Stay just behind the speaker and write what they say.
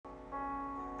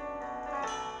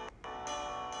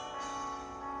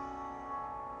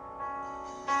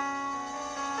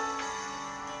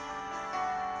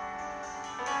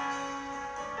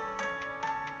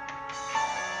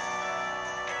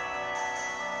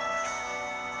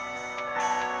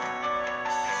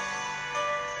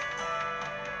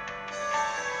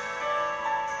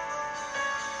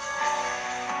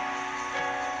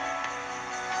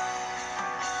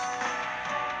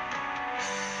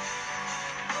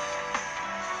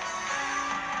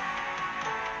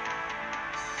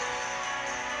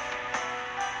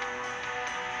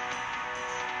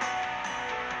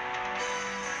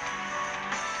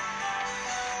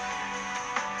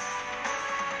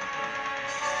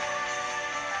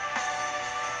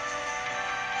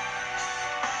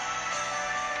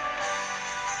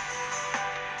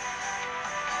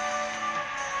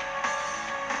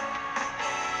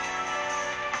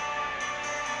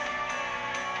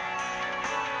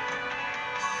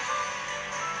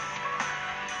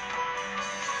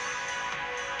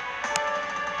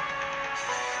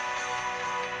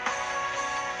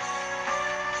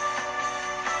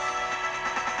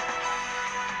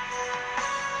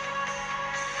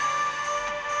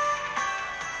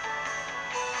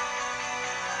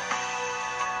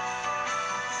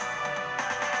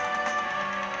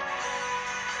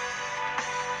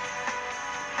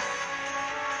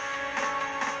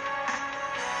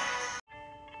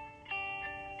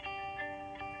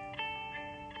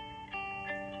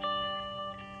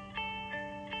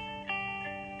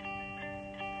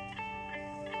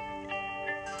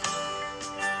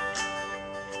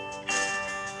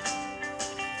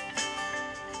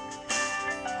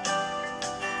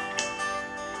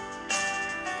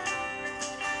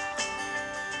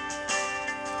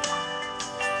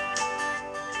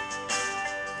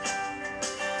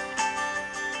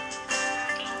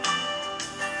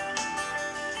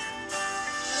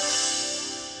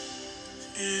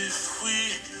If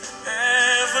we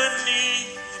ever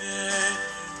needed you,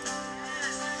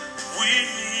 we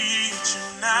need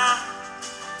you now.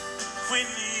 We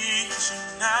need you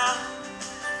now.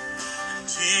 And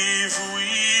if we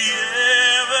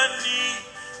ever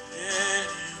needed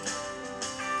you,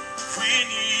 we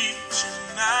need you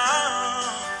now.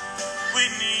 We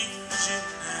need you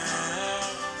now.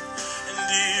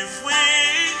 And if we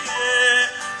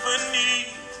ever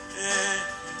needed you,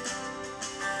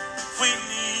 we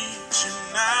need you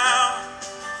now.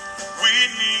 We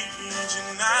need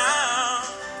you now.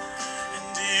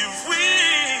 And if we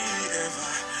ever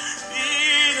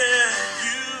needed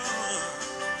you,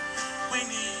 we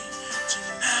need you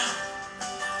now.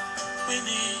 We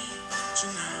need you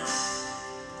now.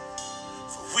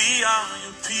 For we are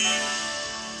your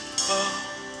people,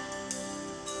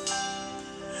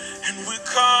 and we're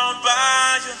called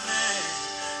by your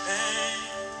name.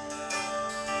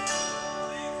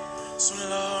 So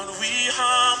Lord, we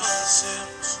humble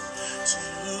ourselves to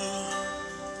you,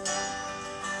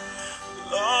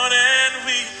 Lord, and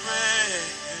we pray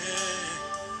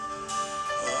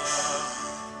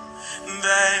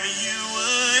that you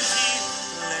would heal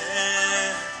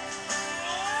it.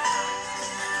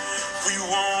 We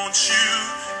want you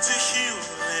to heal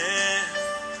it.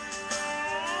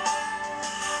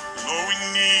 Lord, we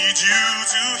need you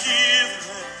to heal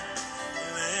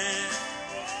it.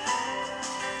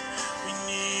 We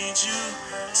need you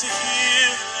to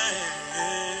heal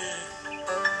it.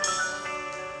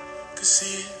 'Cause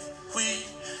if we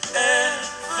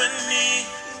ever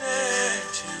needed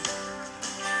you,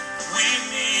 we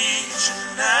need you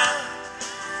now.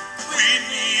 We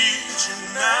need you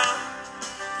now.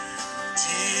 And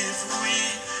if we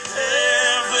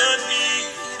ever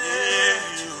needed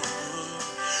you,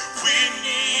 we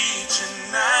need you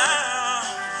now.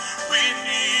 We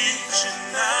need you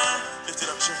now. Lift it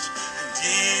up, church. And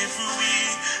if we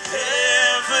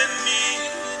ever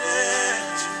needed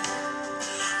you,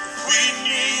 we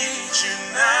need you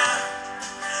now.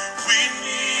 We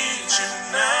need you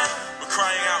now. We're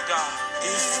crying out, God.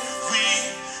 If we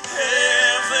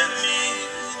ever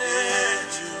needed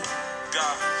you,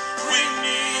 God, we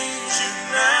need you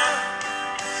now.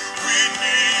 We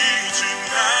need you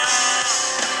now.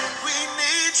 We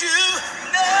need you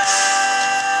now.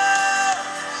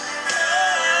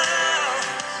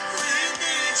 We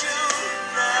need you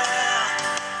now.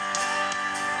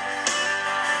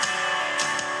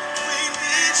 We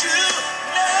need you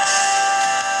now.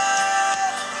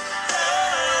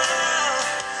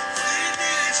 We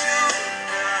need you now.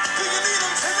 Do you need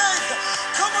him tonight?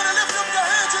 Come on and lift up your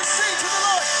hands and sing to the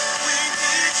Lord. We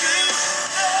need you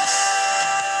now.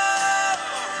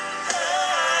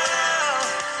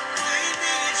 We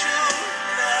need you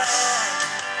now.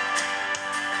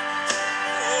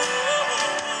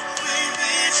 We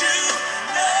need you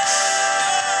now.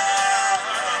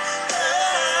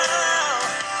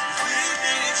 We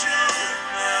need you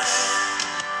now.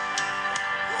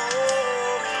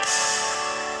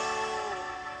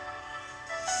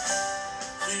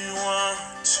 We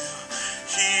want to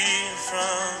hear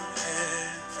from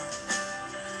heaven.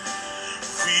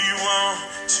 We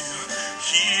want to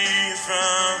hear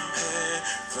from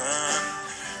heaven.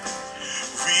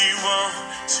 We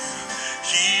want to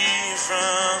hear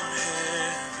from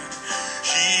heaven.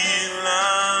 Heal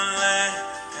our land,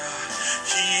 God.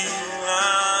 Heal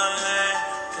our land,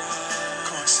 God.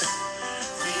 Come on, sing.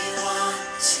 We want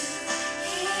to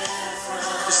hear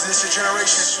from. Is this your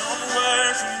generation? Some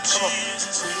word from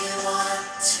Jesus. We want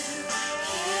to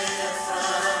hear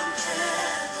from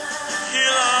heaven.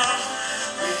 Heal our.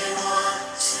 We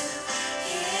want to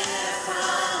hear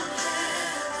from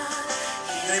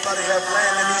heaven. Anybody have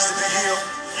land that needs to be healed?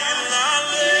 Heal our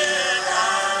land.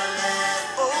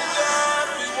 Oh God,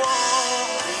 we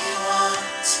want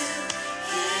to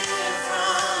hear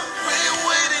from. We're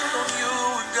waiting on you,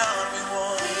 God. We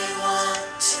want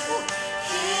to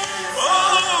hear from.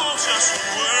 Oh, just a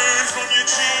word from you,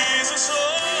 Jesus. Oh,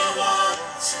 we want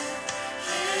to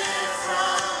hear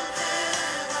from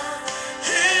heaven.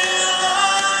 Heal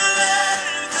our land,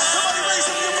 God. Somebody raise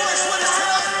up your voice with us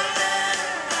tonight.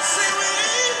 Sing, we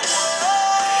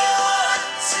want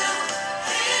to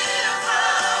hear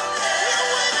from heaven. We're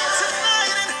waiting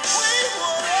tonight and we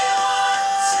want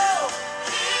to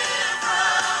hear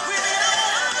from. We need a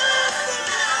word from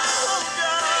you,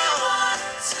 God. We want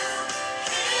to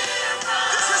hear from.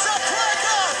 This is our prayer, God.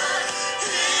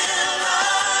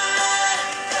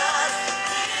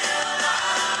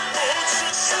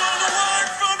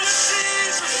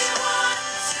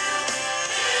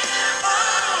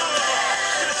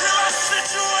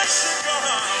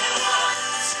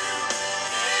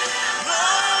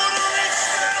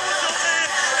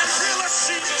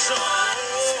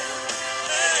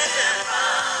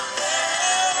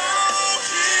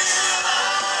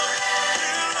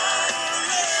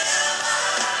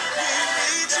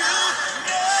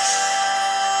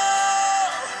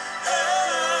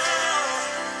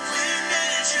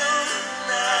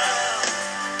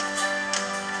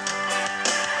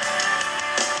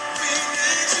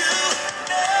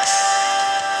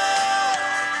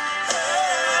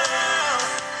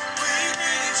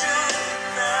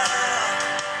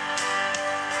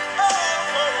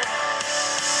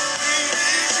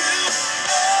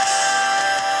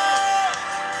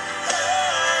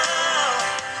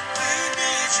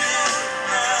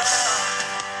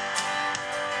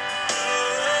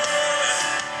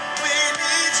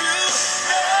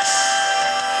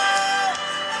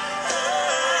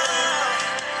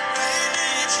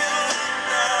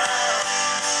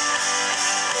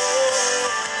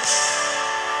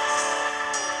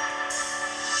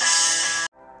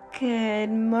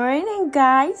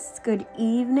 guys. Good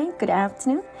evening, good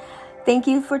afternoon. Thank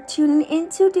you for tuning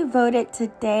into Devoted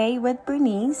Today with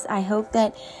Bernice. I hope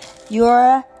that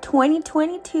your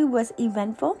 2022 was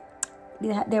eventful.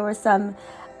 There were some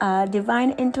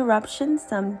divine interruptions,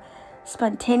 some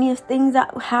spontaneous things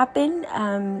that happened,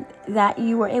 that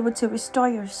you were able to restore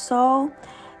your soul,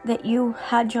 that you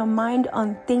had your mind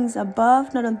on things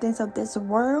above, not on things of this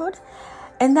world,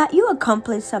 and that you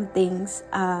accomplished some things,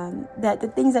 that the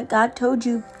things that God told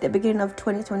you at the beginning of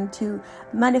 2022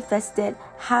 manifested,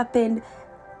 happened,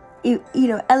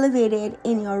 elevated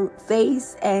in your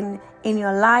face and in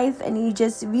your life, and you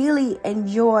just really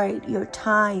enjoyed your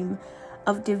time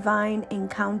of divine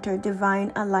encounter,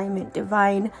 divine alignment,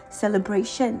 divine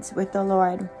celebrations with the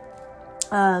Lord.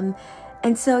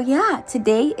 And so,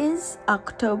 today is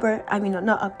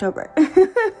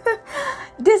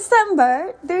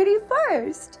December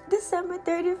 31st. December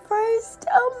 31st.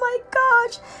 Oh my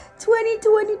gosh,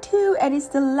 2022. And it's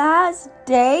the last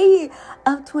day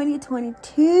of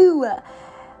 2022.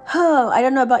 Oh, I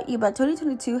don't know about you, but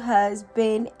 2022 has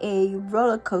been a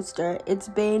roller coaster. It's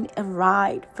been a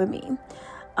ride for me.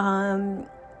 I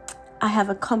have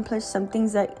accomplished some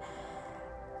things that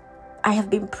I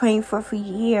have been praying for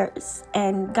years,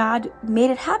 and God made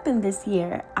it happen this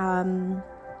year. And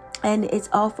it's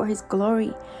all for His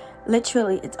glory.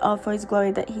 Literally, it's all for His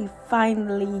glory that He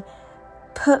finally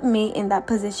put me in that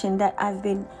position that I've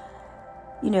been,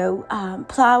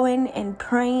 plowing and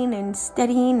praying and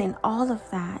studying and all of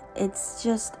that. It's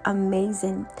just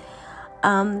amazing.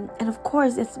 And of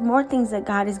course, there's more things that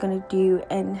God is going to do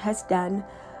and has done.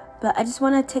 But I just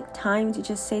want to take time to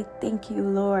just say thank you,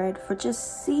 Lord, for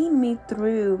just seeing me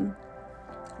through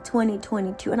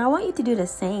 2022. And I want you to do the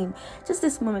same. Just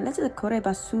this moment, let's just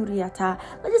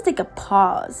take a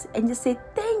pause and just say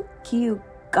thank you,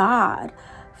 God,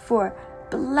 for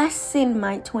blessing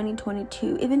my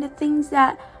 2022. Even the things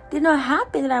that did not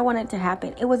happen that I wanted to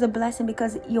happen, it was a blessing,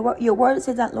 because your word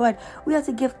says that, Lord, we have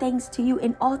to give thanks to you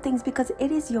in all things, because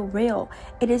it is your will,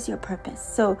 it is your purpose.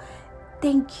 So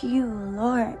thank you,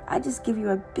 Lord. I just give you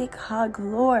a big hug,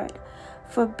 Lord,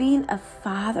 for being a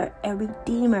father, a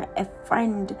redeemer, a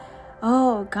friend.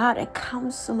 Oh God, a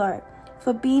counselor,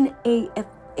 for being a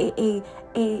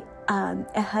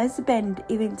husband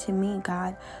even to me,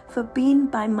 God, for being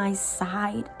by my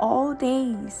side all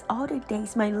the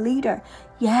days, my leader.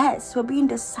 Yes, for being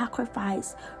the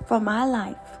sacrifice for my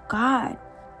life, God,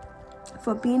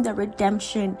 for being the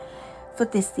redemption for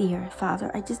this year, Father.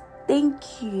 I just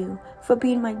thank you for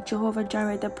being my Jehovah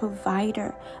Jireh, the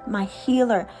provider, my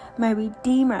healer, my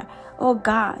redeemer. Oh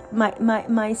God,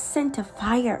 my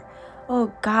sanctifier.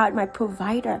 Oh God, my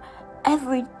provider.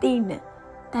 Everything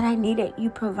that I needed,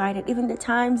 you provided. Even the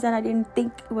times that I didn't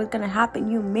think it was going to happen,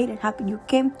 you made it happen. You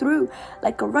came through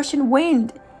like a rushing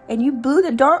wind and you blew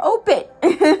the door open.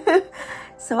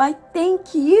 So I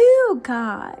thank you,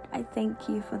 God. I thank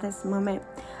you for this moment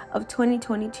of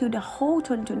 2022, the whole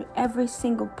 2020, every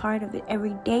single part of it,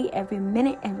 every day, every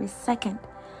minute, every second.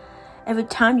 Every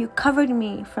time you covered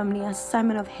me from the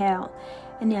assignment of hell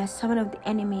and the assignment of the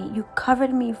enemy. You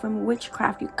covered me from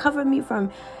witchcraft. You covered me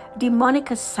from demonic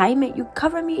assignment. You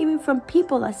covered me even from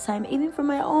people assignment, even from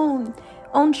my own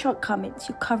shortcomings.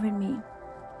 You covered me.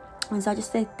 And so I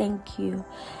just say thank you.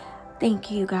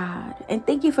 Thank you, God. And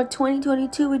thank you for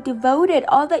 2022. We devoted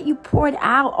all that you poured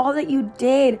out, all that you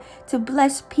did to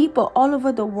bless people all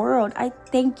over the world. I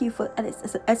thank you for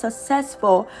a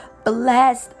successful,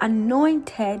 blessed,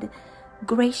 anointed,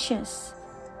 gracious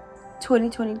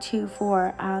 2022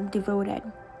 for Devoted.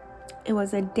 It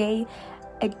was a day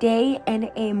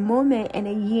and a moment and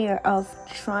a year of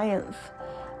triumph,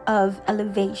 of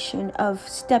elevation, of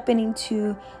stepping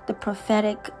into the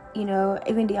prophetic,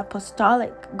 even the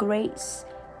apostolic grace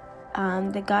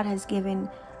that God has given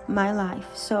my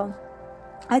life. So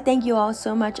I thank you all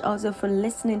so much also for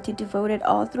listening to Devoted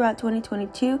all throughout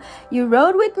 2022. You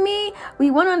rode with me.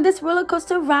 We went on this roller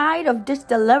coaster ride of just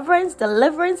deliverance,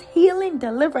 healing,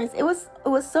 deliverance. It was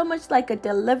so much like a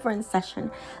deliverance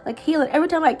session, like healing. Every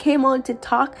time I came on to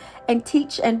talk and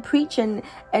teach and preach and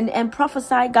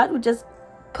prophesy, God would just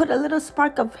put a little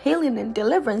spark of healing and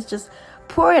deliverance, just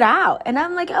pour it out. And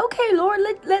I'm like, okay, Lord,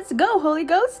 let's go, Holy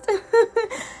Ghost.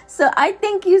 So I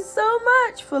thank you so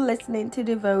much for listening to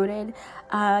Devoted.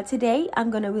 Today, I'm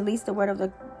going to release the word of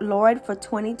the Lord for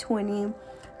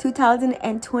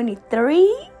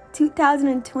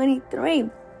 2023.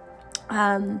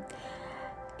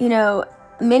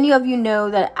 Many of you know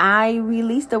that I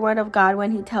release the word of God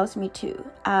when He tells me to.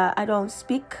 I don't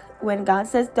speak. When God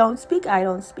says don't speak, I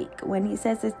don't speak. When He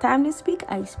says it's time to speak,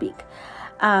 I speak.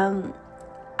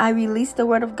 I released the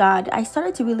word of God. I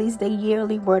started to release the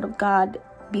yearly word of God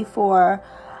before,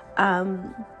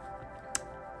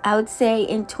 I would say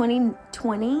in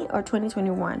 2020 or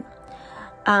 2021.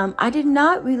 I did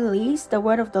not release the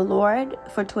word of the Lord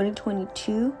for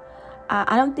 2022.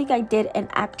 I don't think I did an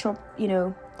actual,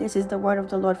 this is the word of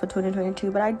the Lord for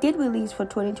 2022, but I did release for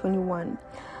 2021.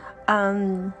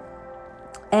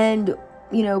 And,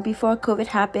 before COVID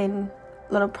happened,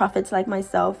 little prophets like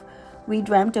myself, we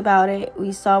dreamt about it.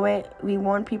 We saw it. We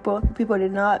warned people. People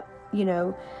did not,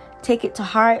 take it to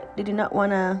heart. They did not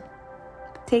want to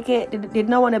take it. They did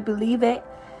not want to believe it.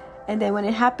 And then when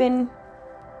it happened,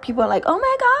 people are like, oh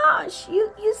my gosh,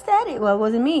 you said it. Well, it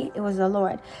wasn't me. It was the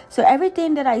Lord. So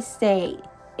everything that I say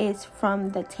is from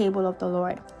the table of the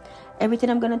Lord.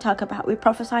 Everything I'm going to talk about, we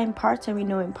prophesy in parts and we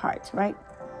know in parts, right?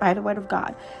 By the word of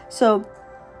God. So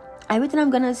everything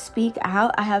I'm going to speak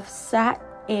out, I have sat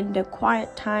in the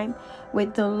quiet time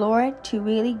with the Lord to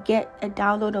really get a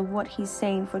download of what he's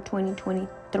saying for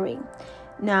 2023.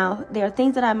 Now, there are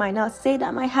things that I might not say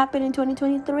that might happen in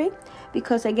 2023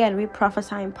 because, again, we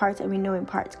prophesy in parts and we know in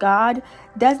parts. God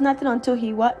does nothing until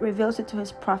he reveals it to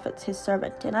his prophets, his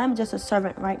servant. And I'm just a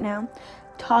servant right now,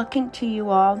 talking to you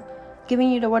all,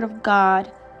 giving you the word of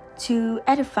God to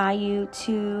edify you,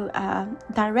 to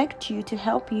direct you, to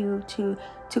help you, to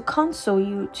counsel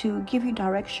you, to give you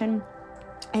direction,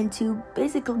 and to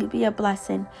basically be a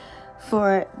blessing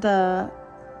for the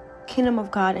kingdom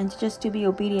of God and just to be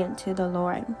obedient to the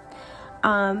Lord.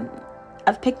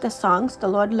 I've picked the songs. The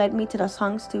Lord led me to the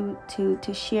songs to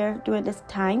share during this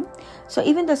time. So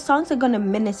even the songs are going to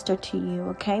minister to you,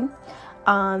 okay?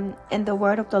 And the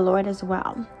word of the Lord as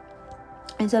well.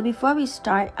 And so before we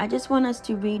start, I just want us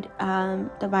to read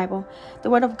the Bible. The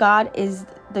word of God is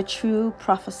the true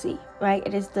prophecy, right?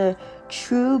 It is the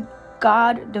true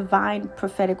God divine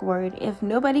prophetic word. If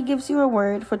nobody gives you a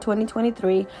word for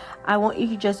 2023, I want you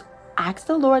to just ask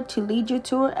the Lord to lead you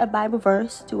to a Bible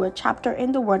verse, to a chapter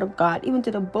in the word of God, even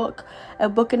to a book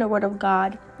in the word of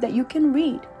God that you can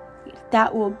read.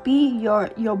 That will be your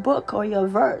book or your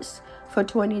verse for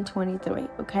 2023,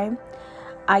 okay?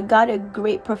 I got a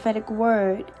great prophetic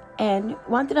word, and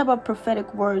one thing about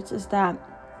prophetic words is that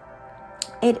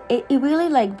it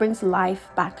really brings life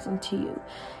back into you.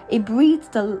 It breathes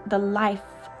the life,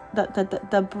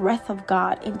 the breath of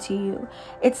God into you.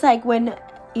 It's like when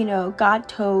God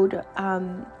told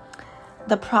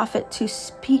the prophet to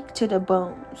speak to the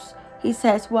bones. He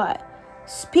says what?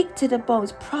 Speak to the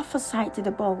bones, prophesy to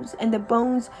the bones, and the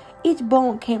bones, each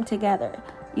bone came together.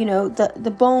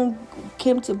 The bone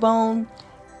came to bone.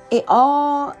 It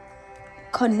all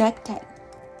connected,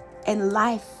 and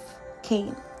life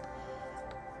came.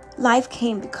 Life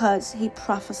came because he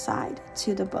prophesied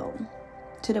to the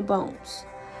bones.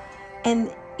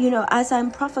 And, as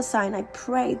I'm prophesying, I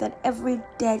pray that every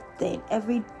dead thing,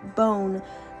 every bone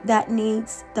that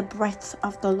needs the breath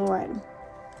of the Lord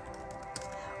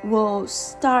will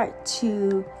start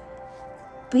to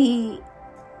be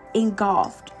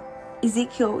engulfed.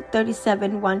 Ezekiel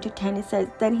 37, 1-10, it says,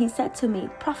 Then he said to me,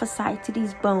 prophesy to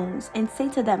these bones and say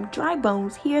to them, dry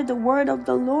bones, hear the word of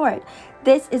the Lord.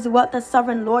 This is what the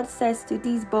sovereign Lord says to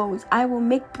these bones. I will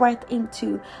make breath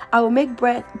enter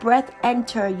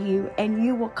you, and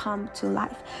you will come to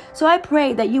life. So I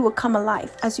pray that you will come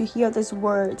alive as you hear this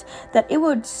word, that it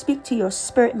would speak to your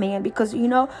spirit, man, because we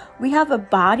have a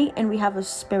body and we have a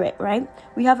spirit, right?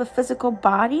 We have a physical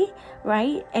body,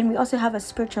 right? And we also have a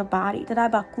spiritual body. That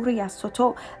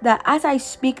as I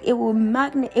speak, it will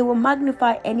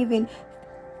magnify and even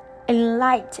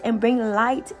enlight and bring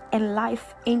light and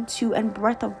life into and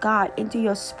breath of God into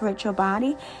your spiritual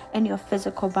body and your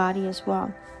physical body as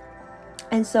well.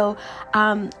 And so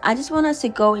I just want us to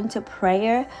go into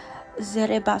prayer.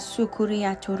 Father,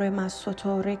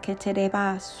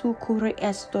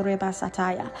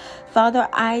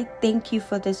 I thank you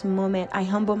for this moment. I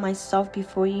humble myself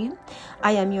before you.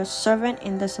 I am your servant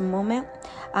in this moment.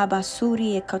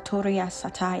 Abasuri ekatoria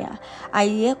sataya.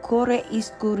 Ayekore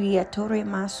iskuriatore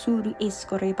masuri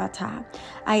iskorebata.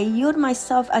 I yield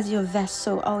myself as your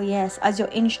vessel, oh yes, as your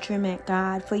instrument,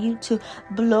 God, for you to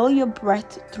blow your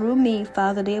breath through me,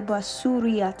 Father,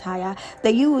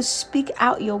 that you will speak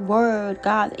out your word,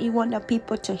 God, that you want the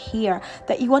people to hear,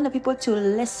 that you want the people to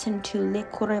listen to.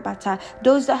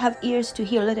 Those that have ears to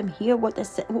hear, let them hear what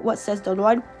says the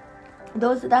Lord.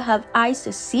 Those that have eyes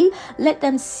to see, let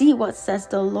them see what says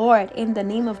the Lord in the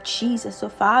name of Jesus. So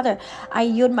Father, I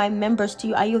yield my members to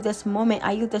you. I yield this moment.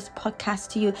 I yield this podcast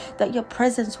to you, that your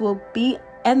presence will be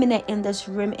eminent in this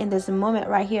room, in this moment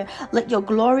right here. Let your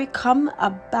glory come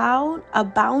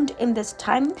abound in this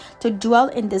time, to dwell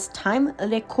in this time.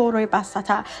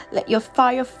 Let your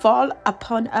fire fall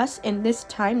upon us in this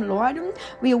time, Lord.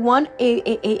 We want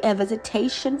a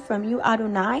visitation from you,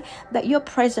 Adonai, that your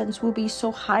presence will be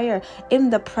so higher in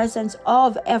the presence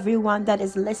of everyone that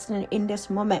is listening in this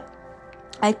moment.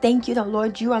 I thank you that,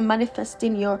 Lord, you are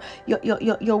manifesting your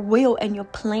will and your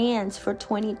plans for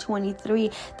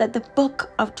 2023, that the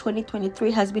book of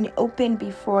 2023 has been opened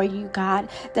before you, God,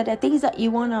 that the things that you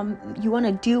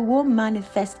wanna do will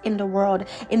manifest in the world,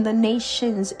 in the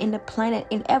nations, in the planet,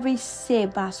 in every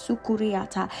seba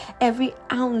sukuriata, every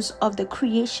ounce of the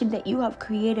creation that you have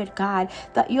created, God,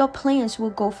 that your plans will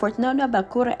go forth.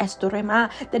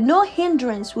 That no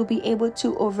hindrance will be able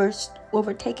to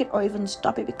overtake it or even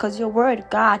stop it, because your word,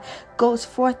 God, goes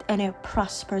forth and it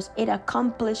prospers. It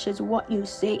accomplishes what you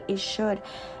say it should,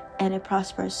 and it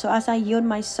prospers. So as I yield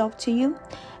myself to you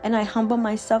and I humble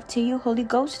myself to you, Holy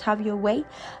Ghost, have your way.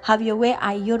 Have your way.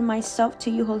 I yield myself to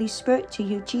you, Holy Spirit, to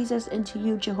you, Jesus, and to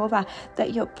you, Jehovah,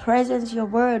 that your presence, your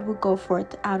word will go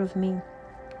forth out of me.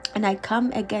 And I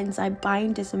come against, I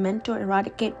bind, dismantle,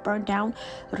 eradicate, burn down,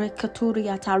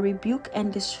 rebuke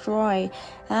and destroy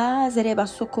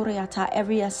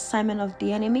every assignment of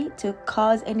the enemy to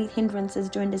cause any hindrances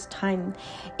during this time.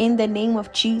 In the name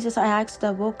of Jesus, I ask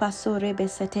the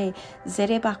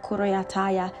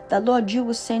Lord, you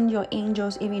will send your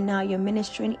angels even now, your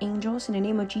ministering angels, in the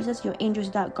name of Jesus, your angels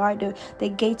that guard the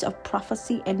gates of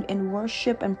prophecy and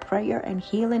worship and prayer and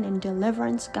healing and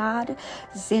deliverance, God.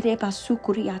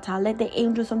 Let the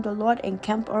angels of the Lord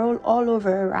encamp all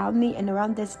over around me and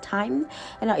around this time,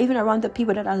 and even around the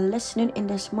people that are listening in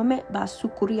this moment.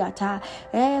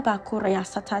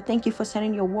 Thank you for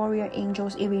sending your warrior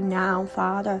angels even now,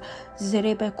 Father.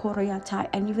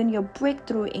 And even your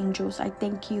breakthrough angels. I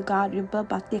thank you, God. In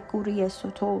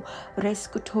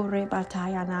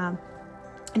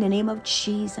the name of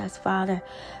Jesus, Father,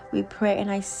 we pray,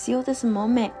 and I seal this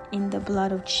moment in the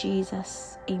blood of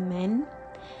Jesus. Amen.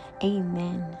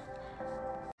 Amen.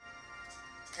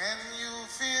 Can you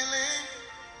feel it?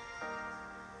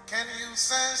 Can you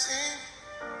sense it?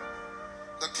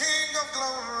 The King of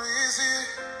Glory is here.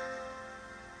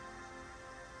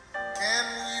 Can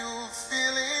you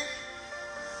feel it?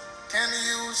 Can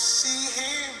you see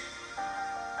him?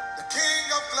 The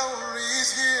King of Glory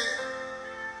is here.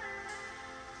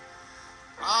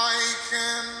 I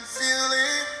can feel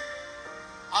it.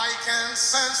 I can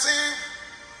sense it.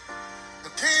 The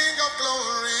King of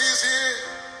Glory is here.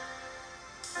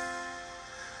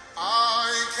 I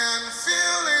can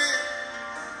feel it.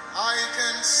 I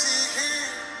can see him.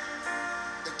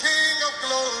 The King of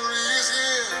Glory is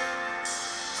here.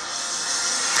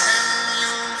 Can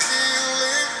you feel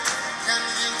it? Can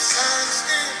you sense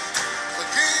it? The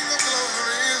King of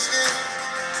Glory is here.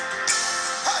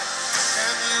 Hey!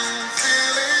 Can you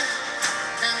feel it?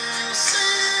 Can you see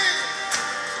it?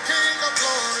 The King of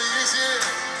Glory is here.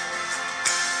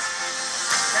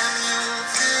 Can you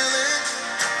feel it?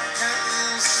 Can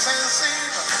you sense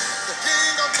it? The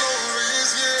King of Glory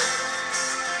is here.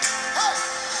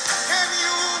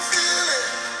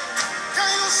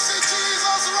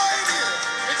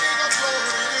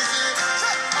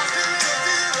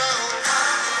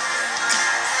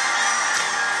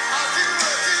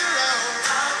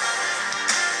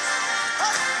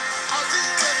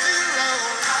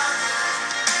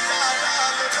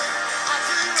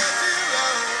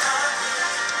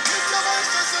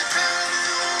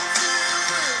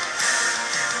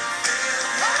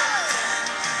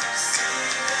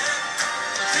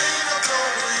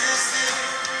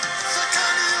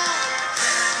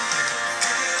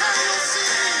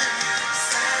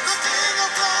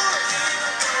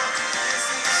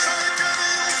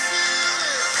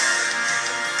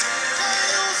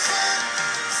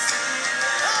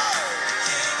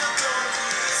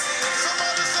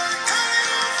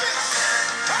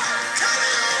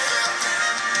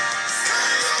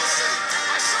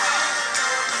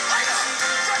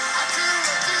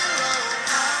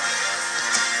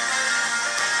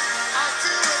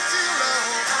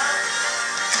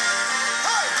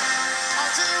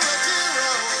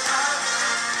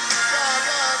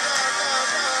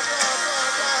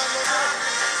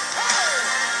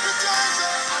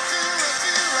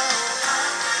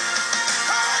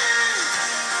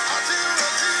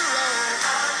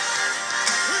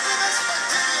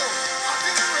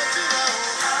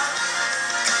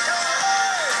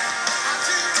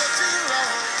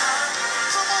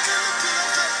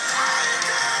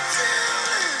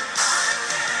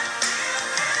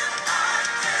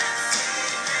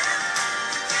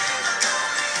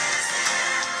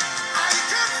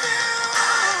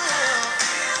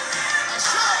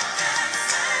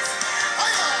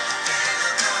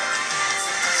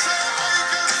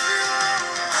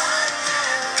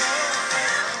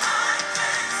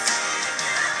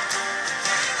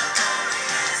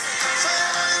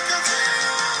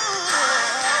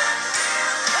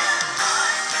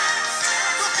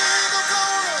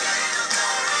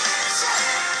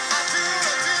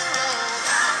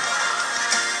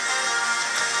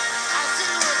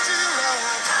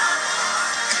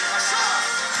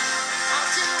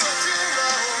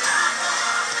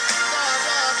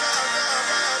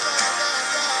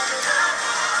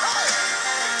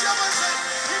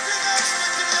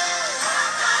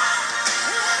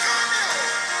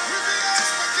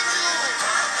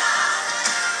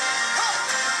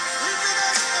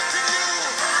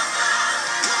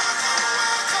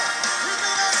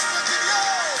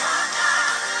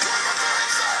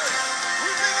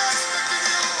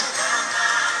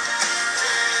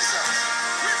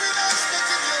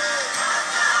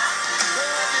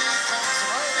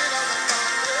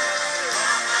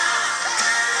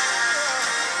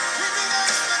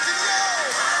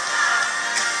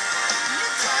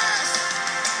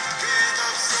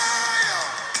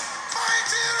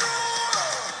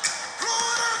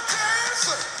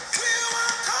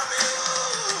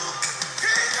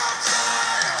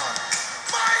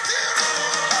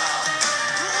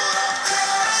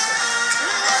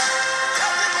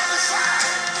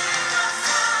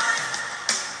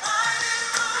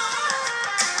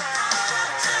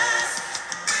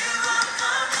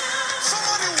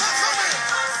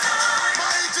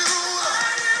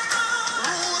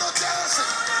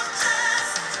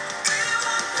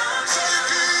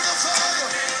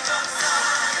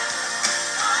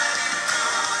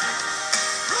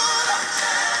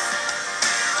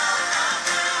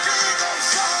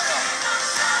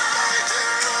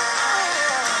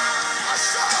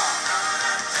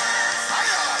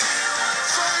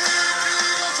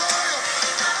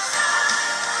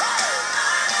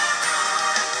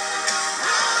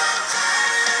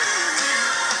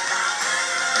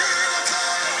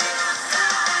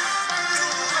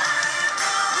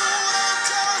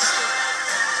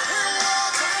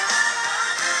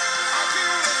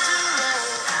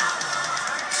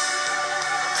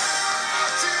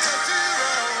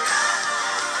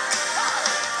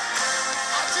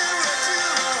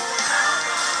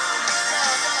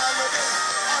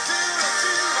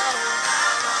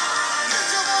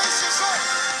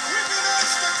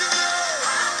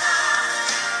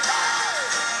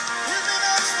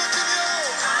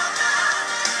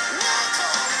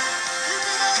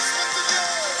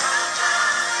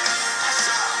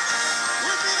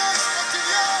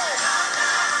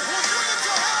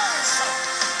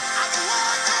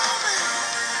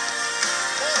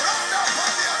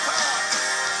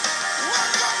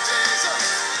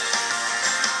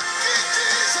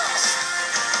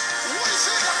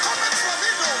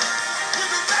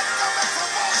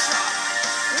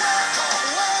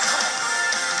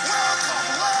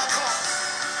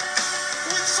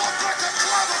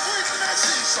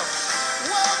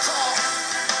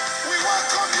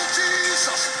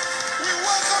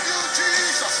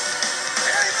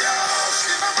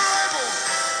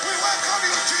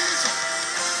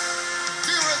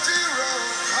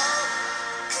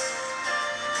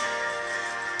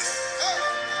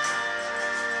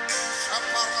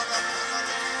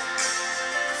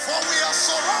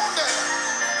 surrounded.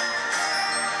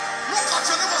 Look at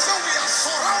your neighbor and say, we are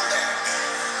surrounded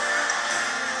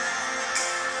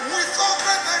with a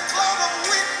great cloud of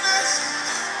witnesses,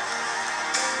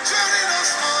 cheering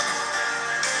us on,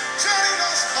 cheering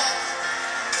us up.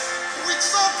 With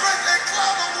so great a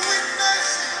cloud of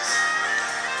witnesses,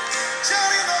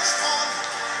 cheering us on,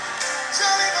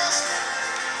 cheering us on.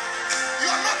 You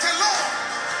are not alone.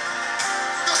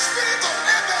 The spirit of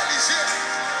Abel is here.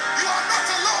 You are not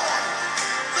alone.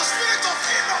 The spirit of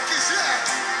Enoch is here.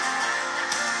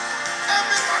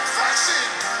 Every McPherson,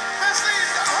 Messi in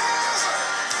the house,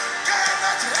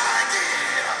 Kenneth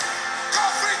Hagin,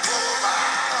 Godfrey Kuma,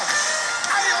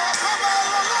 Ayo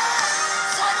Babalola,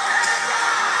 Father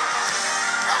Abraham,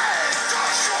 hey,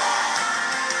 Joshua,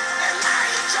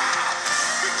 Elijah,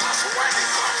 because when he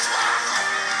comes back,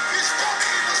 he's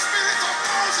coming in the spirit of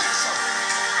Moses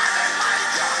and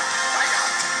Elijah.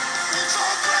 It's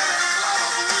all great and cloud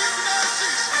of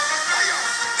witnesses.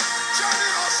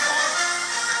 Journey us on.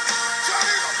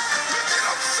 Journey us. Lift it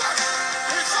up, son.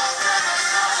 It's all great and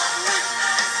cloud of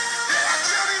witnesses. They are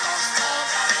cheering us on.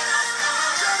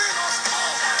 Cheering us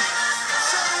on.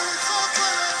 Say, it's all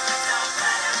great and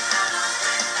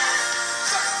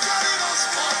cheering us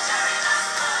on.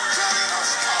 Cheering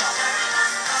us on.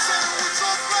 Say, it's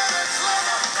all great and cloud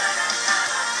of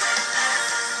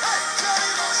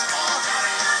cheering us on.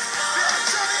 They are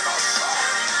cheering us on.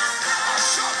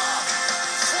 Ashama,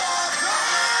 for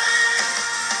thine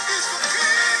is the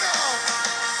kingdom,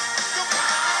 the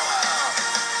power,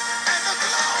 and the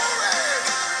glory.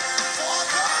 For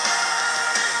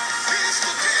thine is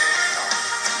the kingdom.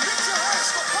 Lift your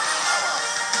hands, the power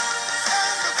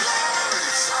and the glory.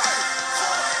 Say,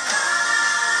 for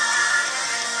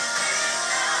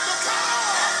the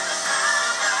power,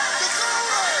 the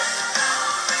glory.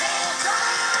 For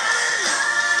thine,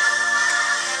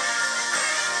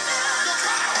 the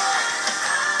power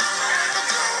and the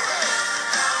glory.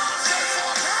 Say,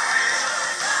 for thine,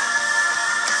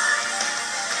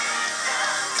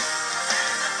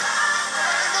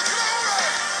 and the glory.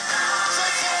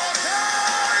 Say, for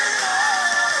thine,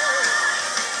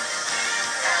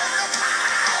 and the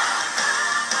power.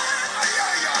 Ay,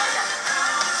 ay, ay, ay.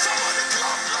 Somebody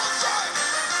clap your hands.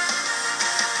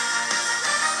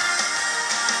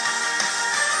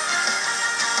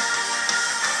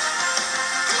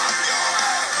 Clap your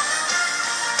hands.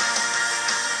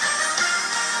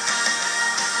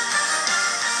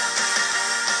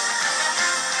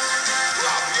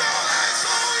 Clap your hands,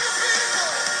 all you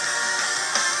people.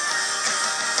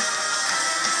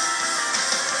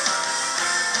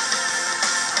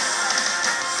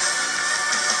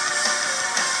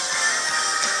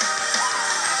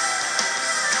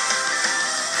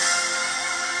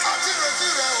 Atire,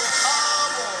 oh,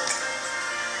 come on,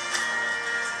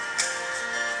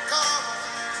 come on,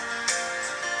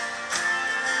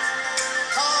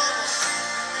 come on,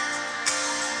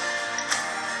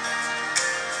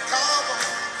 come on.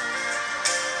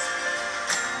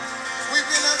 We've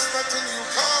been expecting you,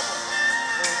 come on.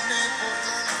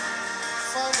 Omnipotent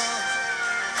Father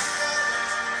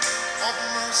of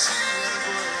mercy and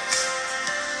grace,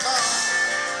 come.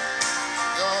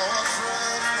 You're a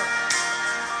friend,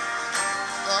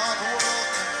 God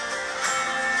welcome.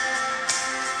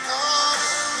 Come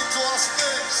into our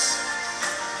space.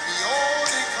 Behold,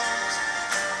 he comes,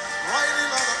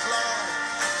 riding on a cloud,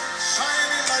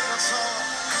 shining like the sun.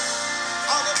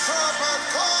 On the trumpet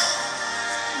call,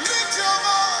 lift your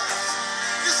voice.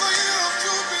 It's a year of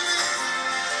jubilee.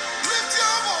 Lift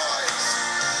your voice.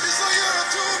 It's a year of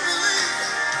jubilee.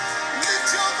 Lift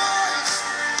your voice.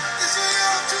 It's a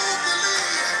year of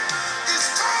jubilee. It's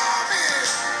coming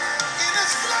in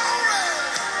His glory,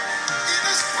 in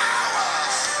His power.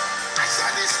 I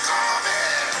said it's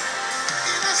coming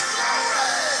in His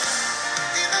glory,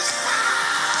 in His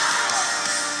power.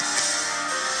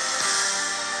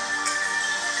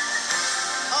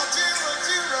 Atira,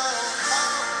 tira,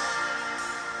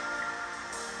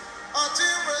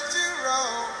 atira, tira,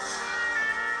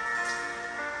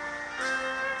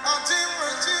 atira,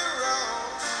 tira,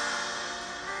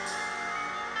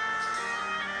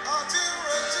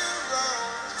 atira, tira.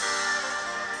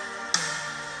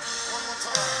 One more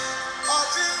time.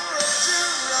 Atira,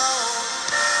 tira.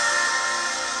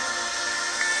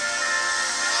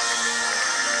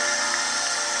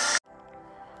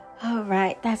 All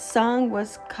right, that song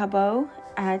was Cabo.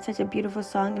 It's such a beautiful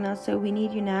song, and also We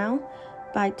Need You Now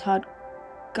by Todd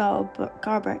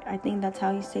Garbert. I think that's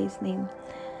how you say his name.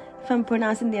 If I'm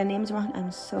pronouncing their names wrong,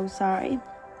 I'm so sorry.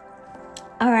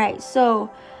 All right, so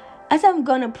as I'm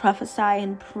gonna prophesy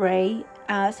and pray,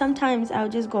 sometimes I'll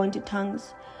just go into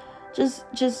tongues,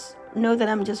 just know that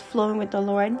I'm just flowing with the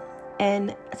Lord,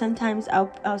 and sometimes I'll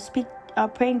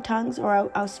pray in tongues, or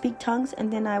I'll speak tongues,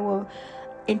 and then I will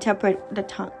interpret the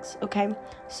tongues. Okay,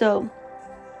 so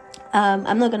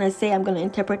I'm not gonna say I'm gonna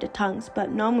interpret the tongues,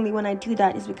 but normally when I do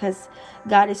that is because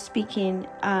God is speaking,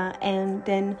 and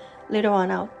then later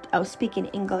on I'll speak in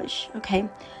English. Okay,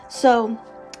 so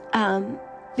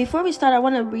before we start, I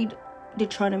want to read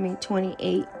Deuteronomy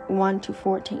 28,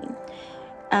 1-14.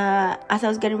 As I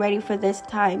was getting ready for this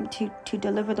time to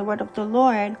deliver the word of the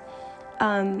Lord,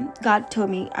 God told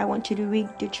me, I want you to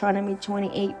read Deuteronomy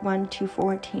 28,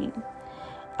 1-14.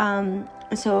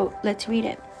 So let's read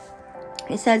it.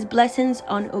 It says, blessings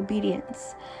on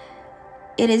obedience.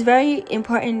 It is very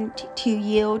important to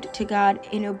yield to God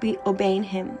in obeying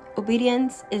Him.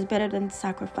 Obedience is better than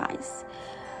sacrifice.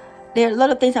 There are a lot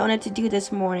of things I wanted to do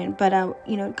this morning, but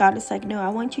God is like, no, I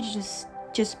want you to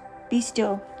just be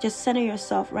still. Just center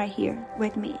yourself right here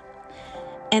with me.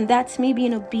 And that's me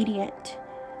being obedient.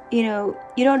 You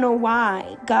don't know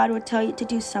why God would tell you to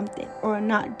do something or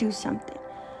not do something.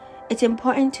 It's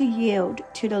important to yield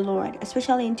to the Lord,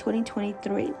 especially in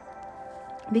 2023,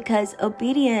 because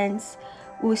obedience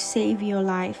will save your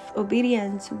life.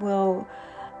 Obedience will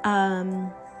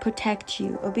protect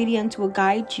you. Obedience will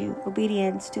guide you.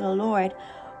 Obedience to the Lord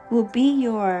will be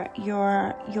your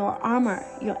armor,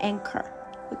 your anchor.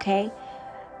 Okay?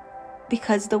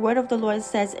 Because the word of the Lord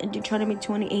says in Deuteronomy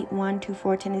 28,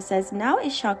 1-14, it says, now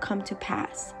it shall come to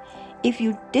pass, if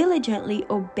you diligently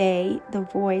obey the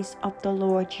voice of the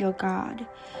Lord your God,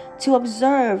 to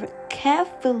observe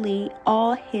carefully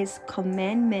all His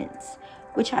commandments,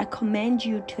 which I command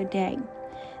you today,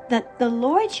 that the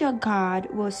Lord your God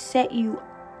will set you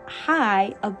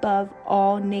high above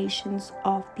all nations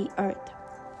of the earth.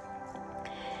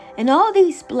 And all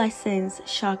these blessings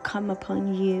shall come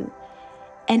upon you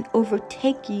and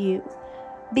overtake you,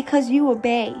 because you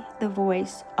obey the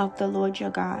voice of the Lord your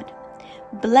God.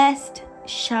 Blessed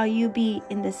shall you be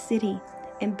in the city,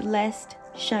 and blessed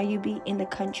shall you be in the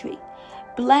country.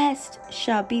 Blessed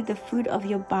shall be the fruit of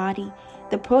your body,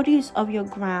 the produce of your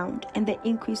ground, and the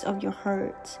increase of your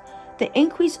herds, the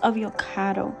increase of your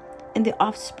cattle, and the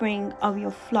offspring of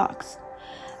your flocks.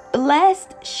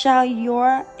 Blessed shall be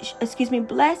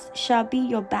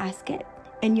your basket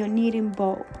and your kneading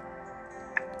bowl.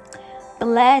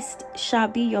 Blessed shall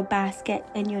be your basket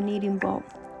and your kneading bowl.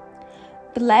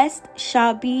 Blessed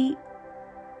shall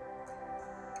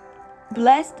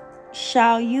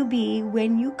you be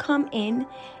when you come in,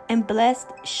 and blessed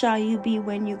shall you be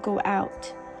when you go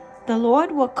out. The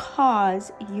Lord will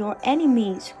cause your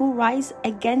enemies who rise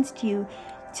against you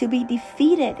to be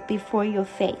defeated before your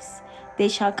face. They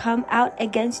shall come out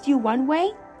against you one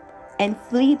way and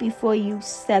flee before you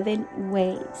 7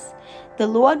 ways. The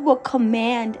Lord will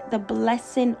command the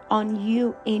blessing on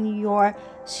you in your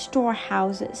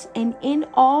storehouses and in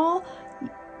all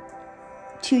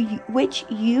to which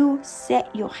you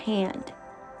set your hand.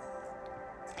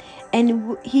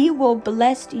 And He will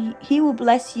bless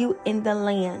you in the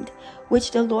land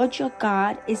which the Lord your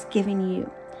God is giving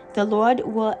you. The Lord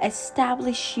will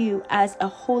establish you as a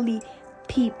holy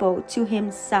people to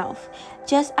Himself,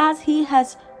 just as He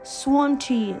has sworn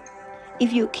to you.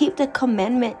 If you keep the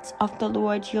commandments of the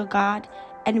Lord your God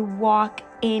and walk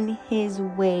in His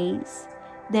ways,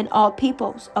 then all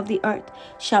peoples of the earth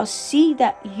shall see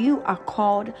that you are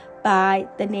called by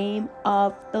the name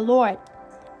of the Lord,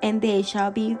 and they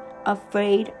shall be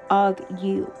afraid of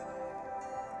you.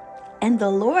 And the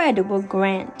Lord will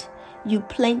grant you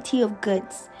plenty of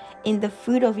goods in the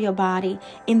fruit of your body,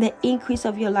 in the increase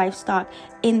of your livestock,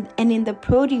 and in the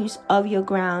produce of your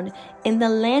ground, in the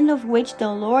land of which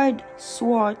the Lord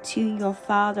swore to your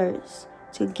fathers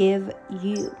to give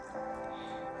you.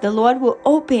 The Lord will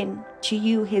open to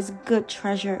you His good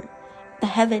treasure, the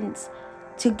heavens,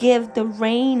 to give the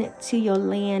rain to your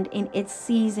land in its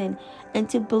season, and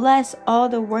to bless all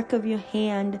the work of your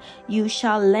hand. You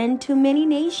shall lend to many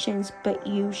nations, but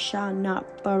you shall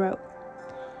not borrow.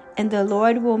 And the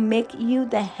Lord will make you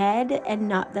the head and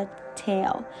not the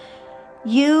tail.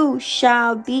 You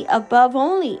shall be above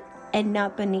only and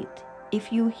not beneath,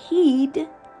 if you heed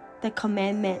the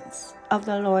commandments of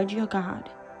the Lord your God,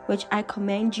 which I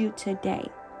command you today,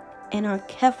 and are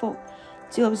careful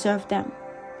to observe them.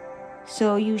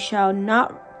 So you shall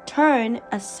not turn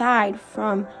aside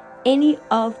from any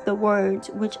of the words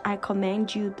which I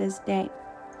command you this day,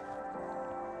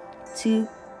 to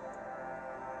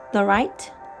the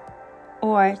right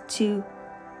or to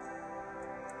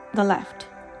the left.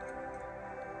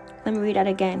 Let me read that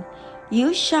again.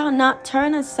 You shall not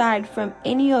turn aside from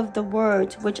any of the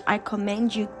words which I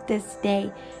command you this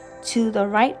day, to the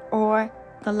right or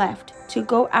the left, to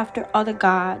go after other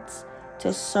gods,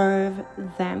 to serve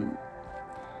them.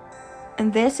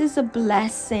 And this is a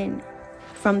blessing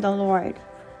from the Lord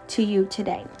to you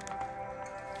today.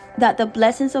 That the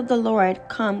blessings of the Lord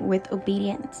come with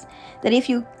obedience. That if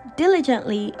you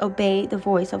diligently obey the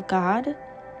voice of God,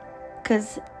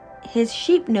 because his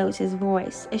sheep knows his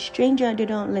voice, a stranger they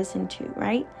don't listen to,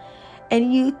 right?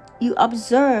 And you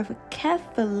observe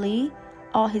carefully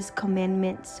all his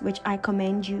commandments, which I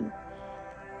command you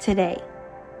today,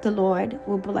 the Lord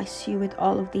will bless you with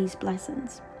all of these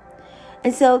blessings.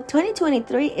 And so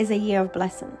 2023 is a year of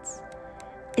blessings.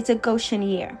 It's a Goshen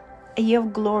year, a year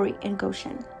of glory in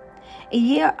Goshen, a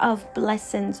year of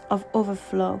blessings of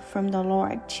overflow from the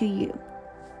Lord to you,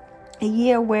 a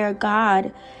year where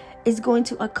God is going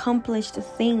to accomplish the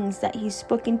things that he's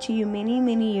spoken to you many,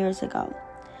 many years ago.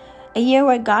 A year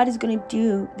where God is going to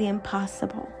do the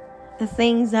impossible. The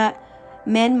things that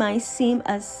men might seem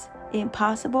as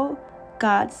impossible,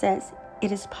 God says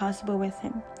it is possible with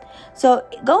him. So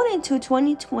going into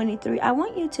 2023, I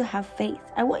want you to have faith.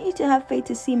 I want you to have faith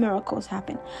to see miracles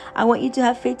happen. I want you to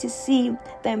have faith to see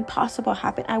the impossible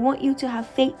happen. I want you to have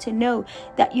faith to know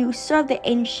that you serve the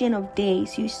Ancient of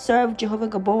Days. You serve Jehovah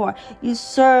Gabor. You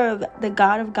serve the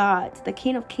God of gods, the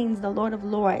King of kings, the Lord of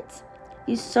lords.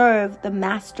 You serve the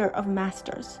Master of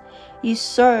masters. You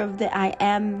serve the I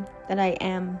am that I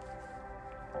am.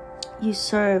 You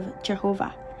serve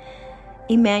Jehovah,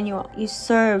 Emmanuel. You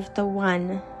serve the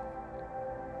one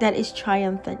that is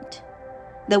triumphant,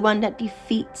 the one that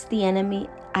defeats the enemy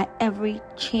at every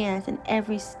chance and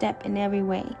every step in every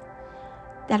way.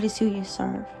 That is who you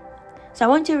serve. So I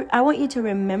want you to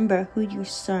remember who you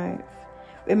serve.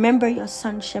 Remember your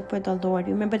sonship with the Lord.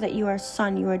 Remember that you are a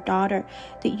son, you are a daughter,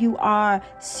 that you are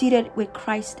seated with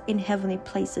Christ in heavenly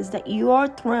places, that your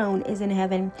throne is in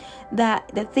heaven, that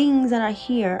the things that are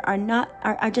here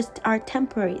are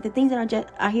temporary. The things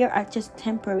that are here are just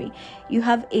temporary. You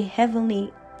have a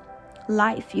heavenly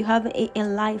life. You have a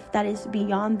life that is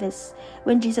beyond this.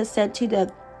 When Jesus said to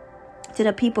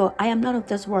the people, I am not of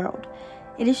this world.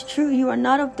 It is true, you are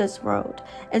not of this world.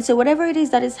 And so whatever it is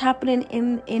that is happening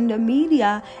in the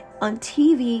media, on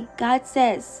TV, God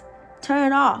says,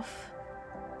 turn it off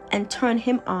and turn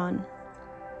him on.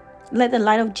 Let the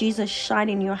light of Jesus shine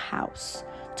in your house.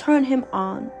 Turn him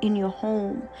on in your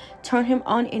home. Turn him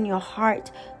on in your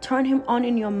heart. Turn him on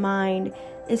in your mind.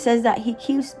 It says that he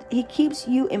keeps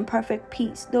you in perfect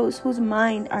peace, those whose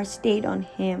mind are stayed on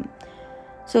him.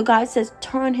 So God says,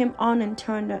 turn him on and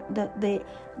turn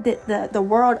the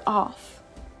world off.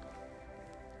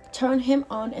 Turn him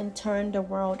on and turn the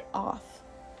world off.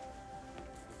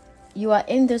 You are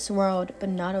in this world, but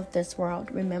not of this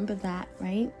world. Remember that,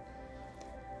 right?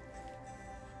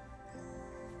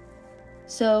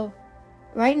 So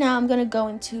right now I'm going to go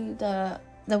into the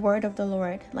word of the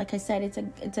Lord. Like I said,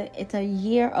 it's a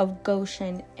year of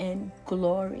Goshen and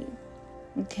glory.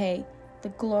 Okay, the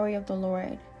glory of the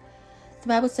Lord. The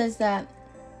Bible says that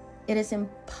it is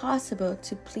impossible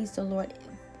to please the Lord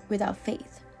without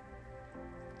faith.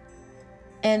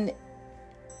 And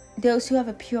those who have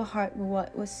a pure heart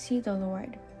will see the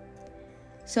Lord.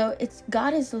 So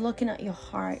God is looking at your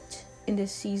heart in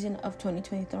this season of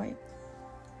 2023.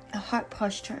 A heart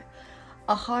posture,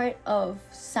 a heart of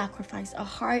sacrifice, a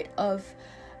heart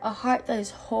that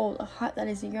is whole, a heart that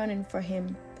is yearning for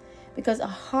him. Because a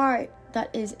heart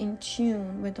that is in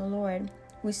tune with the Lord,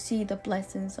 we see the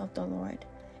blessings of the Lord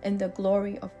and the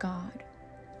glory of God.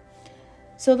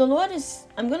 So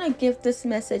I'm going to give this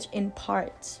message in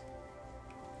parts.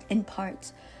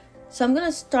 So I'm going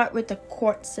to start with the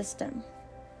court system.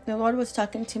 The Lord was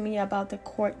talking to me about the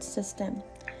court system.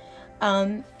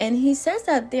 And he says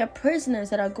that there are prisoners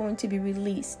that are going to be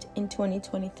released in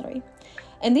 2023.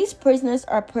 And these prisoners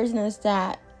are prisoners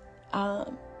that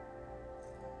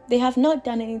they have not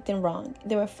done anything wrong.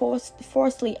 They were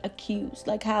falsely accused.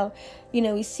 Like how,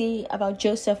 we see about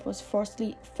Joseph was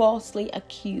falsely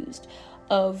accused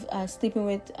of sleeping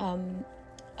with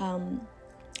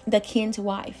the king's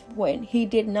wife when he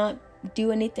did not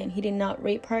do anything. He did not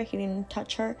rape her. He didn't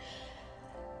touch her.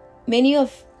 Many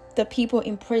of the people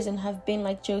in prison have been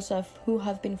like Joseph, who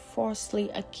have been falsely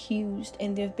accused,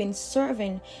 and they've been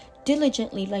serving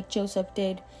diligently like Joseph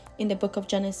did in the book of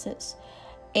Genesis.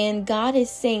 And God is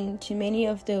saying to many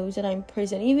of those that are in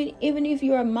prison, even if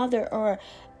you're a mother or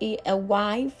a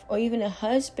wife or even a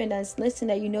husband that's listening,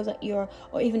 that you know that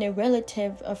or even a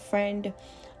relative, a friend,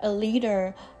 a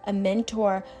leader, a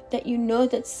mentor, that you know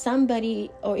that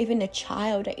somebody, or even a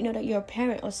child, that you know that you're a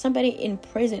parent, or somebody in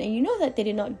prison, and you know that they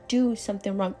did not do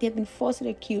something wrong, they've been falsely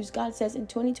accused. God says in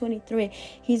 2023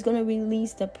 he's going to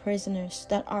release the prisoners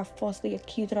that are falsely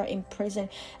accused, that are in prison.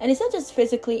 And it's not just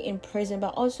physically in prison,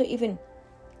 but also even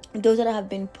those that have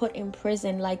been put in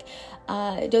prison, like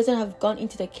those that have gone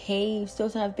into the caves,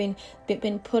 those that have been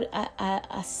put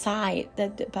aside, the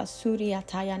Basuri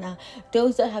Atayana,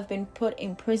 those that have been put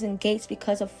in prison gates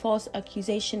because of false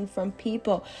accusation from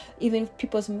people. Even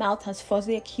people's mouth has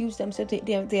falsely accused them, so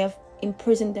they have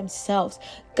imprisoned themselves.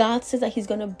 God says that he's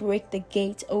going to break the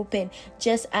gate open,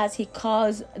 just as he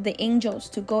caused the angels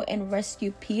to go and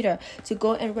rescue Peter, to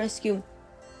go and rescue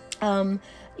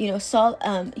Saul,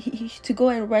 to go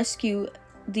and rescue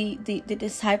the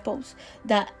disciples,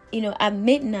 that at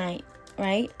midnight,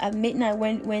 right? At midnight,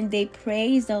 when they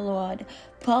praised the Lord,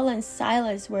 Paul and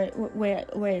Silas were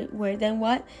then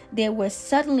what? They were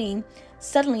suddenly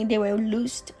they were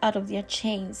loosed out of their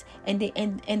chains, and they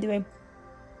were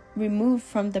removed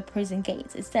from the prison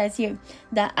gates. It says here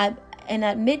that at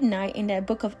midnight, in the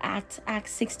book of Acts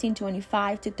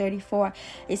 16:25-34,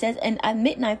 it says, and at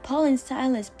midnight Paul and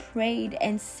Silas prayed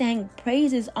and sang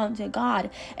praises unto God,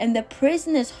 and the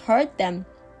prisoners heard them.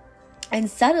 And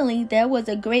suddenly there was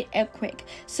a great earthquake,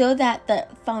 so that the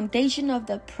foundation of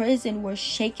the prison was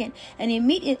shaken, and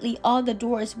immediately all the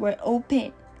doors were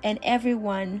opened, and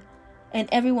everyone's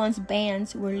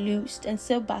bands were loosed. And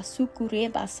so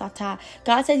Basukure Basata,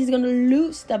 God says he's going to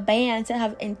loose the bands that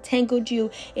have entangled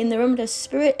you in the realm of the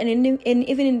spirit and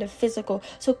even in the physical.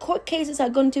 So court cases are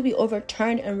going to be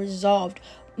overturned and resolved.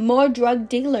 More drug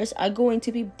dealers are going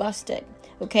to be busted.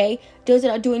 Okay, those that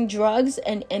are doing drugs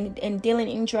and dealing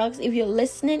in drugs, if you're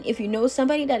listening, if you know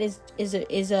somebody that is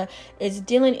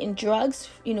dealing in drugs,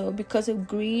 because of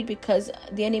greed, because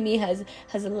the enemy has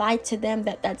lied to them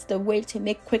that's the way to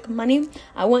make quick money,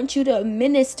 I want you to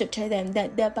minister to them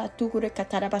that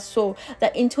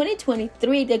in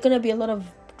 2023 there's gonna be a lot of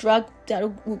drug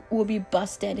that will be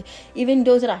busted. Even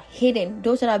those that are hidden,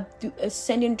 those that are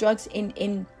sending drugs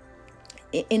in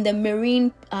the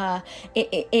marine,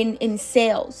 in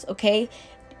sales, okay,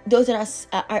 those that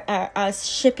are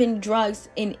shipping drugs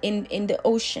in the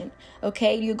ocean,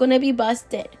 okay, you're gonna be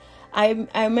busted. I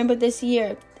remember this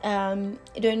year,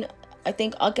 during I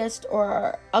think August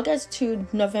to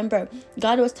November,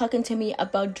 God was talking to me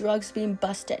about drugs being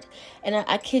busted, and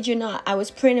I kid you not, I was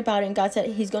praying about it, and God said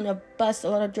he's gonna bust a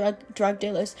lot of drug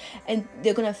dealers, and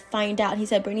they're gonna find out. He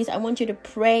said, Bernice, I want you to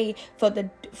pray for the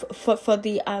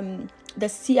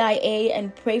CIA,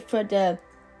 and pray for the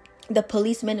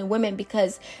policemen and women,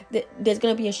 because there's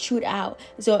going to be a shootout.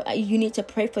 So you need to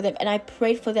pray for them. And I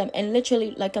prayed for them, and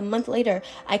literally like a month later,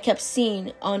 I kept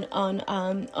seeing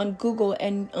on Google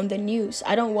and on the news.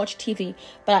 I don't watch TV,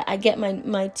 but I get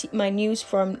my news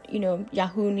from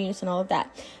Yahoo News and all of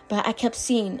that. But I kept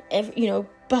seeing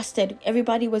busted.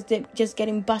 Everybody was just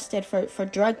getting busted for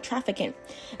drug trafficking.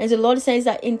 And so the Lord says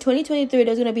that in 2023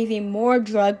 there's going to be even more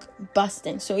drug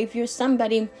busting. So if you're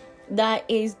somebody that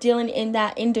is dealing in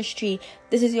that industry,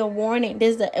 this is your warning.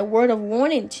 There's a word of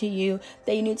warning to you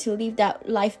that you need to leave that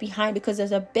life behind, because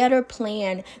there's a better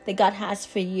plan that God has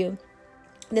for you.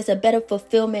 There's a better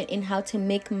fulfillment in how to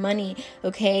make money,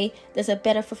 okay? There's a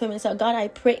better fulfillment. So God, I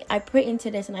pray into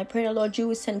this, and I pray the Lord, you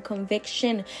will send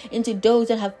conviction into those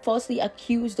that have falsely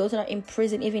accused, those that are in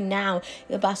prison even now,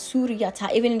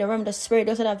 even in the realm of the spirit,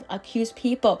 those that have accused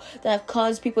people, that have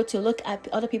caused people to look at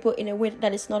other people in a way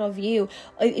that is not of you,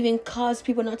 or even caused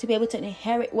people not to be able to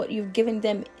inherit what you've given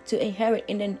them to inherit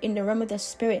in the realm of the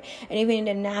spirit and even in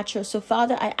the natural. So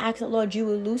Father, I ask the Lord, you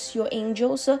will loose your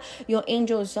angels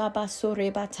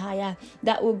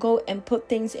that will go and put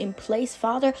things in place,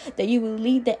 Father, that you will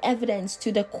lead the evidence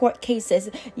to the court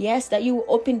cases. Yes, that you will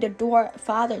open the door,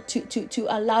 Father, to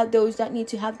allow those that need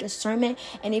to have discernment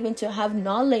and even to have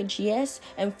knowledge, yes,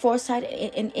 and foresight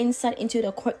and insight into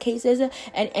the court cases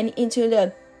and into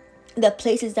the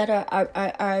places that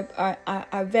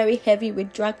are very heavy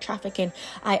with drug trafficking.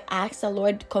 I ask the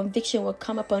Lord, conviction will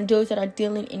come upon those that are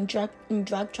dealing in drug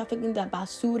trafficking, that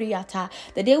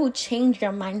they will change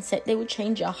their mindset, they will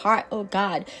change your heart. Oh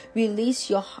God, release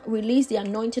the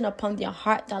anointing upon their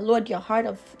heart, that Lord, their heart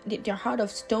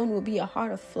of stone will be a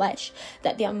heart of flesh,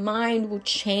 that their mind will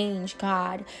change,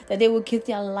 God, that they will give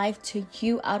their life to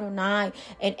you, Adonai,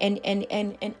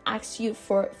 and ask you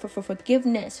for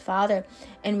forgiveness, Father,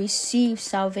 and receive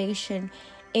salvation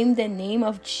in the name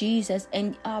of Jesus.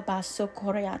 And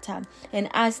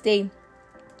as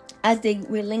as they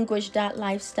relinquish that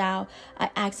lifestyle, I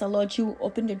ask the Lord, you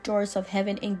open the doors of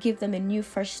heaven and give them a new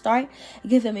fresh start,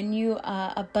 give them a new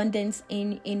abundance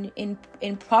in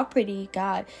property,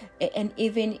 God, and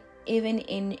even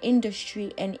in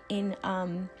industry and in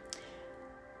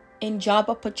job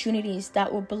opportunities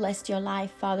that will bless your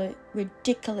life, Father.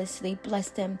 Ridiculously bless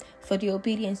them for the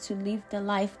obedience to live the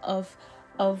life of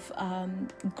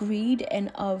greed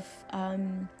and of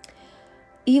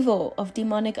evil, of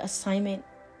demonic assignment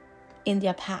in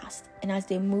their past, and as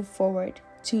they move forward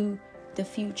to the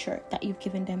future that you've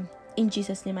given them. In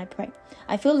Jesus' name I pray.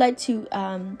 I feel led to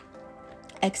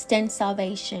extend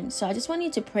salvation, so I just want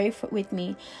you to pray with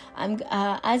me.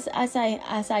 As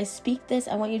I speak this,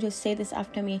 I want you to say this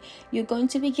after me. You're going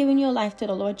to be giving your life to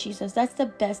the Lord Jesus. That's the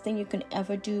best thing you can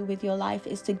ever do with your life,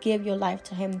 is to give your life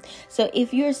to him. So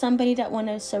if you're somebody that want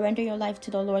to surrender your life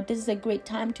to the Lord, this is a great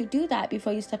time to do that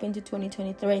before you step into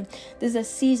 2023. This is a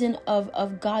season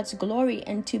of God's glory,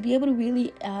 and to be able to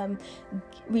really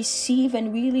receive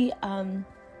and really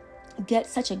get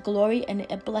such a glory and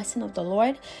a blessing of the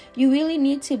Lord, you really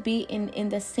need to be in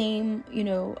the same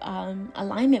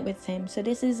alignment with him. So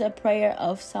this is a prayer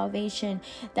of salvation,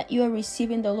 that you are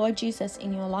receiving the Lord Jesus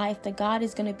in your life, that God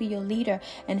is going to be your leader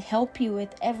and help you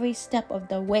with every step of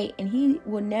the way, and he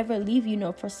will never leave you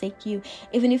nor forsake you.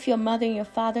 Even if your mother and your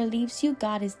father leaves you,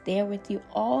 God is there with you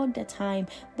all the time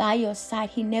by your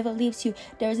side. He never leaves you.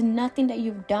 There is nothing that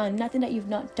you've done, nothing that you've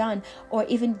not done, or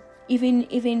even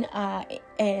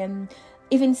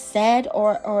said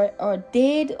or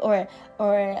did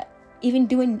or even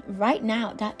doing right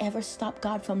now that ever stop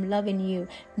God from loving you.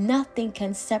 Nothing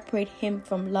can separate him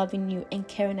from loving you and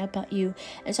caring about you.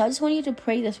 And so I just want you to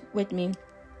pray this with me.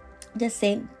 Just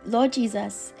say, Lord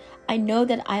Jesus, I know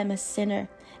that I am a sinner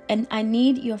and I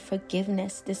need your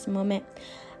forgiveness this moment.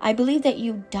 I believe that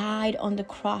you died on the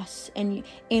cross and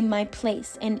in my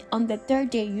place, and on the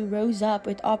third day you rose up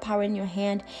with all power in your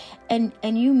hand, and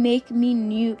you make me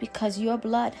new, because your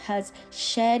blood has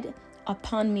shed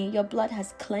upon me. Your blood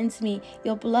has cleansed me.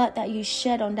 Your blood that you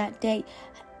shed on that day,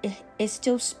 it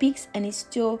still speaks and it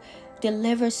still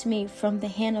delivers me from the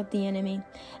hand of the enemy.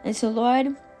 And so,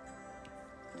 Lord,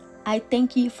 I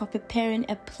thank you for preparing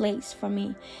a place for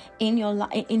me in your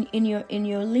in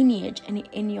your lineage and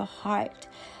in your heart.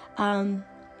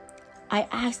 I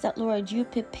ask that, Lord, you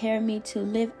prepare me to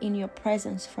live in your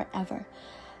presence forever.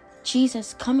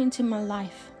 Jesus, come into my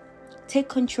life. Take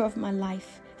control of my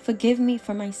life. Forgive me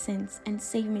for my sins and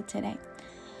save me today.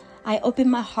 I open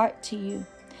my heart to you,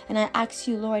 and I ask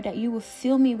you, Lord, that you will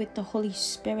fill me with the Holy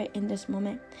Spirit in this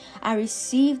moment. I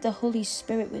receive the Holy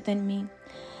Spirit within me.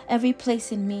 Every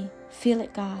place in me, feel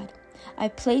it, God. I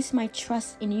place my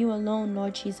trust in you alone,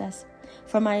 Lord Jesus,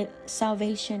 for my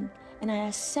salvation. And I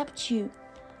accept you,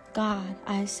 God.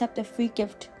 I accept the free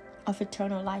gift of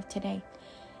eternal life today.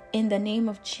 In the name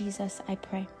of Jesus, I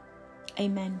pray.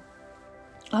 Amen.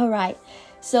 All right.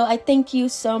 So I thank you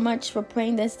so much for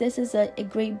praying this. This is a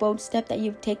great bold step that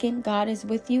you've taken. God is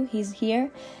with you. He's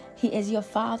here. He is your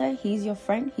Father. He's your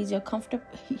friend. He's your comforter.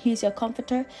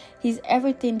 He's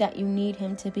everything that you need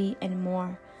him to be and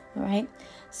more. All right.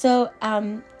 So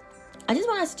I just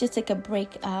want us to just take a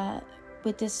break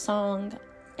with this song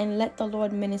and let the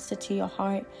Lord minister to your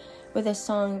heart with a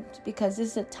song, because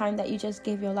this is a time that you just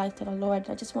gave your life to the Lord.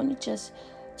 I just want you to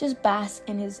just bask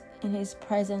in his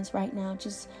presence right now.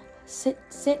 Just sit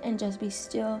and just be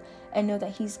still and know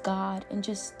that he's God, and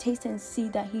just taste and see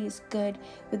that he is good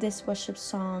with this worship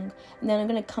song. And then I'm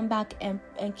going to come back and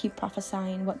keep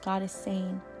prophesying what God is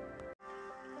saying.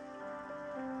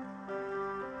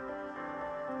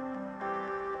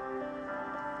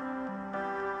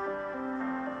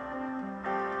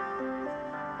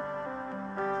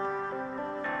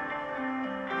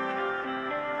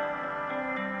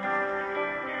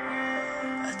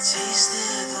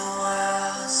 Tasted the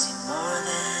world, see more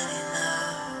than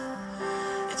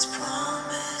enough. Its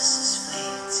promise is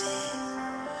fleeting.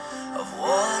 Of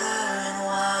water and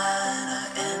wine, I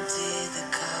emptied the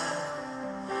cup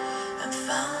and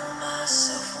found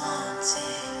myself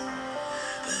wanting.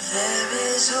 But there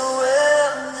is a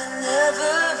well that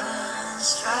never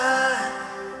runs dry.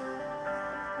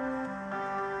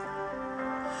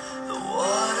 The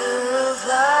water of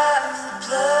life, the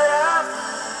blood of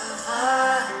the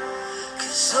vine.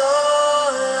 'Cause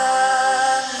all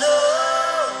I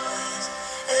know is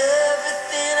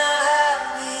everything I have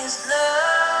means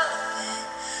nothing.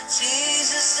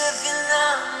 Jesus, if you're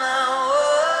not my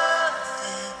worth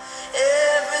it,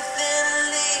 everything I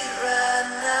need right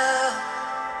now.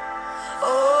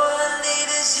 All I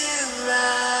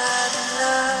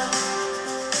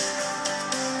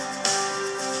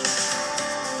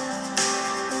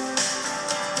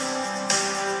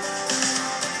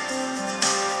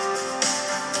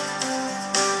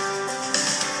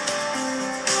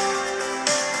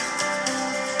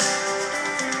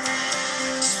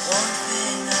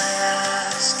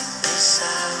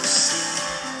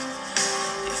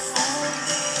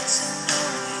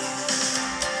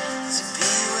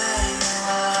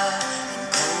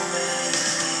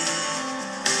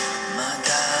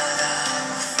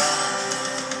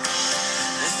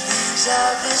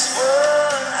this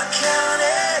world I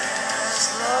counted as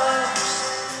lost.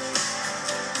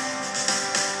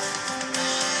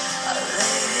 I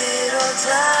laid it all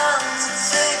down to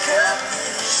take up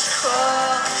this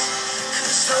cross.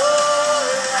 'Cause all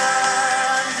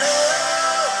I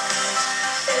know is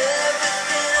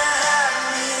everything I have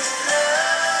is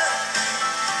love.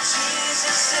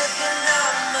 Jesus, if you're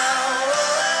not my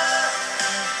world,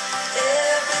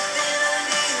 everything I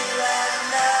need right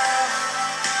now.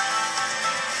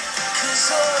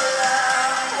 'Cause all I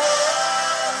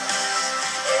want,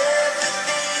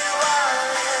 everything you are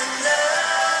in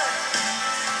love.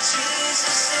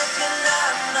 Jesus, if you're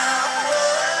not my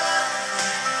world,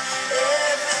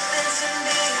 everything to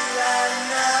me right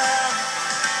now.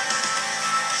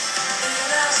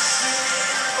 And I sing,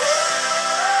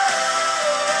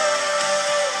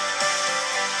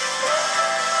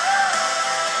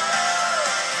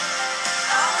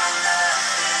 I want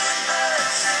nothing but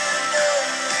to know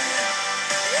you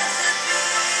and to be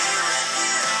with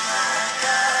you, my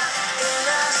God. And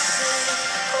I sing,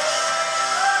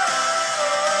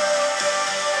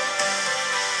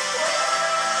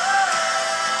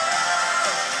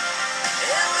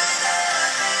 and with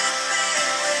everything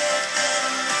within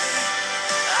me,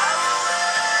 I will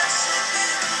worship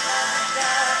you, my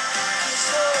God. 'Cause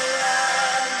all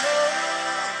I know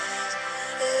is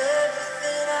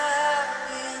everything I have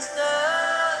means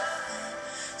nothing.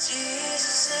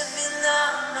 Jesus, if you're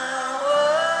not my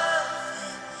world,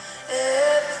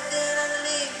 everything I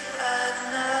need right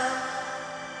now.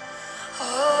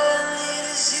 All I need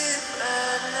is you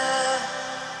right now.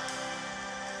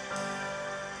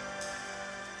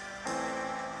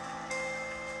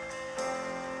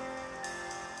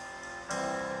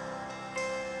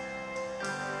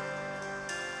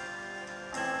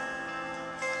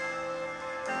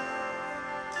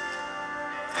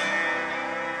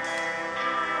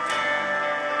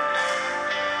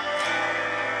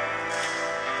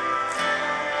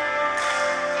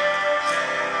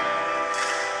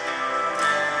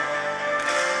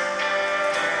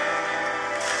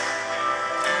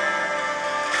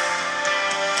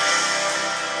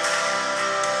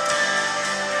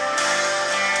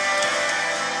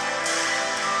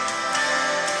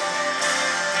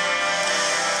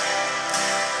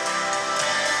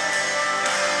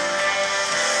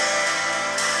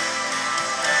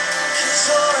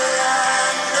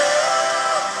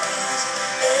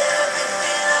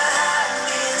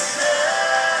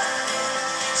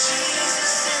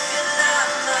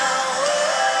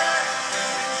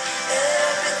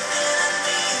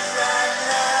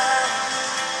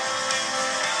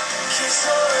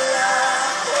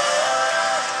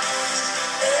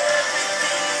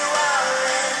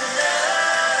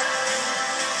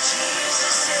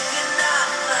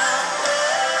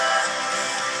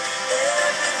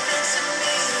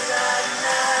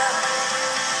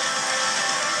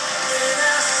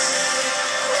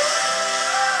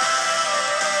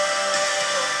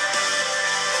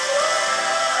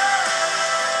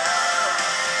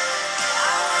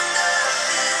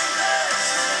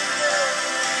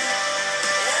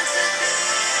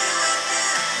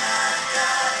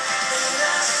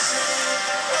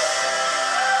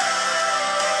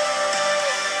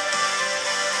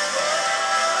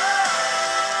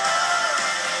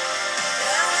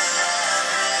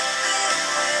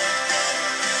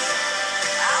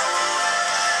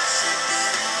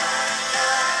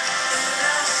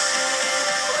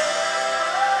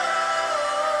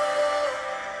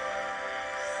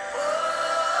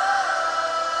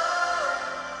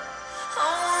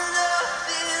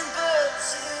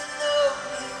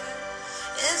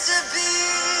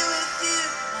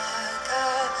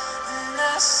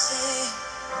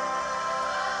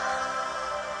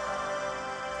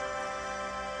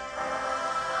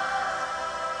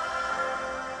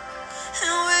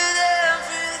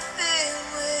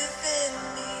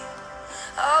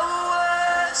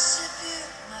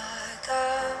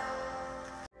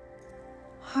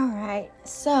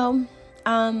 So,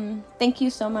 thank you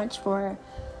so much for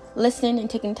listening and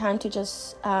taking time to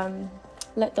just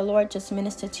let the Lord just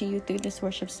minister to you through this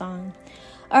worship song.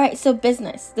 All right, so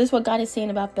business. This is what God is saying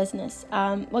about business.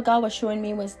 What God was showing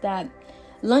me was that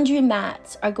laundry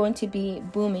mats are going to be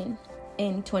booming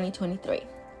in 2023.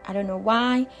 I don't know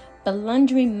why, but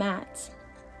laundry mats.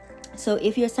 So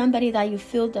if you're somebody that you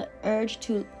feel the urge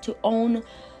to own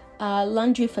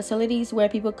laundry facilities where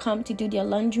people come to do their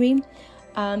laundry,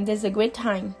 there's a great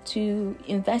time to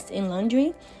invest in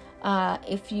laundry.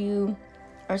 If you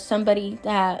are somebody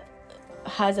that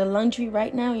has a laundry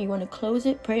right now and you want to close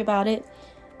it, pray about it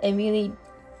and really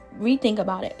rethink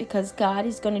about it, because God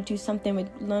is going to do something with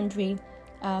laundry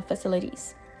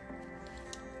facilities.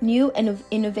 New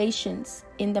innovations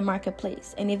in the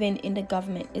marketplace and even in the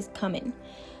government is coming.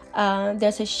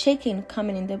 There's a shaking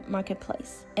coming in the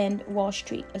marketplace and Wall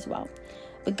Street as well.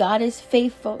 But God is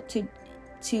faithful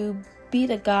to be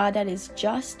the God that is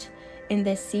just in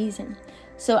this season.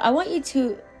 So I want you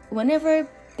to, whenever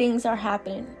things are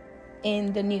happening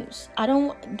in the news,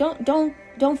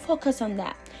 don't focus on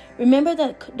that. Remember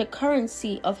that the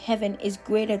currency of heaven is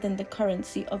greater than the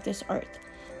currency of this earth.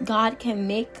 God can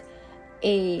make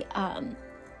a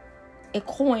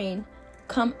coin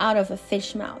come out of a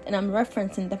fish mouth, and I'm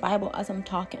referencing the Bible as I'm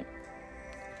talking.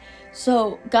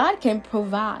 So God can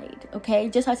provide, okay,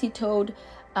 just as he told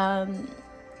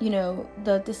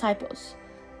the disciples,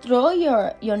 throw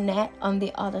your net on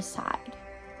the other side,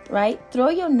 right? Throw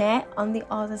your net on the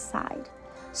other side.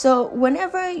 So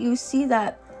whenever you see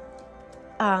that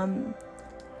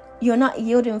you're not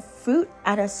yielding fruit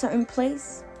at a certain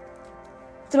place,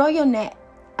 throw your net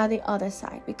at the other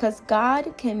side, because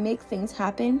God can make things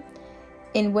happen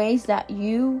in ways that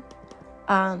you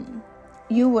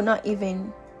will not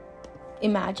even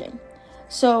imagine.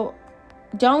 So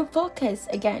don't focus,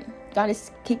 again, God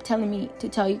is keep telling me to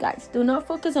tell you guys, do not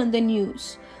focus on the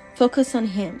news, focus on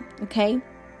him, okay?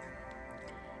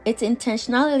 It's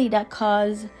intentionality that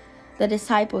caused the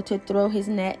disciple to throw his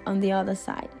net on the other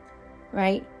side,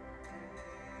 right?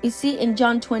 You see, in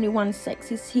John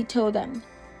 21:6, he told them,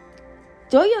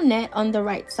 throw your net on the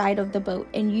right side of the boat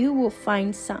and you will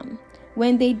find some.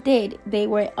 When they did, they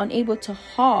were unable to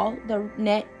haul the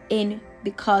net in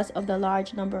because of the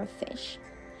large number of fish.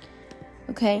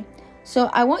 Okay, so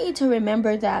I want you to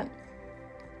remember that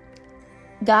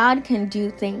God can do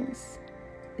things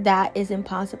that is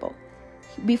impossible.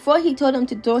 Before he told them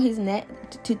to throw his net,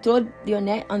 to throw your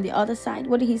net on the other side,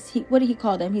 what did he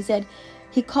call them? He said,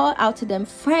 he called out to them,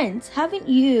 friends, haven't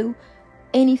you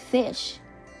any fish?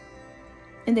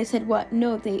 And they said, what?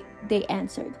 No, they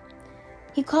answered.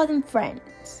 He called them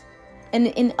friends. And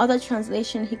in other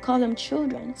translation, he called them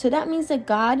children. So that means that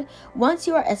God, once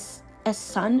you are a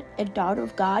son, a daughter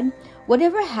of God,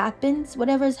 whatever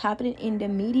is happening in the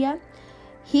media,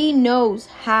 he knows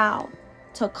how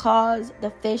to cause the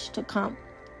fish to come.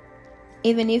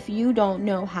 Even if you don't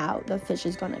know how the fish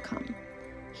is going to come,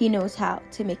 he knows how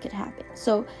to make it happen.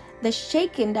 So the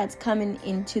shaking that's coming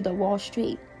into the Wall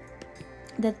Street,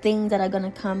 the things that are going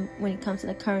to come when it comes to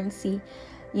the currency,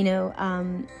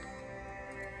 in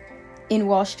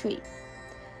Wall Street,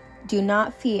 do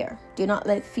not fear. Do not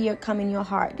let fear come in your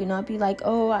heart. Do not be like,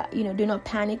 do not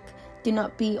panic. Do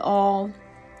not be all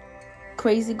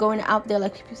crazy going out there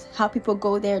like how people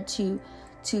go there to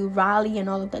rally and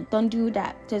all of that. Don't do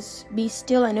that. Just be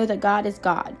still and know that God is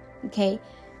God. Okay?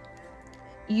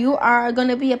 You are going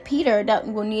to be a Peter that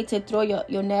will need to throw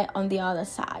your net on the other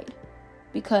side,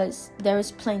 because there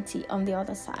is plenty on the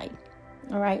other side.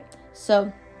 All right?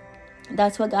 So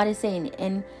that's what God is saying.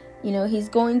 And he's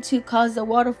going to cause the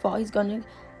waterfall. He's going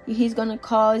to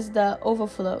cause the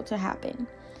overflow to happen.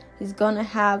 He's going to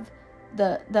have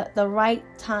the right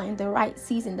time, the right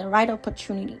season, the right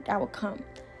opportunity that will come.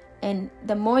 And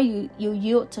the more you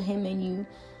yield to him and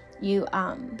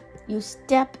you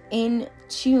step in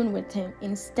tune with him,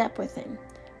 in step with him,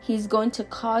 he's going to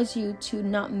cause you to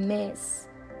not miss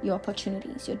your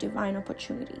opportunities, your divine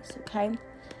opportunities. Okay?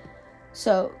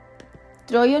 So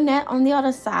throw your net on the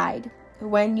other side.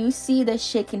 When you see the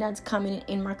shaking that's coming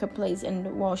in marketplace and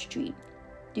Wall Street,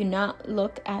 do not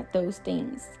look at those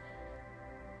things.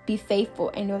 Be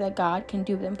faithful and know that God can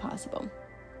do the impossible.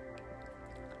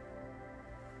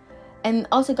 And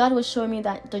also God was showing me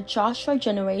that the Joshua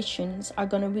generations are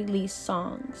going to release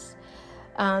songs.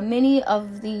 Many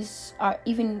of these are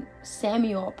even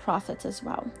Samuel prophets as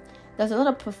well. There's a lot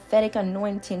of prophetic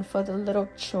anointing for the little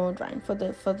children, for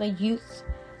the youth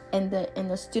and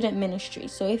the student ministry.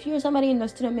 So if you're somebody in the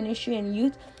student ministry and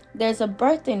youth, there's a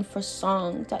birthing for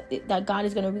songs that God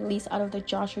is going to release out of the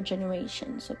Joshua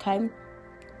generations. Okay,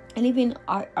 and even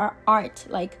art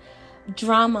like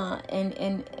drama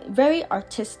and very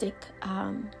artistic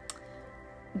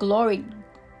glory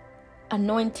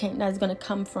anointing that's going to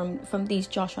come from these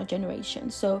Joshua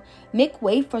generations. So make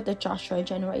way for the Joshua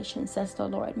generation, says the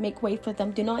Lord. Make way for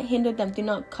them. Do not hinder them. Do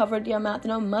not cover their mouth. Do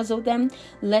not muzzle them.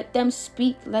 Let them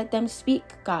speak. Let them speak,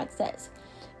 God says.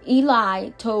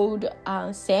 Eli told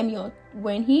Samuel,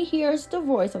 when he hears the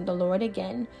voice of the Lord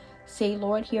again, say,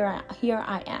 Lord, here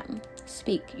I am.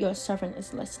 Speak, your servant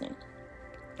is listening.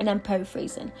 And I'm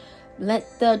paraphrasing.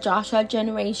 Let the Joshua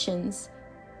generations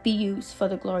be used for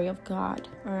the glory of God.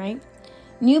 All right.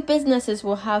 New businesses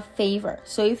will have favor.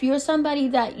 So if you're somebody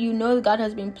that God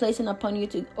has been placing upon you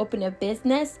to open a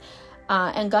business,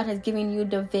 and God has given you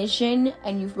the vision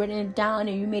and you've written it down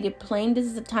and you made it plain, this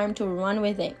is the time to run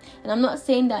with it. And I'm not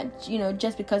saying that,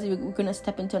 just because we're going to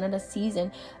step into another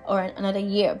season or another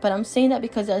year, but I'm saying that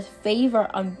because there's favor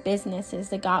on businesses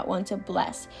that God wants to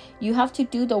bless. You have to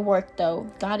do the work though.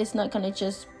 God is not going to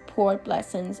just pour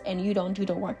blessings and you don't do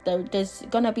the work. There's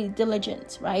going to be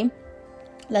diligence, right?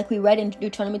 Like we read in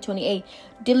Deuteronomy 28,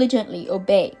 diligently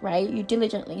obey, right? You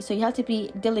diligently. So you have to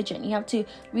be diligent. You have to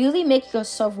really make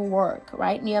yourself work,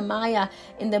 right? Nehemiah,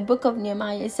 in the book of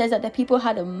Nehemiah, it says that the people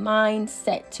had a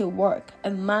mindset to work,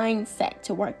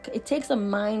 It takes a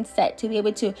mindset to be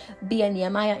able to be a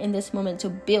Nehemiah in this moment, to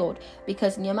build,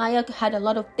 because Nehemiah had a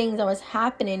lot of things that was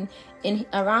happening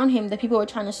around him. The people were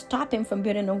trying to stop him from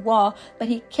building a wall, but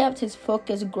he kept his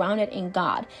focus grounded in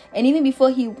God. And even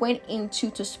before he went into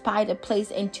to spy the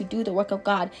place and to do the work of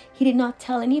God, he did not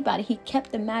tell anybody. He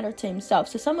kept the matter to himself.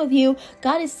 So some of you,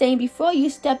 God is saying, before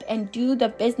you step and do the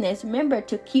business, remember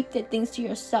to keep the things to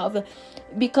yourself,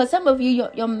 because some of you,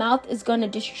 your mouth is going to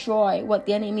destroy what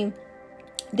the enemy.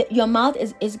 Your mouth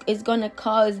is going to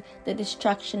cause the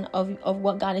destruction of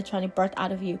what God is trying to birth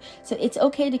out of you. So it's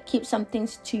okay to keep some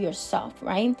things to yourself,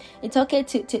 right? It's okay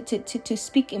to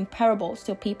speak in parables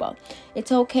to people.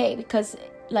 It's okay, because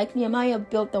like Nehemiah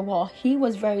built the wall, he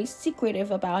was very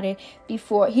secretive about it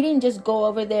before. He didn't just go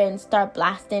over there and start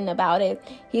blasting about it.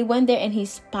 He went there and he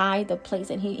spied the place,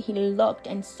 and he looked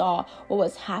and saw what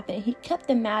was happening. He kept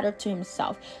the matter to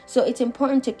himself. So it's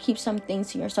important to keep some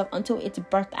things to yourself until it's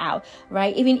birthed out,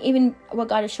 right? Even what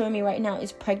God is showing me right now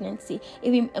is pregnancy.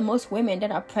 Even most women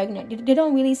that are pregnant, they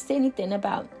don't really say anything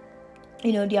about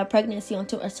their pregnancy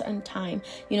until a certain time,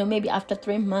 maybe after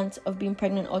 3 months of being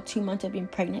pregnant or 2 months of being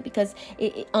pregnant, because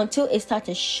until it starts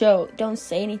to show, don't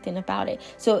say anything about it.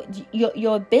 So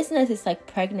your business is like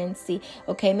pregnancy.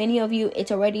 Okay. Many of you,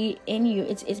 it's already in you.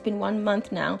 It's been 1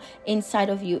 month now inside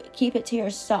of you. Keep it to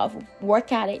yourself.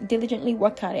 Work at it, diligently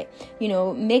work at it,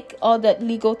 make all the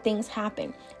legal things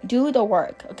happen. Do the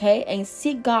work, okay? And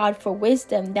seek God for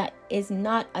wisdom that is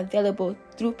not available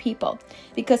through people.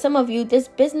 Because some of you, this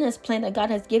business plan that God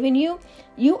has given you,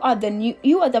 you are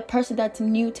the person that's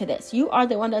new to this. You are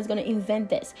the one that's going to invent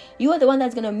this. You are the one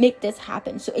that's going to make this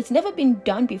happen. So it's never been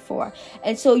done before.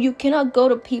 And so you cannot go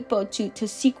to people to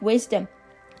seek wisdom.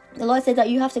 The Lord said that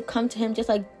you have to come to him, just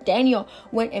like Daniel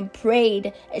went and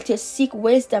prayed to seek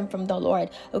wisdom from the Lord.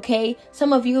 Okay.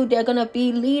 Some of you, they're going to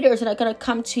be leaders that are going to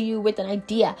come to you with an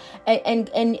idea, and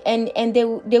they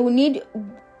will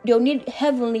need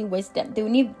heavenly wisdom. They'll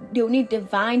need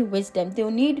divine wisdom.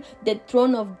 They'll need the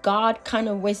throne of God kind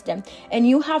of wisdom. And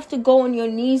you have to go on your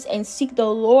knees and seek the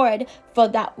Lord for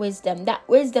that wisdom. That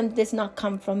wisdom does not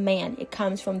come from man. It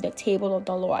comes from the table of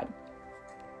the Lord.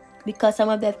 Because some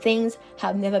of the things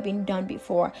have never been done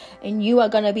before. And you are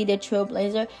going to be the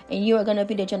trailblazer, and you are going to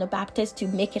be the John the Baptist to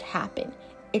make it happen.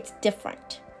 It's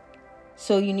different.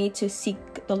 So you need to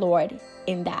seek the Lord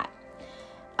in that.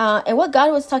 And what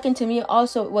God was talking to me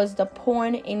also was the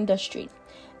porn industry.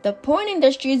 The porn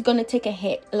industry is going to take a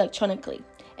hit electronically.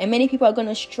 And many people are going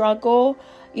to struggle.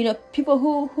 People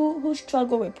who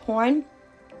struggle with porn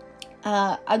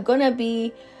are going to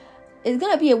be, it's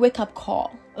going to be a wake-up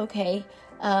call, okay?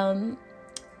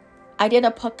 I did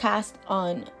a podcast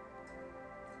on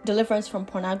deliverance from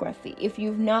pornography. If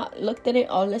you've not looked at it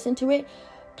or listened to it,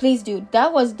 please do.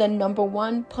 That was the number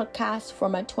one podcast for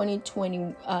my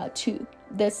 2022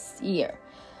 this year.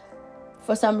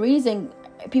 For some reason,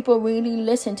 people really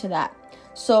listen to that.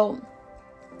 So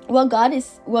what God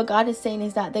is saying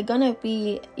is that they're gonna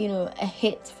be, a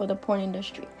hit for the porn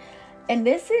industry, and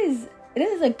this is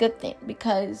a good thing,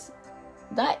 because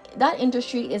that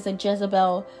industry is a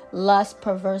Jezebel, lust,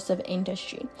 perversive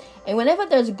industry. And whenever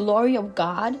there's glory of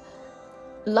God,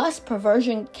 lust,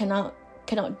 perversion cannot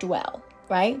dwell,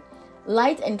 right?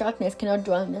 Light and darkness cannot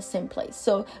dwell in the same place.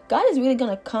 So God is really going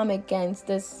to come against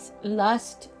this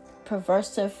lust,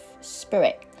 perversive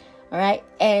spirit, all right?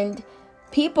 And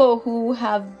people who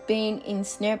have been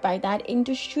ensnared by that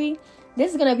industry,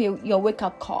 this is going to be your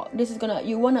wake-up call. This is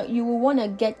you will want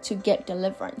to get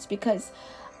deliverance, because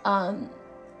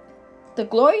the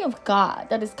glory of God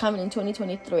that is coming in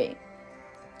 2023,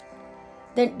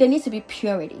 there needs to be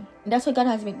purity. And that's what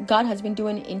God has been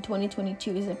doing in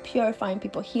 2022, is purifying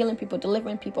people, healing people,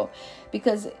 delivering people,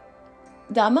 because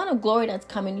the amount of glory that's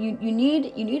coming, you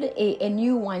need a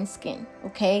new wineskin,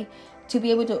 okay, to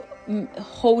be able to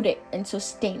hold it and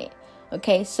sustain it,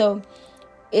 okay. So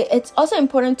it's also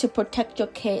important to protect your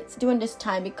kids during this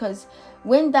time, because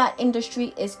when that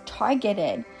industry is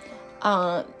targeted,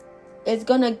 it's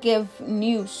gonna give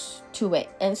news to it,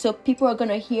 and so people are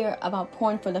gonna hear about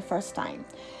porn for the first time.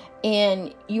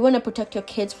 And you want to protect your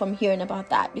kids from hearing about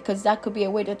that, because that could be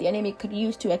a way that the enemy could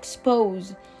use to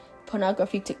expose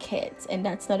pornography to kids, and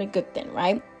that's not a good thing,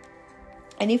 right?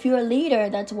 And if you're a leader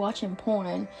that's watching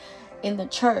porn in the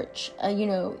church,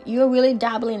 you're really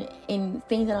dabbling in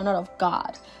things that are not of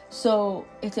God. So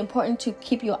it's important to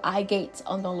keep your eye gates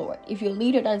on the Lord. If you're a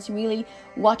leader that's really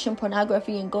watching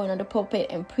pornography and going on the pulpit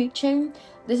and preaching,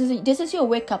 this is your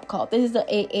wake up call. This is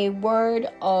a word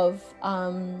of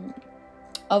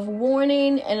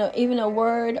warning, and even a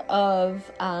word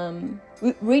of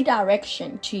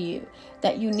redirection to you,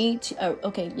 that you need to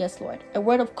yes, Lord, a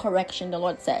word of correction. The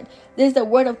Lord said this is the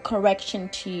word of correction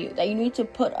to you, that you need to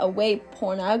put away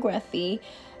pornography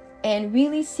and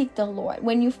really seek the Lord.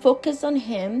 When you focus on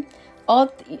Him,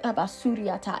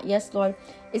 yes, Lord,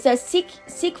 it says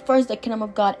seek first the kingdom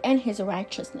of God and His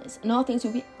righteousness, and all things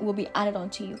will be added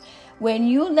unto you. When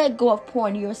you let go of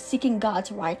porn, you're seeking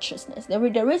God's righteousness. The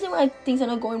reason why things are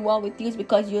not going well with you is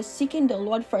because you're seeking the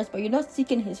Lord first, but you're not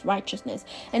seeking His righteousness.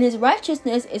 And His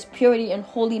righteousness is purity and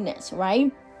holiness,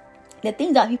 right? The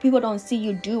things that people don't see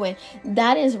you doing,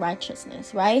 that is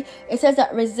righteousness, right? It says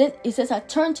that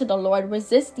turn to the Lord,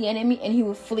 resist the enemy, and he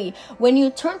will flee. When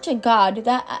you turn to God,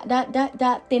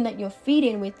 that thing that you're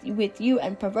feeding with you,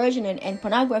 and perversion and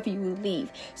pornography, will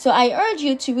leave. So I urge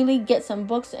you to really get some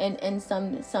books and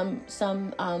some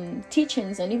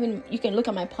teachings, and even you can look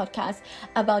at my podcast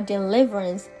about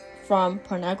deliverance from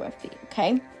pornography.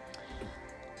 Okay.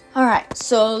 All right.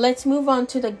 So let's move on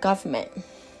to the government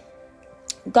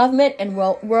and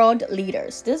world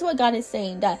leaders. This is what God is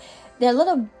saying, that there are a lot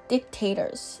of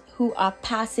dictators who are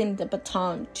passing the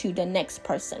baton to the next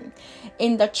person.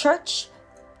 In the church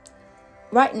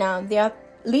right now, there are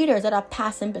leaders that are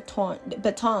passing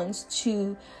batons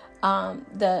to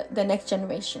the next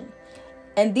generation.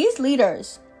 And these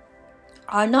leaders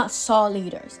are not Saul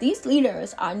leaders. These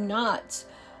leaders are not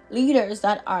leaders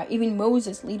that are even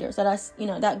Moses leaders, that are,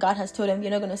 that God has told them,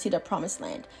 you're not going to see the promised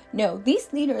land. No,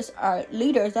 these leaders are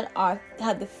leaders that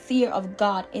have the fear of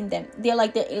God in them. They're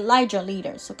like the Elijah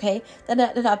leaders, okay,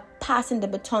 that are passing the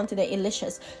baton to the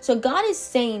Elishas. So God is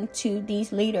saying to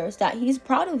these leaders that He's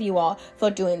proud of you all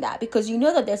for doing that, because you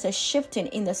know that there's a shifting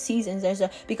in the seasons.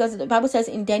 Because the Bible says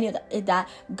in Daniel that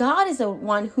God is the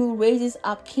one who raises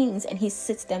up kings and He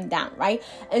sits them down, right?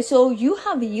 And so you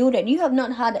have yielded. You have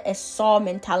not had a Saul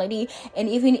mentality and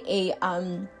even a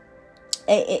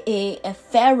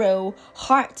Pharaoh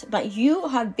heart, but you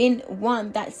have been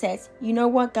one that says, you know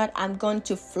what, God, I'm going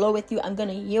to flow with you. I'm going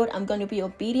to yield. I'm going to be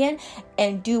obedient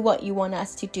and do what you want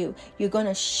us to do. You're going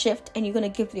to shift, and you're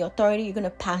going to give the authority. You're going to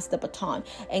pass the baton.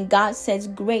 And God says,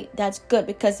 great, that's good,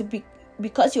 because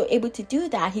you're able to do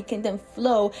that, He can then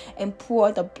flow and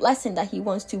pour the blessing that He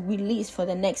wants to release for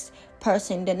the next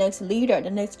person, the next leader,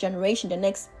 the next generation, the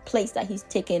next place that He's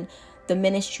taken the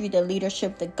ministry, the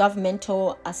leadership, the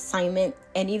governmental assignment,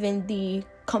 and even the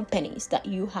companies that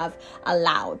you have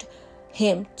allowed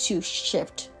Him to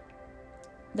shift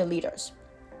the leaders.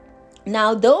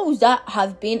 Now, those that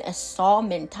have been a Saul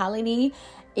mentality,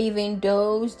 even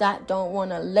those that don't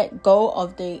want to let go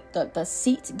of the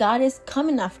seat, God is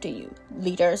coming after you.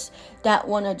 Leaders that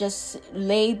want to just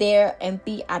lay there and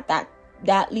be at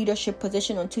that leadership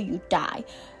position until you die.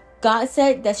 God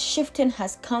said the shifting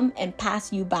has come and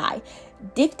passed you by.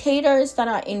 Dictators that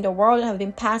are in the world have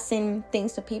been passing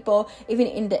things to people, even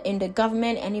in the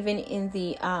government, and even in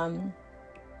the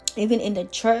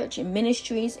church, in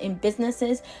ministries, in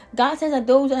businesses. God says that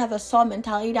those that have a Saul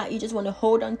mentality, that you just want to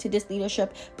hold on to this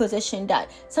leadership position, that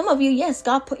some of you, yes,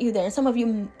 God put you there, and some of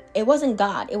you, it wasn't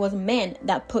God, it was men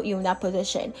that put you in that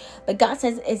position. But God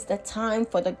says it's the time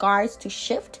for the guards to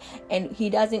shift, and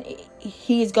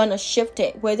He's gonna shift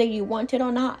it whether you want it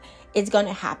or not. It's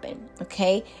gonna happen.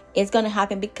 Okay, it's gonna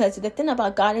happen, because the thing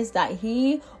about God is that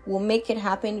He will make it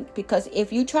happen. Because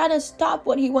if you try to stop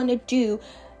what He want to do,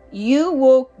 you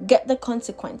will get the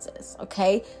consequences.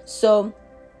 Okay, so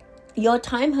your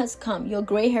time has come. Your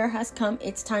gray hair has come.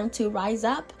 It's time to rise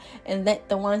up and let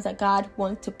the ones that God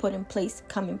wants to put in place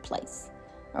come in place.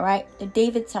 All right, the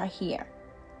Davids are here.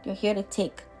 You're here to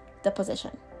take the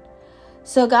position.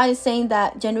 So God is saying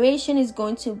that generation is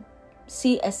going to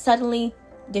see a suddenly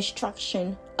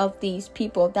destruction of these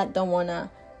people that don't want to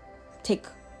take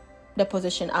the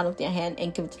position out of their hand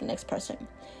and give it to the next person.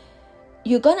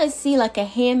 You're going to see like a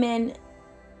Haman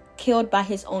killed by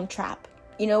his own trap.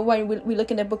 You know, when we look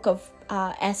in the book of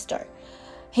Esther,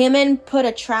 Haman put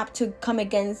a trap to come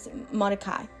against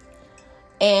Mordecai.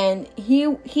 And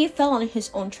he fell on his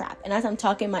own trap. And as I'm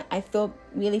talking, I feel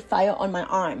really fire on my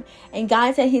arm. And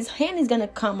God said His hand is going to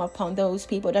come upon those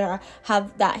people that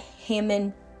have that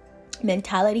Haman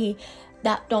mentality,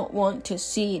 that don't want to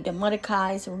see the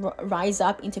Mordecai's rise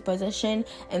up into position,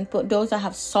 and put those that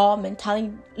have Saul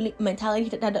mentality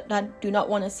that do not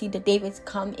want to see the Davids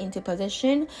come into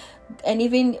position, and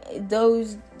even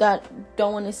those that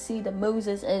don't want to see the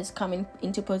Moses is coming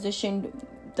into position,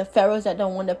 the pharaohs that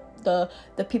don't want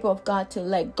the people of God to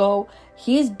let go.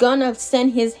 He's gonna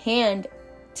send his hand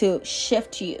to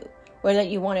shift you, whether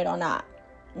you want it or not.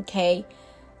 Okay,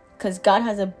 because God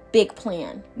has a big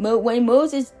plan. When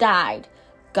Moses died,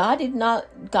 God did not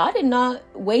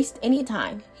waste any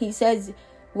time. He says,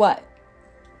 what?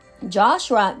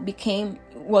 Joshua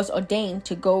was ordained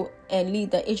to go and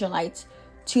lead the Israelites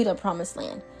to the promised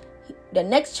land. The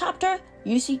next chapter,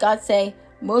 you see God say,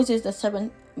 Moses the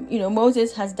servant,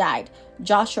 Moses has died.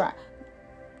 Joshua,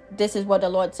 this is what the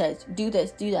Lord says. Do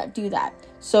this, do that, do that.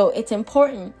 So it's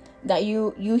important that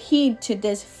you heed to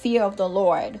this fear of the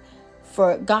Lord,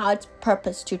 for God's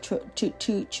purpose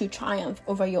to triumph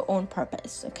over your own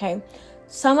purpose. Okay,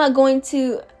 some are going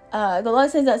to. The Lord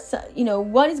says that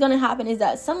what is going to happen is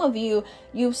that some of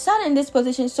you've sat in this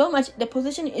position so much, the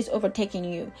position is overtaking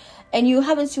you, and you're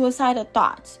having suicidal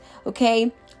thoughts.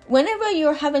 Okay, whenever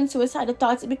you're having suicidal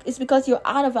thoughts, it's because you're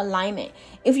out of alignment.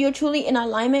 If you're truly in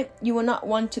alignment, you will not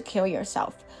want to kill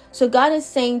yourself. So God is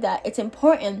saying that it's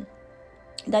important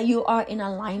that you are in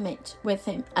alignment with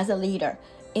Him as a leader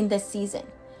in this season.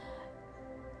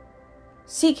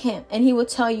 Seek Him, and He will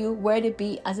tell you where to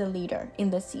be as a leader in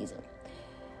this season.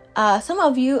 Some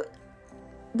of you,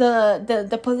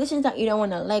 the positions that you don't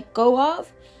want to let go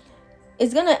of,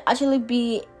 is gonna actually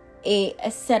be a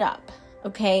setup.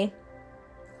 Okay,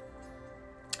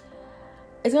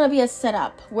 it's gonna be a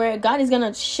setup where God is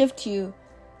gonna shift you,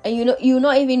 and you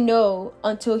not even know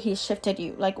until He shifted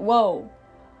you. Like, whoa.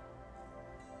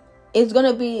 It's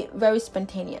gonna be very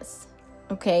spontaneous.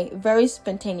 Okay, very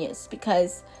spontaneous,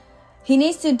 because He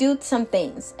needs to do some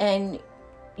things, and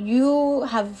you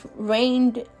have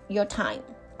reigned your time.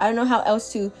 I don't know how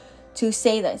else to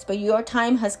say this, but your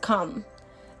time has come.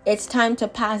 It's time to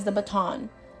pass the baton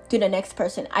to the next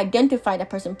person. Identify the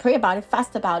person, pray about it,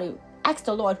 fast about it, ask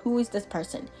the Lord, who is this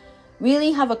person?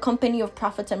 Really have a company of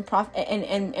prophets and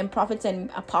prophets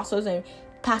and apostles and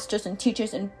pastors and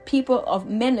teachers and people of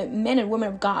men and women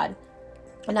of God.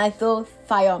 And I feel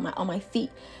fire on my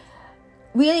feet.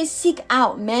 Really seek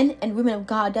out men and women of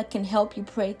God that can help you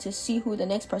pray to see who the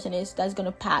next person is that's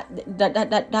gonna pass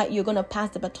that you're gonna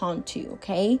pass the baton to.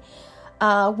 Okay,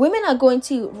 women are going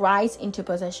to rise into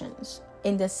positions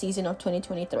in this season of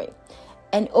 2023,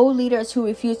 and old leaders who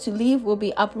refuse to leave will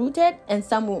be uprooted, and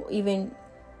some will even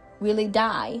really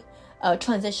die,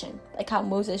 transition, like how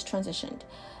Moses transitioned.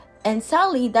 And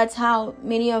sadly, that's how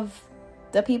many of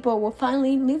the people will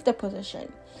finally leave the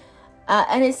position.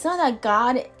 And it's not that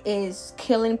God is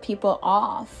killing people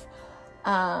off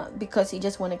because He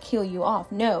just want to kill you off.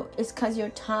 No, it's because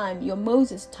your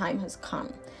Moses time has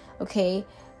come. Okay,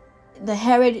 the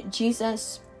Herod,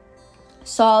 Jesus,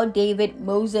 Saul, David,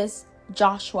 Moses,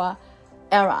 Joshua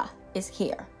era is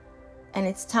here, and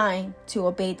it's time to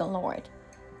obey the Lord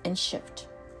and shift.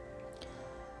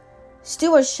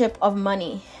 Stewardship of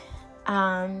money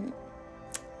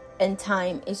and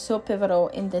time is so pivotal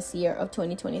in this year of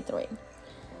 2023.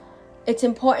 It's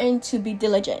important to be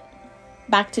diligent.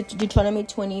 Back to Deuteronomy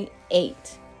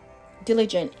 28.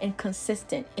 Diligent and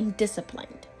consistent and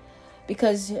disciplined.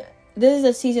 Because this is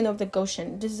a season of the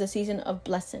Goshen. This is a season of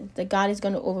blessing. That God is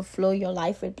going to overflow your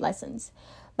life with blessings.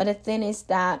 But the thing is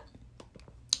that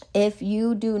if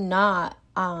you do not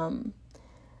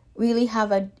really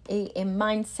have a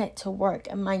mindset to work,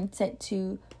 a mindset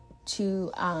to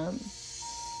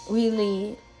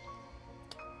really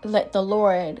let the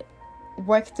Lord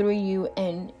work through you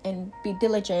and be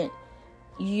diligent,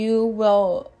 you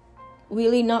will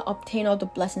really not obtain all the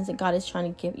blessings that God is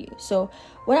trying to give you. So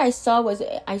what I saw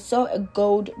a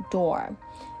gold door,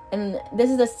 and this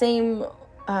is the same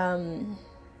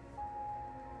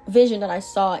vision that I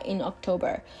saw in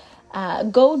October.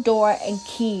 Gold door and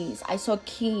keys. I saw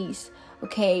keys.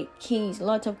 Okay, keys,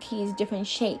 lots of keys, different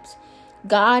shapes.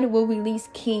 God will release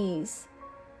keys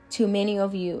to many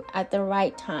of you at the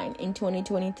right time in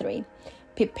 2023.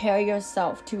 Prepare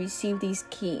yourself to receive these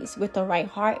keys with the right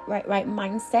heart, right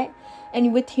mindset,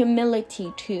 and with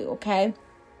humility too. Okay,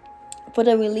 for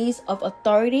the release of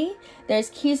authority, there's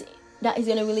keys that is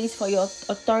going to release for your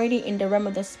authority in the realm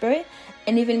of the spirit,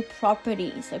 and even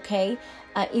properties. Okay,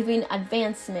 even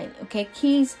advancement. Okay,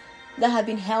 keys that have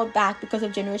been held back because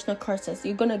of generational curses,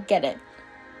 you're gonna get it.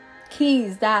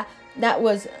 Keys that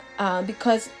was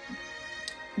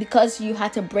because you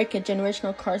had to break a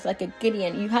generational curse, like a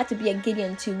Gideon. You had to be a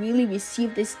Gideon to really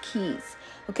receive these keys.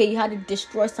 Okay, you had to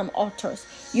destroy some altars.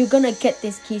 You're gonna get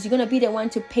these keys. You're gonna be the one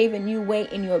to pave a new way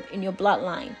in your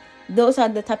bloodline. Those are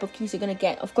the type of keys you're gonna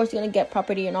get. Of course, you're gonna get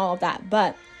property and all of that.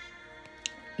 But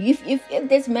if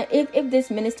this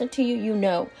minister to you, you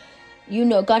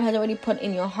know God has already put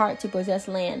in your heart to possess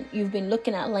land. You've been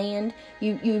looking at land.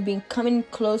 You've been coming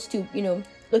close to,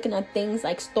 looking at things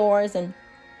like stores and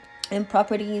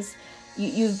properties.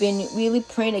 You've been really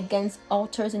praying against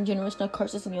altars and generational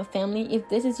curses in your family. If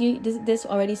this is you, this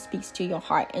already speaks to your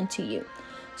heart and to you.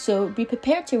 So be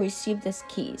prepared to receive these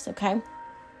keys, okay?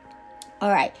 All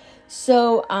right.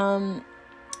 So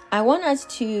I want us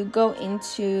to go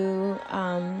into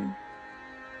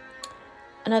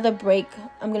another break.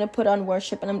 I'm going to put on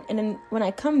worship, and then when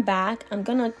I come back, I'm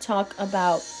going to talk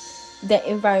about the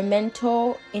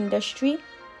environmental industry,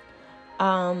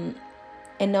 and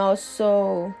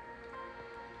also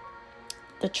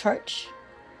the church,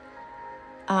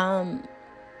 and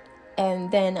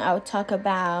then I'll talk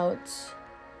about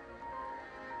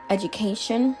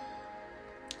education,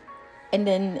 and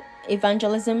then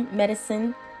evangelism,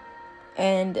 medicine,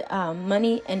 and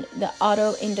money, and the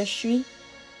auto industry,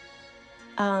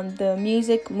 the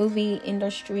music, movie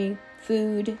industry,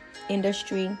 food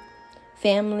industry,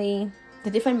 family, the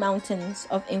different mountains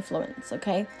of influence,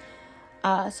 okay?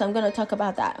 So I'm going to talk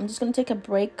about that. I'm just going to take a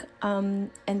break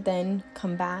and then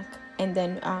come back and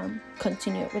then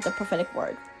continue with the prophetic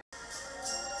word.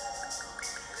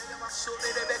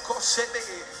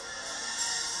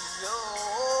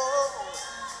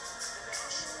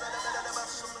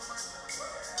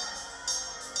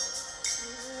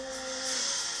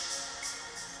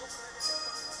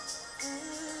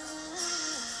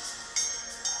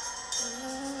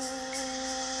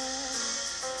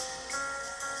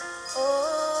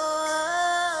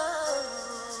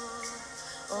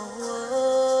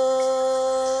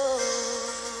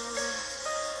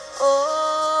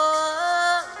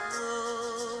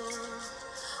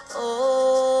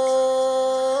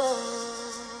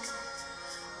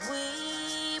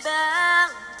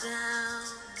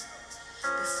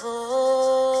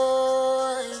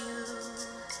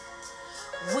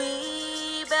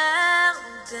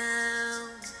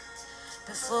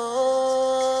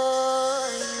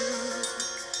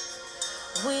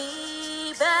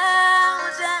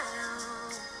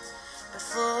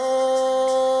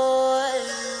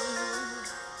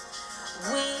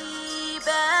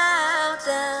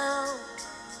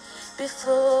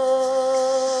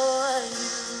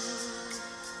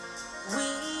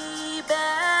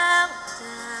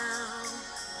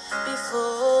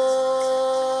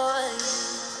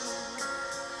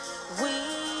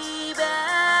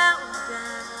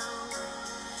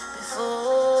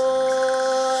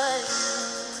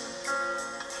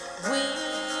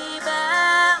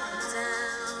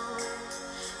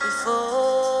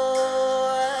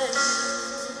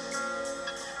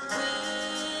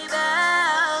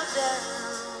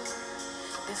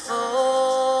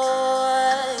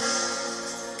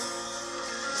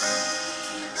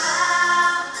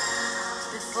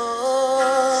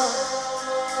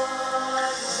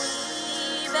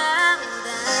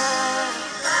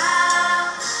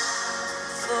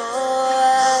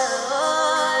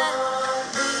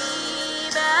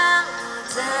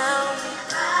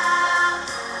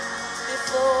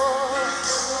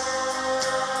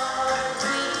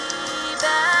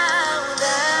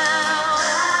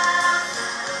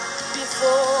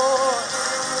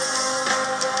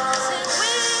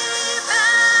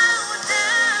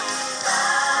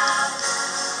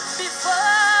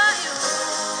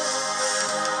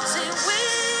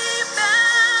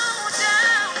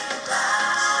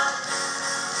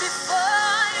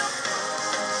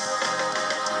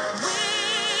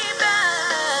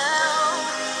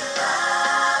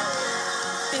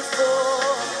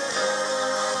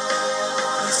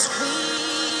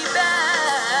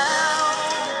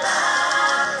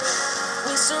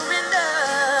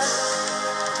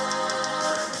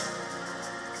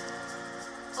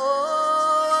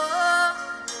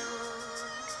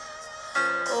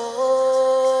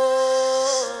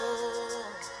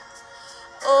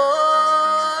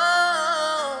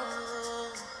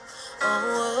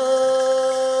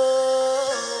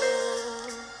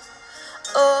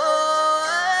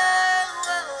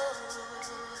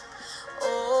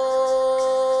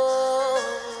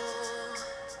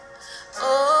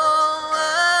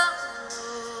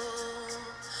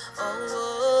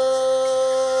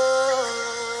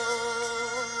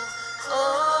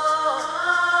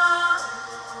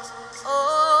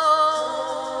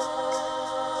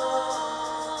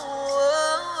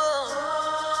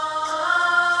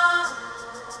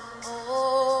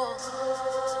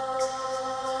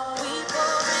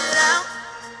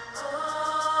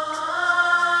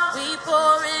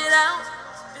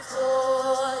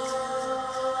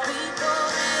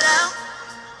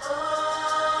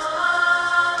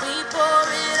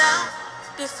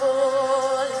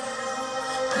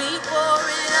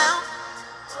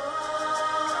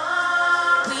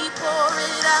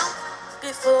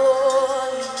 before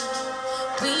you.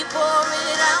 We pour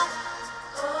it out.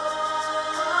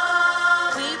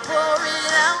 We pour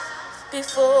it out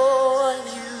before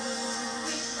you.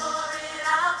 We pour it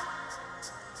out.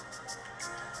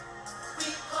 We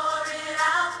pour it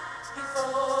out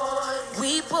before you.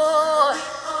 We pour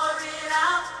it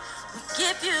out. We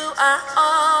give you our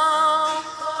all. We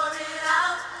pour it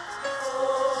out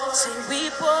before you. Say we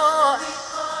pour. We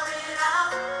pour it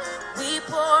out. We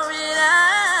pour it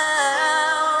out.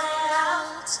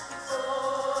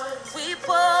 We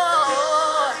pour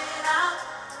it out.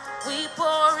 We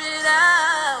pour it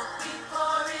out. We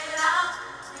pour it out.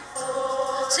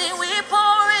 See, we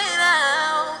pour it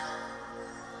out.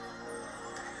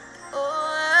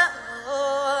 Oh,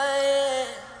 yeah.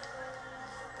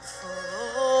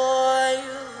 For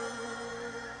you.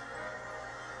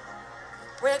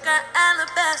 Break our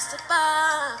alabaster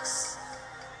box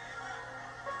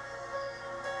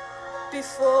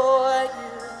before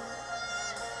you.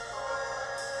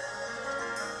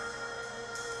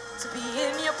 To be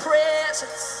in your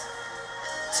presence,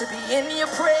 to be in your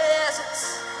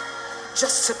presence,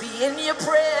 just to be in your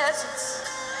presence.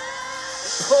 We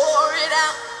pour it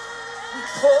out, we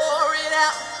pour it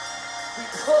out, we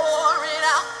pour it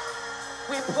out,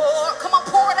 we pour. Come on,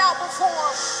 pour it out before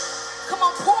him. Come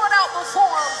on, pour it out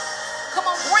before him. Come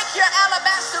on, break your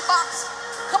alabaster box.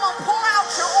 Come on, pour out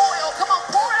your oil. Come on,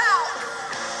 pour it out.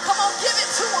 Come on, give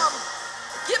it to him.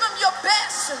 Give him your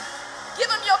best. Give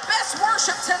him your best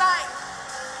worship tonight.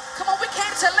 Come on, we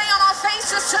came to lay on our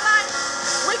faces tonight.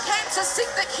 We came to seek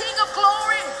the King of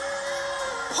Glory.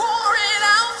 Pour it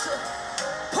out.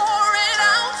 Pour it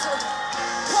out.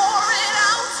 Pour it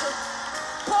out.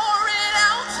 Pour it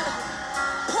out.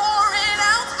 Pour it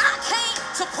out. I came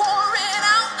to pour it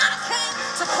out. I came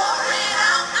to pour it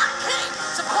out. I came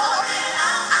to pour it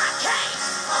out. I came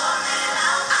to pour it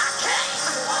out. I came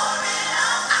to pour it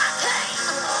out. I came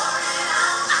to pour it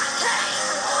out. I came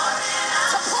to pour it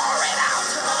out. To pour it out.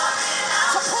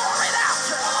 To pour it out.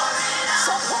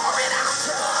 So pour it out.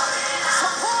 So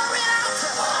pour it out.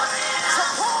 So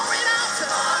pour it out.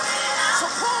 So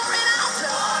pour it out.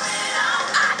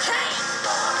 I came.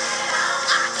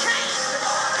 I came.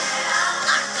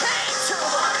 I came to.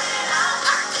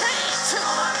 I came to.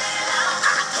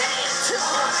 I came to.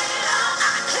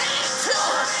 I came to.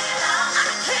 I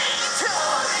came to.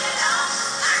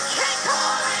 I came.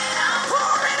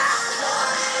 Pour it out.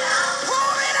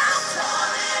 Pour it out.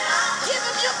 Give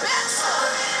him your best.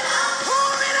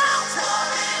 Pour it out.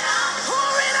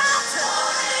 Pour it out.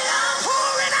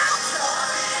 Pour it out.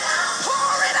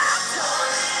 Pour it out.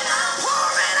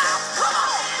 Pour it out. Come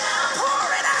on. Pour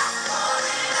it out.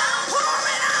 Pour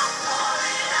it out.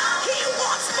 He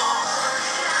wants more.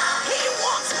 He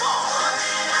wants more.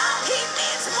 He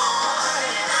needs more.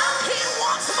 He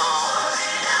wants more.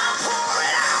 Pour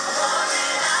it out.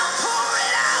 Pour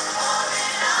it out.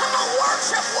 Come on,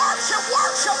 worship, worship,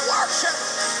 worship, worship.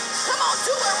 Come on,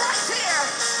 do it right there.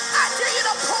 I dare you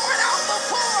to pour it out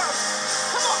before.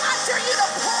 Come on, I dare you to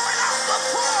pour it out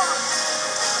before.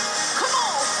 Come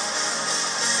on.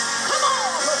 Come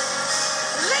on.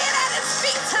 Lay it at his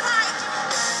feet tonight.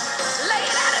 Lay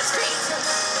it at his feet.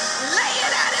 Lay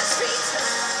it at his feet.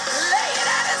 Lay it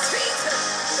at his feet.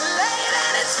 Lay it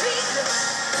at his feet.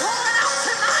 Pour it out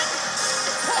tonight.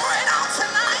 Pour it out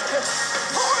tonight.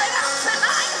 Pour it out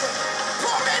tonight.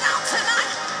 Pour it out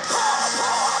tonight. Pour,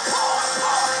 pour, pour,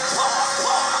 pour, pour,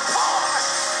 pour, pour.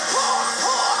 Pour,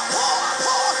 pour, pour,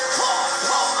 pour, pour,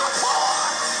 pour, pour.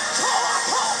 Pour,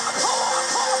 pour, pour,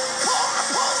 pour, pour,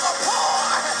 pour,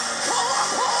 pour. Pour,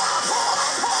 pour, pour,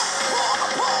 pour, pour,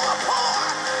 pour, pour.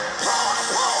 Pour,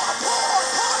 pour, pour, pour,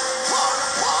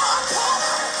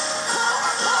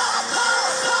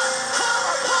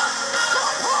 pour,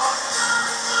 pour, pour.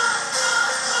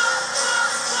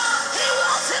 He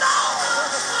wants it all.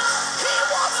 He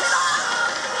wants it all.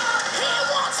 He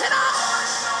wants it all.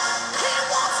 He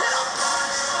wants it all.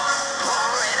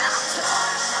 Pour it out.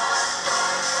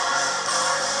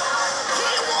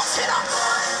 He wants it all.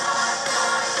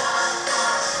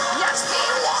 Yes, he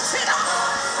wants it all.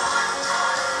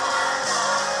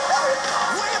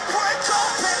 We break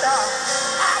open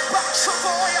our box of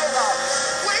oil.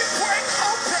 We break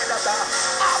open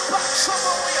our box of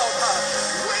oil.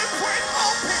 We break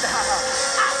open our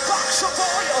box of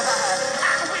oil.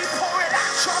 And we pour it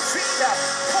at your feet.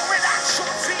 Pour it at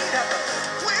your feet.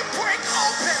 We break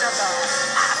open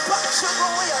our box of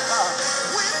oil.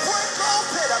 We break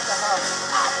open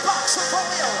our box of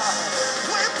oil.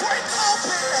 We break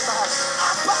open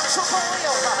our box of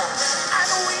oil.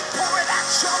 And we pour it at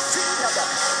your feet.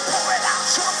 Pour it at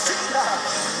your feet.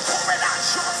 Pour it at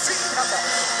your feet.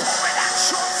 Pour it at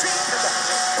your feet.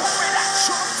 Pour it at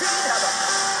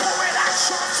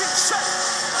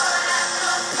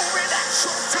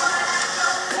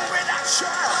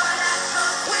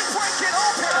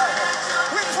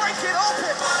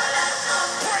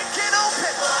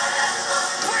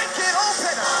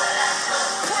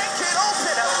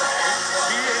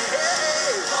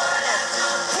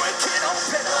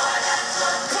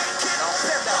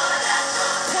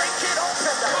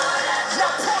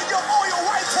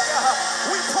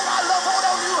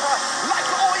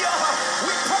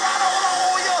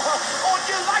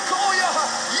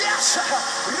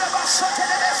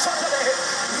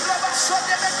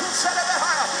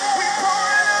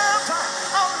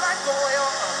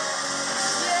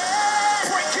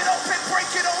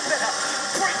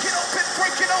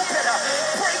open,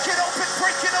 break it open,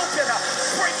 break it open,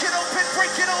 break it open,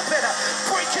 break it open,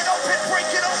 break it open,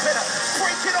 break it open,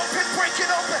 break it open, break it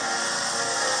open.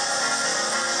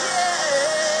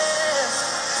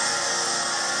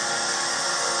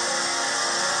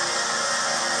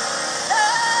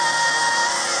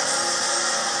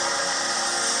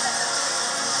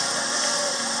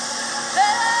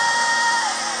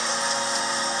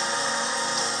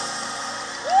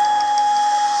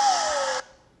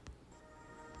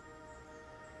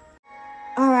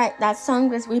 Alright, that song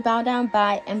was We Bow Down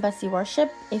by Embassy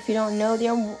Worship. If you don't know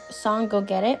their song, go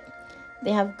get it.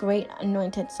 They have great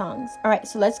anointed songs. Alright,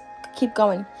 so let's keep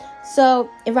going. So,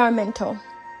 environmental.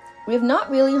 We've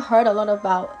not really heard a lot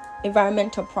about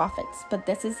environmental prophets, but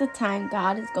this is the time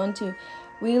God is going to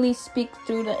really speak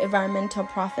through the environmental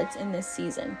prophets in this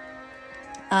season.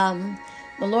 The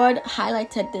Lord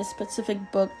highlighted this specific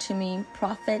book to me,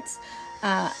 Prophets.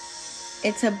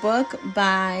 It's a book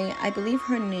by, I believe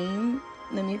her name,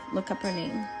 let me look up her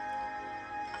name.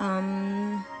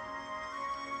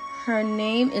 Her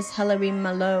name is Hilary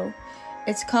Malo.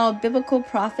 It's called Biblical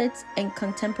Prophets and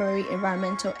Contemporary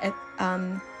Environmental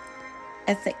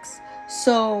Ethics.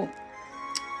 So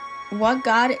what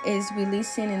God is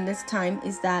releasing in this time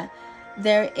is that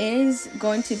there is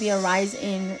going to be a rise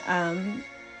in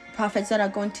prophets that are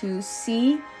going to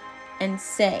see and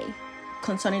say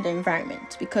concerning the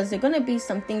environment, because there are going to be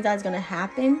some things that's going to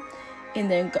happen in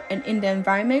the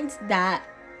environment that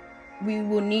we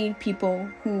will need people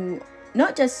who,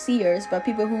 not just seers, but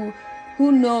people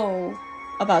who know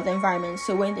about the environment.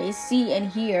 So when they see and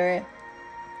hear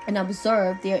and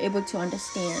observe, they are able to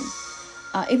understand.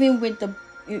 Even with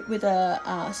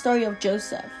the story of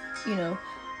Joseph,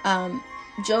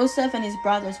 Joseph and his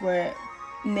brothers were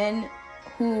men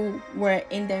who were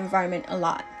in the environment a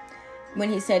lot.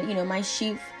 When he said, my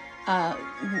sheep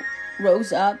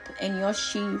rose up and your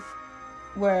sheep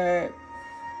were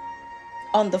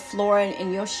on the floor,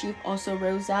 and your sheep also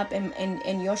rose up,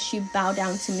 and your sheep bowed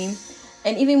down to me.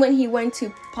 And even when he went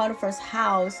to Potiphar's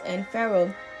house and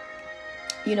Pharaoh,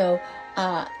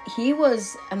 he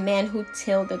was a man who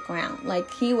tilled the ground. Like,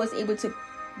 he was able to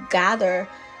gather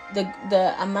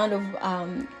the amount of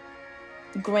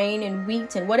grain and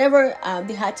wheat and whatever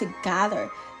they had to gather.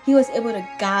 He was able to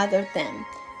gather them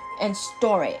and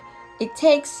store it. It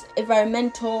takes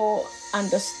environmental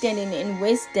understanding and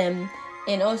wisdom,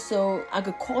 and also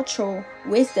agricultural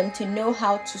wisdom, to know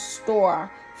how to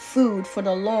store food for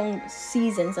the long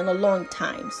seasons and the long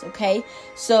times. Okay,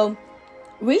 so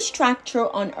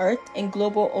restructure on earth and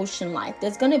global ocean life.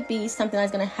 There's going to be something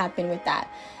that's going to happen with that.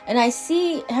 And I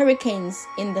see hurricanes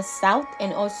in the south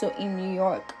and also in New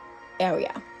York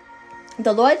area.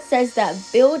 The Lord says that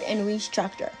build and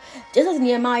restructure. Just as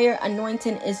Nehemiah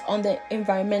anointing is on the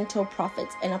environmental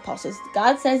prophets and apostles,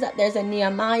 God says that there's a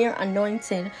Nehemiah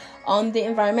anointing on the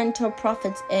environmental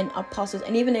prophets and apostles,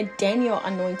 and even a Daniel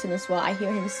anointing as well, I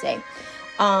hear him say.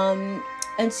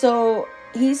 And so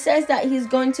he says that he's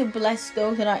going to bless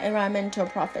those that are environmental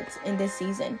prophets in this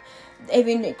season,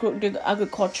 even the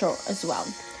agricultural as well.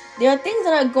 There are things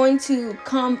that are going to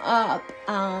come up,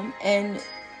 and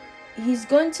he's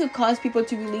going to cause people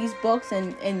to release books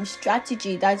and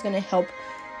strategy that's going to help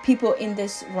people in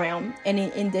this realm and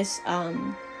in this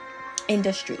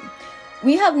industry.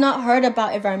 We have not heard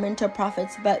about environmental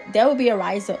prophets, but there will be a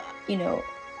rise of,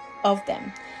 of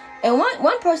them. And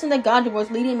one person that God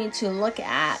was leading me to look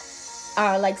at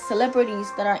are like celebrities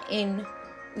that are in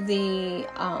the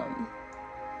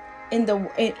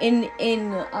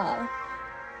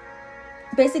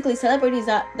basically celebrities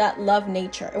that love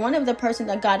nature. And one of the person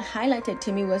that God highlighted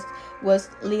to me was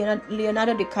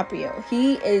Leonardo DiCaprio.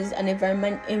 He is an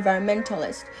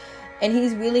environmentalist, and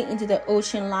he's really into the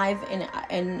ocean life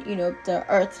and the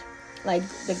earth, like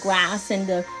the grass and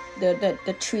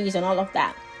the trees and all of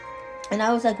that. And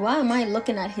I was like, why am I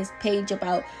looking at his page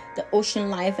about the ocean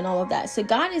life and all of that? So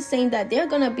God is saying that there are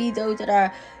going to be those that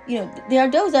are, there are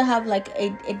those that have like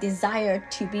a desire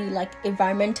to be like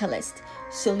environmentalist,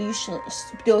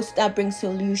 those that bring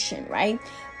solution, right?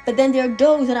 But then there are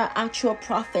those that are actual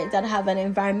prophets that have an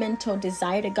environmental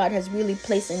desire that God has really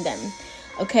placed in them.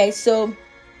 Okay, so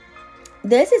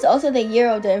this is also the year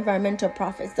of the environmental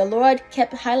prophets. The Lord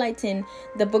kept highlighting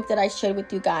the book that I shared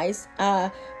with you guys.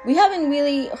 We haven't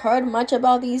really heard much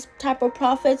about these type of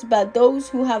prophets, but those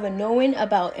who have a knowing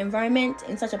about environment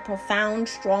in such a profound,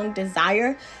 strong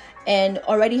desire, and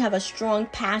already have a strong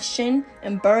passion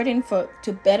and burden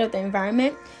to better the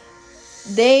environment,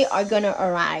 they are going to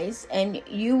arise, and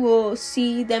you will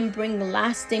see them bring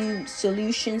lasting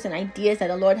solutions and ideas that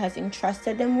the Lord has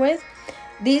entrusted them with.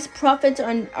 These prophets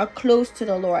are close to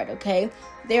the Lord, okay?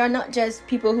 They are not just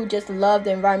people who just love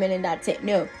the environment and that's it.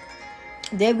 No,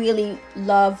 they really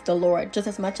love the Lord just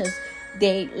as much as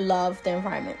they love the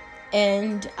environment.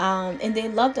 And they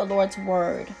love the Lord's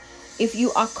word. If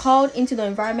you are called into the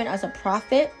environment as a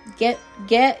prophet, get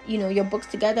your books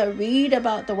together, read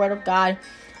about the word of God,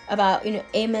 about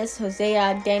Amos,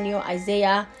 Hosea, Daniel,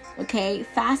 Isaiah. Okay,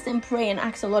 fast and pray and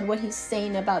ask the Lord what he's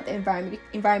saying about the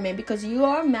environment, because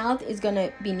your mouth is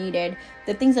gonna be needed.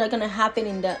 The things that are gonna happen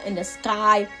in the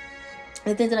sky,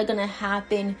 the things that are gonna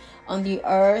happen on the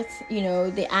earth,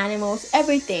 the animals,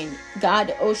 everything, God,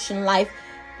 the ocean, life,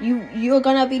 you're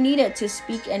gonna be needed to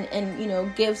speak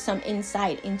and give some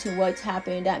insight into what's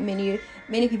happening that many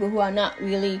people who are not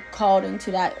really called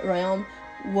into that realm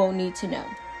will need to know.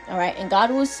 All right, and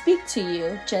God will speak to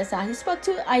you just as he spoke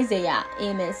to Isaiah,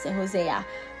 Amos, and Hosea.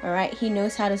 All right, he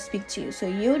knows how to speak to you. So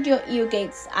yield your ear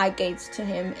gates, eye gates to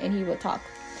him, and he will talk.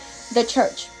 The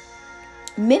church.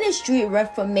 Ministry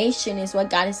reformation is what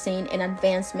God is saying, and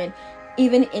advancement,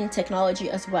 even in technology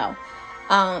as well.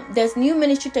 There's new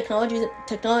ministry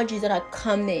technologies that are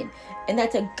coming, and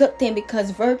that's a good thing,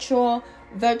 because virtual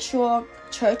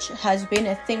church has been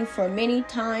a thing for many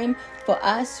time for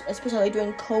us, especially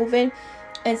during COVID.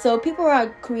 And so people are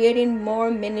creating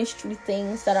more ministry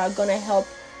things that are going to help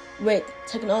with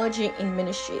technology in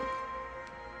ministry.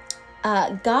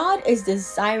 God is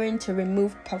desiring to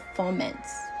remove performance.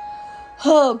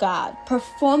 Oh God,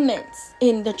 performance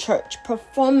in the church.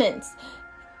 Performance.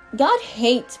 God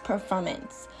hates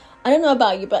performance. I don't know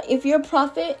about you, but if you're a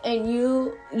prophet and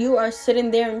you are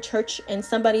sitting there in church and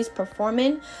somebody's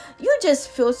performing, you just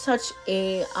feel such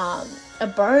a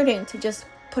burden to just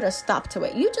put a stop to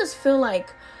it. You just feel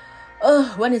like,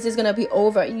 oh, when is this gonna be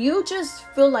over? You just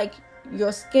feel like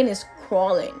your skin is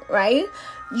crawling, right?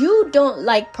 You don't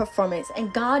like performance,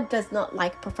 and God does not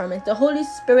like performance. The Holy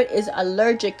Spirit is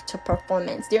allergic to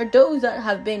performance. There are those that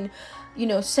have been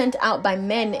sent out by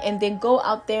men, and they go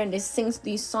out there and they sing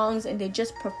these songs and they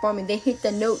just perform and they hit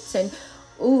the notes and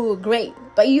ooh, great,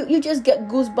 but you just get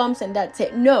goosebumps and that's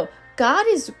it. No, God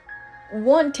is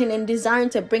wanting and desiring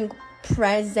to bring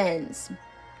presence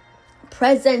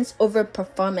over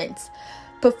performance.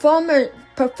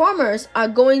 Performers are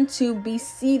going to be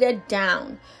seated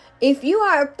down. If you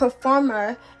are a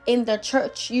performer in the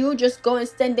church, you just go and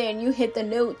stand there and you hit the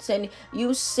notes and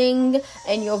you sing,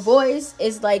 and your voice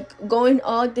is like going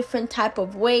all different type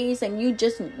of ways, and you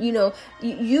just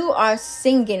you are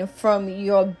singing from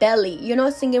your belly. You're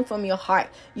not singing from your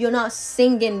heart. You're not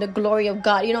singing the glory of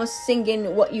God. You're not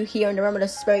singing what you hear in the realm of the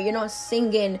spirit. You're not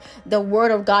singing the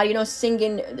word of God. You're not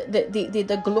singing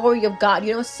the glory of God.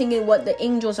 You're not singing what the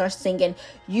angels are singing.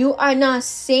 You are not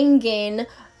singing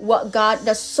what God,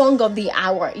 the song of the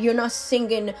hour. You're not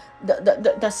singing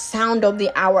the sound of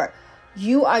the hour.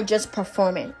 You are just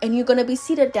performing, and you're going to be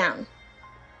seated down,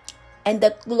 and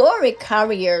the glory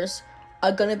carriers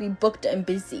are going to be booked and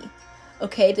busy.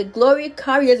 Okay, the glory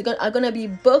carriers are going to be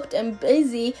booked and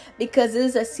busy, because this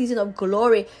is a season of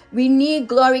glory. We need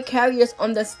glory carriers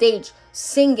on the stage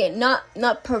singing, not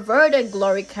perverted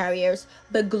glory carriers,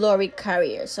 but glory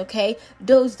carriers. Okay,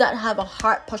 those that have a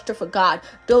heart posture for God,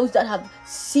 those that have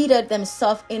seated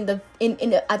themselves at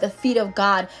the feet of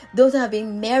God, those that have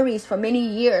been married for many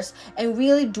years and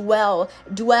really dwell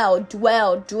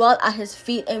at his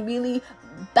feet and really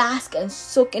bask and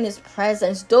soak in his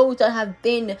presence. Those that have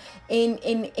been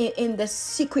in the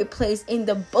secret place, in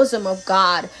the bosom of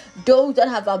God, those that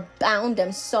have bound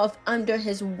themselves under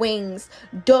his wings,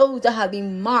 those that have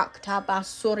been marked.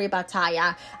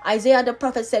 Isaiah the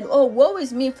prophet said, oh, woe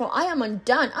is me, for I am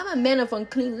undone. I'm a man of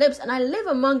unclean lips, and I live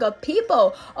among a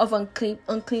people of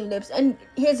unclean lips. And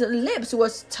his lips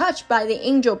was touched by the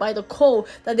angel, by the coal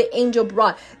that the angel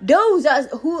brought. Those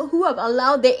who have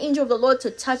allowed the angel of the Lord to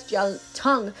touch their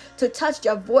tongue, to touch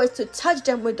their voice, to touch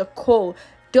them with the coal,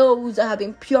 those that have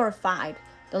been purified,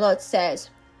 the Lord says,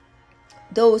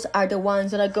 those are the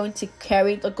ones that are going to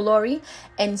carry the glory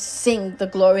and sing the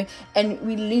glory and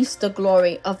release the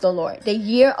glory of the Lord. The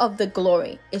year of the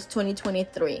glory is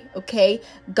 2023. Okay,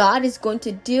 God is going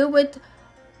to deal with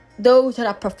those that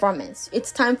are performance.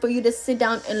 It's time for you to sit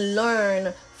down and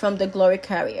learn from the glory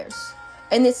carriers.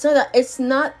 And it's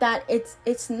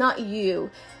not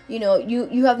you.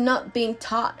 You have not been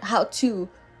taught how to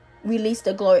release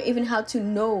the glory, even how to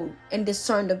know and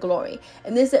discern the glory.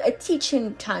 And this is a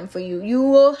teaching time for you. You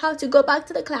will have to go back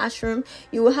to the classroom.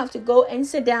 You will have to go and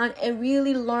sit down and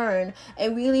really learn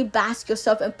and really bask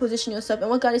yourself and position yourself. And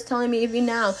what God is telling me even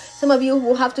now, some of you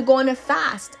will have to go on a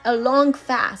fast, a long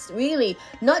fast, really,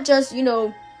 not just,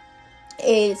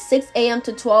 a 6 a.m.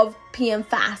 to 12 p.m.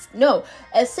 fast. No,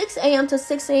 a 6 a.m. to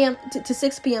 6 a.m. to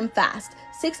 6 p.m. fast.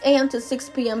 6 a.m. to 6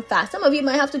 p.m. fast. Some of you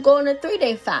might have to go on a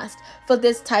 3-day fast for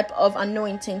this type of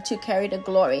anointing to carry the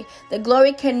glory. The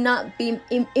glory cannot be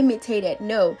imitated.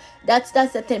 No, that's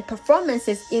the thing. Performance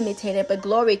is imitated, but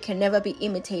glory can never be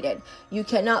imitated. You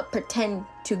cannot pretend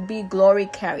to be glory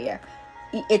carrier.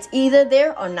 It's either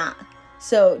there or not.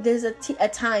 So there's a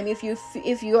time, if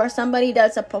you are somebody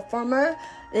that's a performer,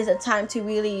 there's a time to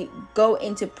really go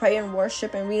into prayer and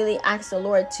worship and really ask the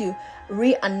Lord to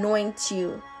re-anoint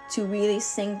you, to really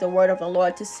sing the word of the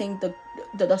Lord, to sing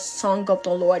the song of the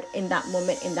Lord in that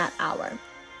moment, in that hour.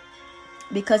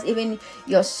 Because even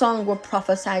your song will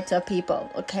prophesy to people,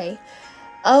 okay?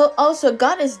 Also,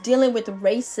 God is dealing with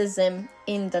racism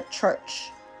in the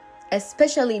church,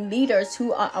 especially leaders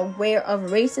who are aware of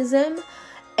racism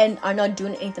and are not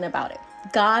doing anything about it.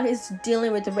 God is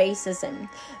dealing with racism.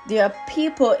 There are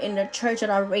people in the church that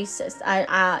are racist.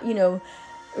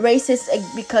 Racist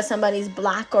because somebody's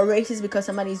black, or racist because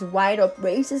somebody's white, or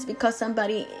racist because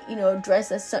somebody,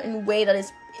 dressed a certain way that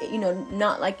is,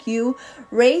 not like you.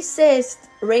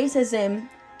 Racism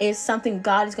is something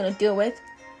God is going to deal with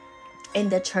in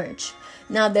the church.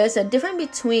 Now, there's a difference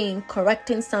between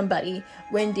correcting somebody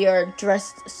when they are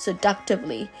dressed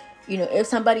seductively. If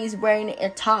somebody's wearing a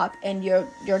top and your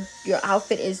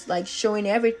outfit is like showing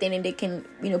everything, and they can,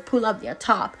 pull up their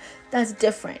top, that's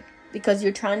different, because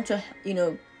you're trying to,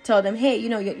 tell them, hey,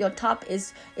 your top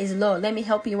is low. Let me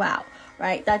help you out,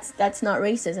 right? That's not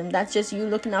racism. That's just you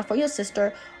looking out for your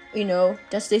sister,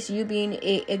 just this you being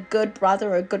a good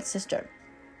brother or a good sister.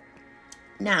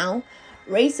 Now,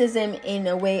 racism in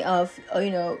a way of,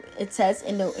 it says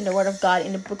in the word of God,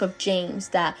 in the book of James,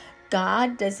 that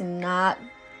God does not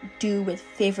do with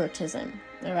favoritism.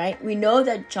 All right, we know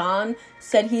that John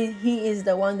said he is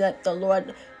the one that the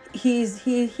Lord, he is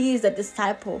the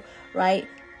disciple, right,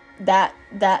 that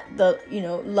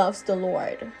loves the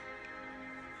Lord.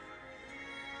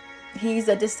 He's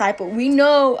a disciple. We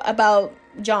know about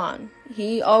John.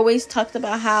 He always talked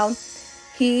about how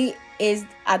he is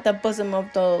at the bosom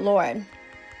of the Lord,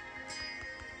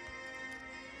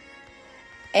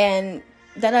 and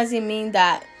that doesn't mean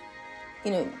that,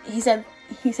 he said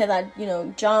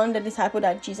that, John, the disciple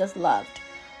that Jesus loved,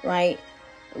 right?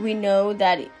 We know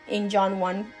that in John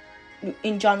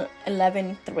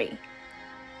 11:3,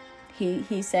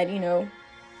 he said,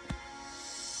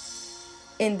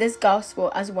 in this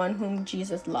gospel as one whom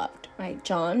Jesus loved, right?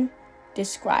 John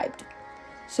described.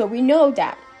 So we know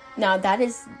that. Now that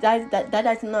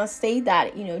does not say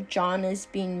that, John is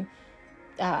being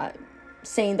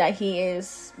saying that he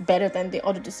is better than the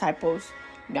other disciples.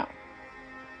 No.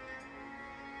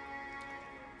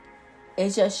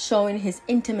 It's just showing his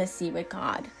intimacy with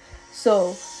God.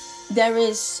 So there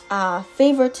is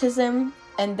favoritism,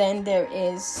 and then there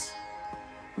is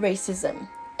racism,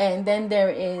 and then there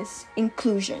is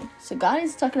inclusion. So God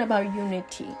is talking about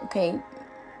unity, okay?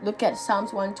 Look at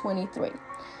Psalms 123.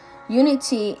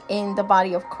 Unity in the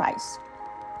body of Christ.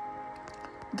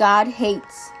 God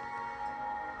hates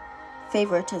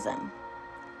favoritism.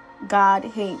 God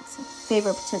hates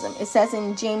favoritism. It says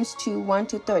in James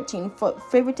 2:1-13, for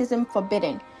favoritism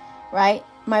forbidden, right?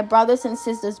 My brothers and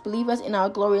sisters, believers in our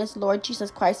glorious Lord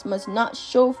Jesus Christ, must not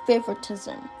show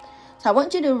favoritism. So I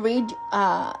want you to read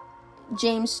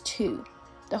James 2,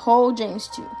 the whole James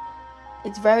 2.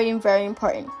 It's very, very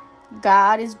important.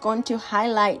 God is going to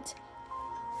highlight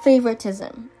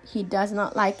favoritism. He does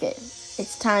not like it.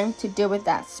 It's time to deal with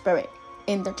that spirit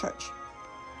in the church.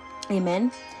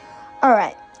 Amen. All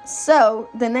right. So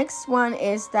the next one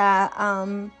is that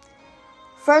 1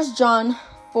 John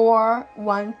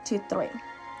 4:1-3.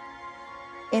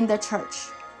 In the church,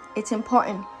 it's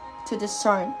important to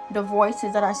discern the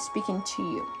voices that are speaking to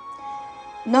you.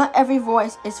 Not every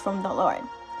voice is from the Lord.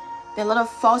 There are a lot of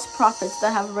false prophets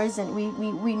that have risen.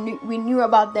 We knew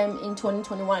about them in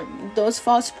 2021. Those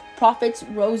false prophets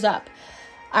rose up.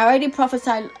 I already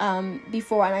prophesied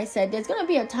before, and I said there's gonna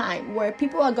be a time where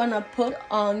people are gonna put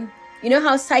on. You know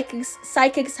how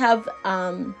psychics have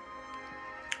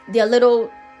their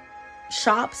little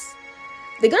shops?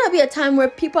 There's going to be a time where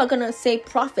people are going to say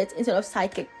prophets instead of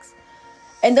psychics.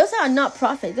 And those are not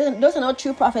prophets. Those are not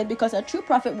true prophets, because a true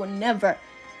prophet will never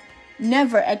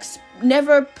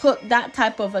put that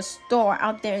type of a store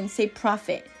out there and say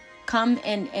prophet. Come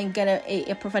and get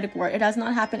a prophetic word. It does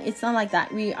not happen. It's not like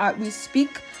that. We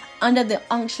speak under the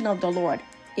unction of the Lord.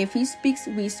 If he speaks,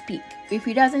 we speak. If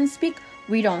he doesn't speak,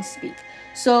 we don't speak.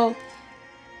 So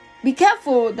be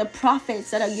careful the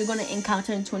prophets that you're going to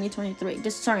encounter in 2023.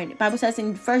 Discern. The Bible says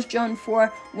in 1 John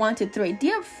 4:1-3,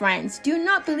 dear friends, do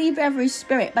not believe every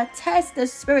spirit, but test the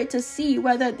spirit to see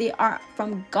whether they are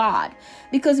from God.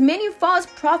 Because many false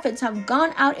prophets have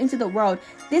gone out into the world.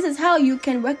 This is how you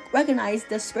can recognize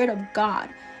the Spirit of God.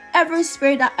 Every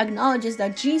spirit that acknowledges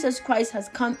that Jesus Christ has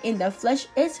come in the flesh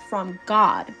is from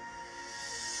God.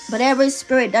 But every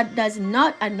spirit that does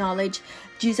not acknowledge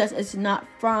Jesus is not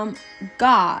from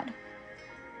God.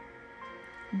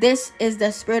 This is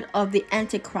the spirit of the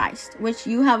Antichrist, which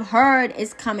you have heard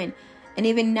is coming, and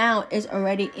even now is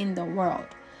already in the world.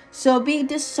 So be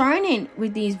discerning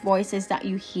with these voices that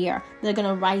you hear. They're going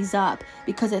to rise up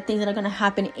because of things that are going to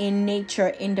happen in nature,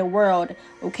 in the world.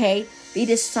 Okay? Be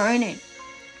discerning.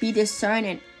 Be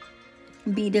discerning.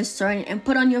 Be discerning. And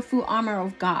put on your full armor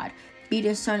of God. Be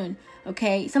discerning.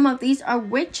 Okay? Some of these are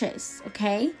witches.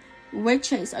 Okay?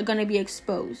 Witches are going to be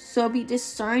exposed. So be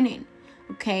discerning.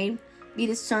 Okay? Be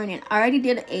discerning. I already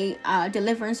did a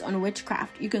deliverance on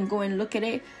witchcraft. You can go and look at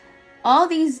it. All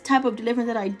these type of deliverance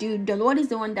that I do, the Lord is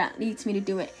the one that leads me to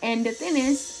do it. And the thing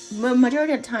is,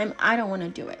 majority of the time, I don't want to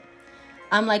do it.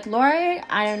 I'm like, Lord,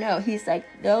 I don't know. He's like,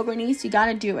 no, Bernice, you got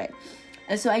to do it.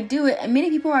 And so I do it. And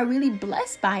many people are really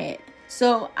blessed by it.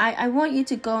 So I want you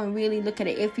to go and really look at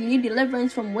it. If you need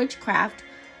deliverance from witchcraft,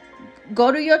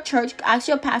 go to your church, ask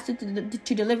your pastor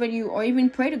to deliver you, or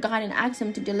even pray to God and ask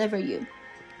him to deliver you.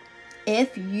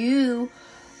 If you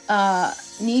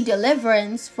need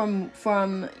deliverance from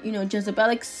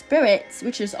Jezebelic spirits,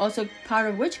 which is also part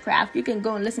of witchcraft, you can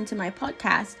go and listen to my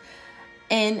podcast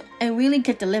and really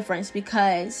get deliverance,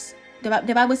 because the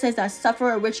Bible says that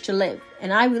suffer a witch to live,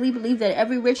 and I really believe that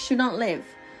every witch should not live.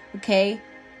 Okay,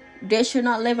 they should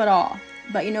not live at all.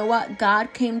 But you know what?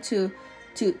 God came to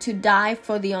die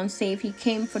for the unsaved. He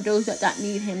came for those that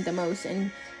need him the most,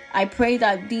 and I pray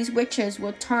that these witches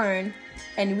will turn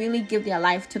and really give their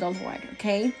life to the Lord.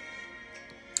 Okay.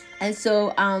 And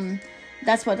so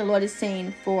that's what the Lord is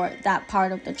saying for that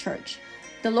part of the church.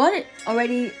 The Lord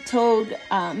already told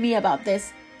me about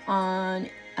this on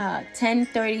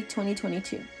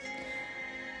 10/30/2022.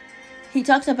 He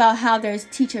talks about how there's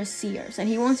teacher seers, and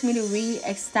he wants me to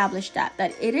re-establish that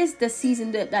it is the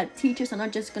season that teachers are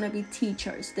not just going to be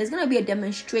teachers. There's going to be a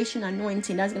demonstration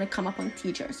anointing that's going to come upon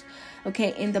teachers,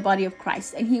 okay, in the body of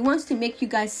Christ. And he wants to make you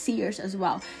guys seers as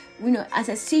well. You know, as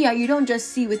a seer, you don't just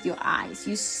see with your eyes.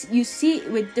 You see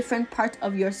with different parts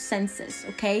of your senses,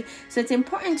 okay? So it's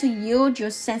important to yield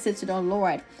your senses to the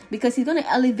Lord, because he's going to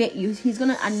elevate you. He's going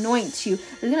to anoint you.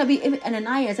 There's going to be even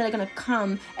Ananias that are going to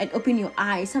come and open your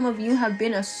eyes. Some of you have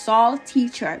been a Saul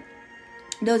teacher.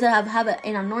 Those that have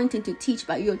an anointing to teach,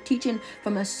 but you're teaching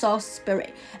from a Saul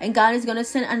spirit. And God is going to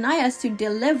send Ananias to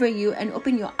deliver you and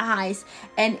open your eyes.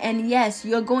 And yes,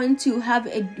 you're going to have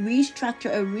a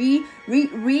restructure, a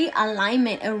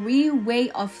realignment, a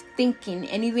way of thinking,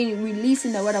 and even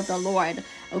releasing the word of the Lord.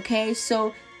 Okay,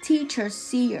 so teachers,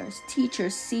 seers,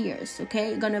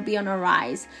 okay, going to be on a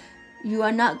rise. You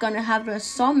are not going to have a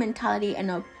Saul mentality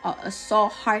and a Saul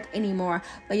heart anymore,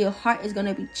 but your heart is going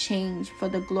to be changed for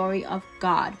the glory of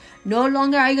God. No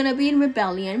longer are you going to be in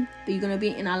rebellion, but you're going to be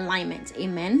in alignment.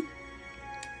 Amen.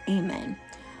 Amen.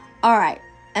 All right.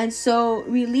 And so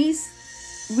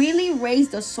really raise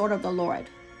the sword of the Lord.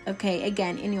 Okay,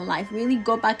 again, in your life, really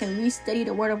go back and re-study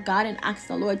the word of God and ask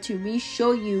the Lord to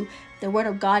re-show you the word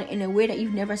of God in a way that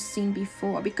you've never seen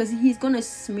before, because he's going to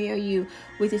smear you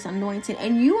with his anointing,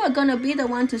 and you are going to be the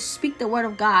one to speak the word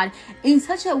of God in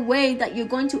such a way that you're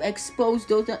going to expose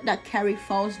those that carry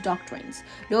false doctrines,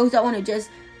 those that want to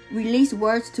just release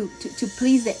words to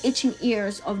please the itching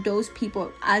ears of those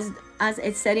people, as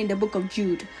it's said in the book of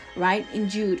Jude, right? In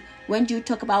Jude, when Jude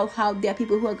talk about how there are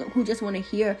people who just want to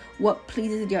hear what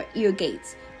pleases their ear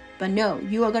gates. But no,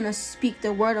 you are going to speak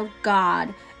the word of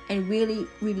God and really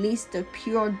release the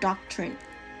pure doctrine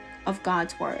of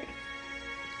God's word.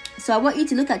 So I want you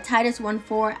to look at Titus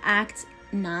 1:4, Acts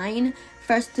 9,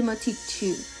 1 Timothy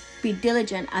 2. Be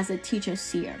diligent as a teacher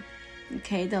seer.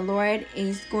 Okay, the Lord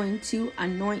is going to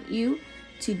anoint you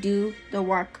to do the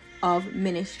work of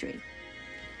ministry.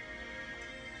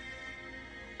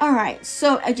 All right,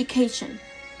 so education.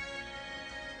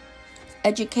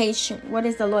 What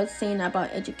is the Lord saying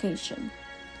about education?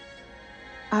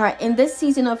 All right, in this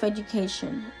season of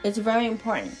education, it's very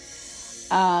important.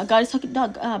 God is talking.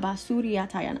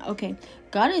 Okay,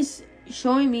 God is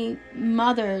showing me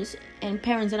mothers and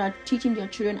parents that are teaching their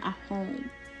children at home.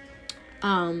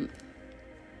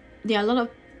 There are a lot of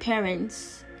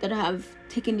parents that have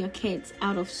taken their kids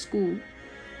out of school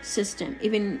system,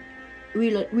 even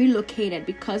relocated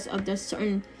because of the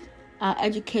certain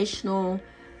educational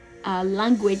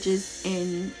languages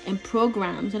and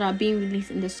programs that are being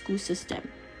released in the school system.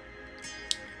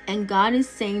 And God is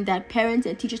saying that parents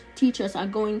and teachers are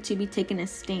going to be taking a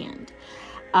stand.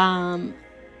 Some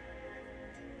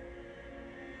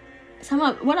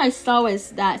of what I saw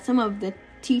is that some of the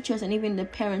teachers and even the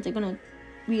parents are going to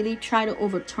really try to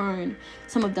overturn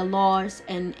some of the laws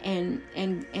and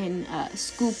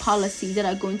school policies that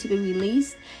are going to be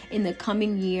released in the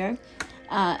coming year.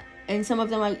 And some of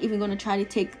them are even going to try to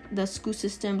take the school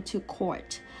system to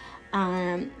court.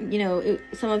 Some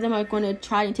of them are going to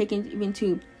try to take it even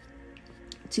to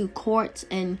court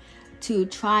and to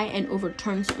try and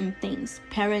overturn certain things.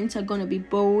 Parents are going to be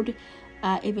bold.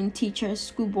 Even teachers,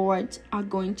 school boards are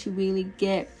going to really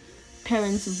get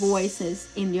parents'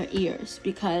 voices in their ears,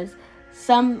 because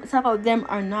some of them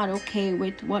are not okay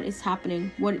with what is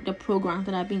happening, what the programs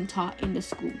that are being taught in the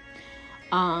school.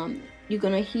 You're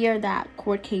going to hear that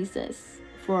court cases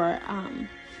for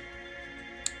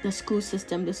the school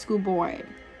system, the school board.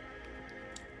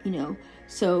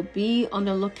 So be on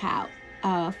the lookout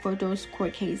for those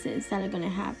court cases that are going to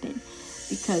happen,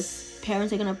 because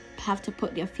parents are going to have to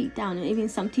put their feet down, and even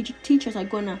some teachers are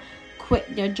going to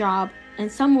quit their job,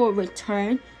 and some will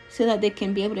return so that they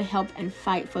can be able to help and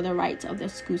fight for the rights of the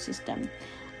school system,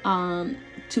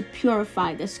 to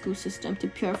purify the school system, to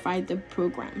purify the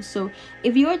program. So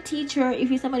if you're a teacher, if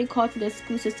you're somebody called to the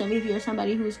school system, if you're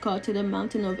somebody who's called to the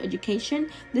mountain of education,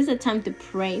 this is a time to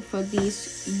pray for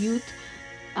these youth,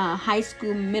 high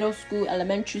school, middle school,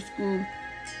 elementary school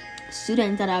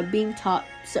students that are being taught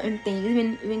certain things,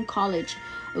 even college,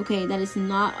 okay, that is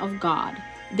not of God.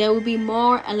 There will be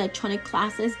more electronic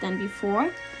classes than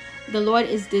before. The Lord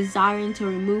is desiring to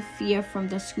remove fear from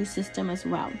the school system as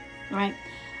well. All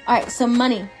right, so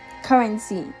money,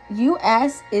 currency.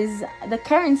 US is the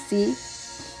currency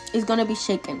is going to be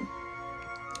shaken.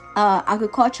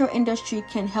 Agricultural industry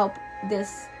can help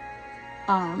this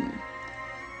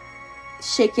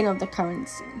shaking of the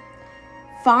currency.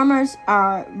 Farmers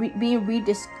are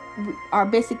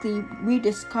basically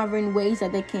rediscovering ways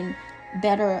that they can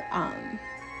better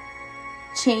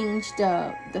change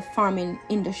the farming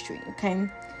industry. Okay,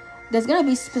 there's going to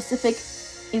be specific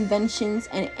inventions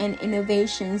and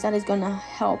innovations that is going to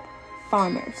help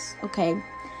farmers. Okay,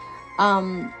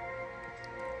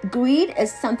 greed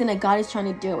is something that God is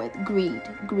trying to deal with.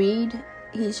 Greed,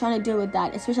 he's trying to deal with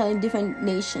that, especially in different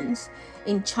nations,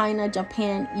 in China,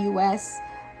 Japan, US,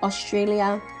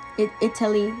 Australia,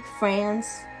 Italy,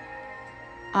 France,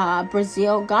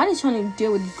 Brazil. God is trying to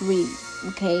deal with greed.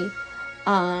 Okay,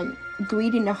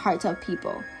 greed in the hearts of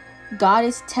people. God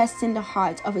is testing the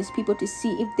hearts of his people to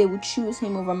see if they would choose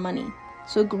him over money.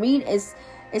 So greed is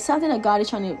something that God is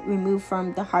trying to remove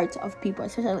from the hearts of people,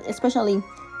 especially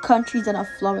countries that are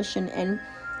flourishing and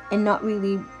not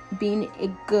really being a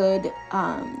good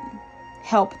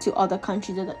help to other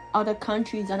countries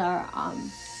that are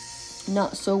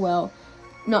not so well,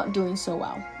 not doing so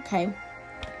well. Okay.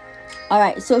 All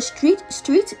right. So street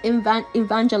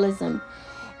evangelism.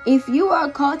 If you are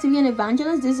called to be an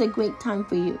evangelist, this is a great time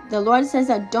for you. The Lord says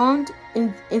that don't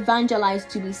evangelize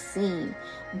to be seen,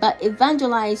 but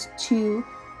evangelize to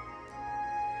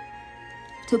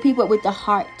people with the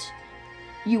heart.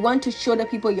 You want to show the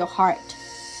people your heart.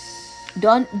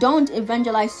 Don't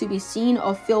evangelize to be seen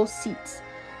or fill seats,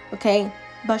 okay?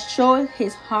 But show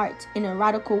his heart in a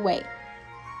radical way.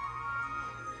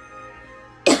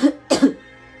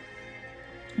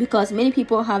 Because many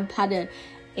people have had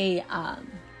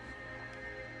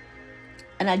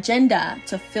an agenda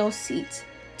to fill seats,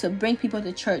 to bring people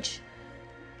to church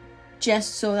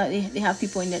just so that they have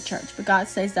people in their church. But God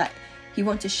says that he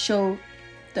wants to show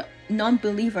the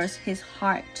non-believers his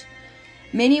heart.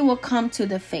 Many will come to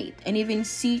the faith and even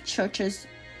see churches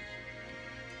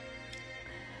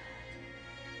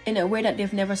in a way that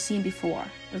they've never seen before.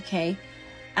 Okay,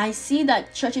 I see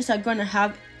that churches are going to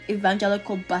have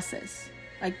evangelical buses,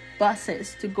 like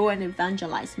buses to go and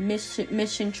evangelize,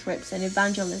 mission trips and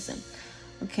evangelism.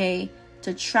 Okay,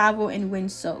 to travel and win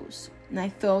souls. And I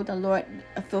feel the Lord,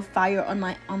 I feel fire on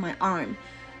my arm.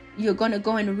 You're going to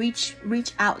go and reach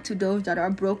out to those that are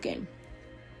broken,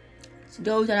 to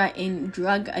those that are in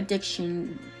drug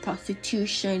addiction,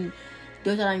 prostitution,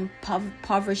 those that are in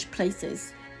impoverished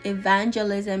places.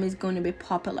 Evangelism is going to be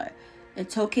popular.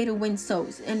 It's okay to win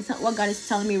souls. And it's not what God is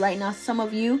telling me right now. Some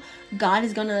of you, God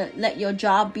is going to let your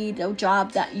job be the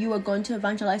job that you are going to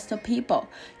evangelize to people.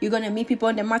 You're going to meet people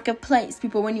in the marketplace,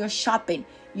 people when you're shopping.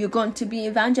 You're going to be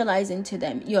evangelizing to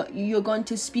them. You're going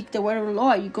to speak the word of the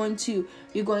Lord. You're going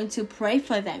to pray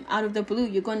for them out of the blue.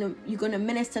 You're going to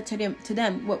minister to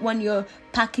them when you're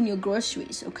packing your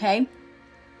groceries, okay?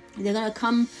 They're going to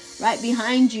come right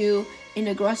behind you in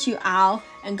the grocery aisle,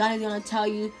 and God is going to tell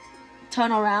you,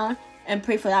 turn around and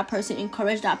pray for that person,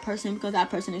 encourage that person because that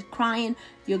person is crying.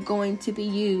 You're going to be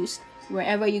used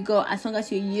wherever you go. As long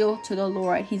as you yield to the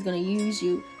Lord, He's going to use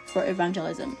you for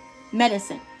evangelism.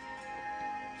 Medicine.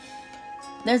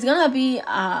 There's going to be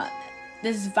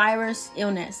this virus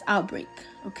illness outbreak,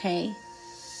 okay?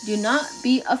 Do not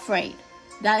be afraid.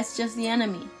 That's just the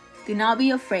enemy. Do not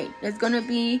be afraid. There's going to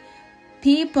be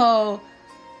people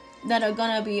that are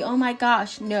going to be, oh my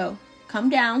gosh, no. Calm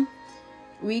down.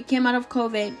 We came out of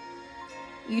COVID.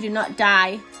 You did not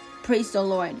die. Praise the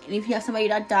Lord. And if you have somebody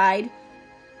that died,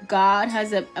 God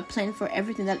has a plan for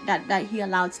everything that He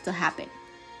allows to happen.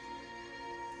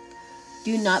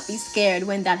 Do not be scared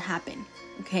when that happens.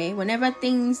 Okay? Whenever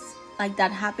things like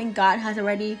that happen, God has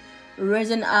already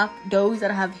risen up those that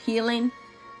have healing,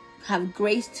 have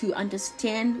grace to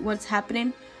understand what's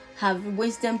happening, have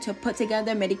wisdom to put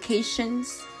together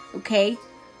medications. Okay?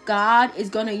 God is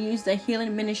going to use the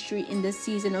healing ministry in this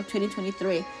season of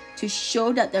 2023 to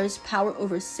show that there is power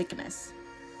over sickness.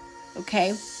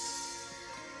 Okay?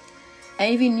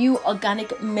 And even new organic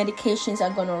medications are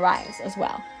going to rise as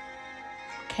well.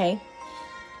 Okay?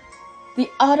 The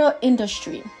auto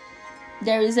industry.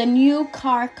 There is a new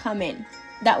car coming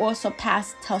that will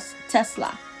surpass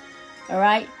Tesla.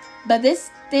 Alright? But this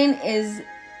thing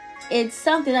it's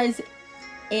something that is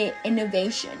an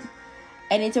innovation.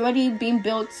 And it's already being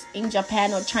built in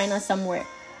Japan or China somewhere.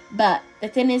 But the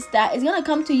thing is that it's going to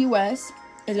come to US.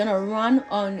 It's going to run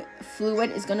on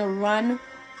fluid. It's going to run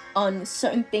on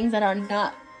certain things that are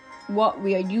not what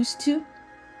we are used to.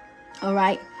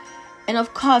 Alright? And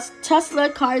of course, Tesla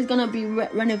car is going to be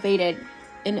renovated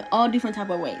in all different type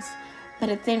of ways. But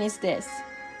the thing is this.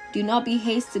 Do not be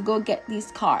hasty to go get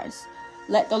these cars.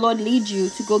 Let the Lord lead you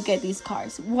to go get these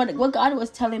cars. What God was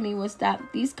telling me was that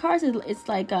these cars, it's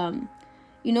like,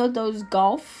 you know, those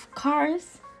golf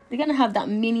cars? They're going to have that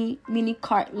mini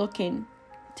cart looking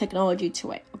technology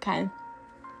to it. Okay.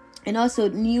 And also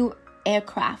new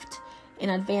aircraft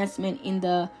and advancement in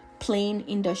the plane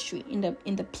industry, in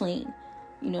the plane,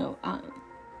 you know,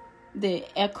 the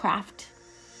aircraft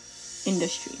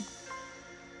industry.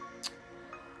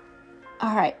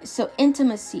 All right, so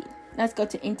intimacy. Let's go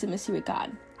to intimacy with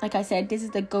God. Like I said, this is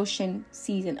the Goshen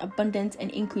season, abundance and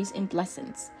increase in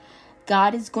blessings.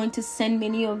 God is going to send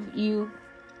many of you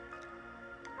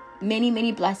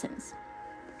many blessings.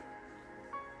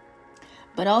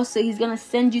 But also He's going to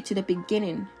send you to the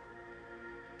beginning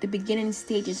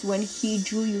stages when He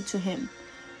drew you to Him.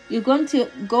 You're going to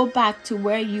go back to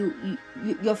where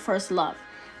your first love.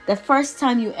 The first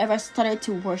time you ever started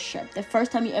to worship. The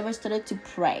first time you ever started to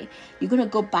pray. You're going to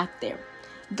go back there.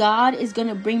 God is going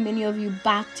to bring many of you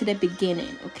back to the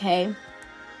beginning, okay?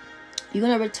 You're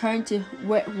going to return to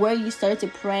where you started to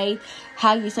pray,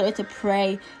 how you started to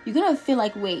pray. You're going to feel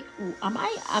like, wait, am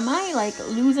I like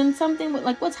losing something?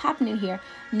 Like, what's happening here?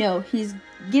 No, He's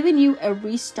giving you a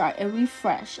restart, a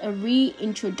refresh, a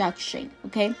reintroduction,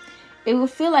 okay? It will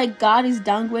feel like God is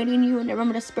downgrading you in the realm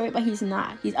of the spirit, but He's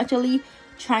not. He's actually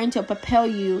trying to propel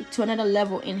you to another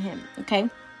level in Him, okay?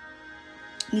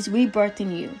 He's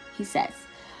rebirthing you, He says.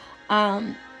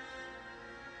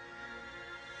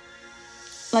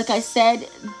 Like I said,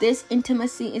 this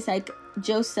intimacy is like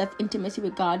Joseph intimacy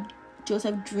with God.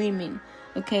 Joseph dreaming,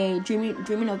 okay?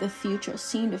 Dreaming of the future,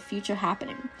 seeing the future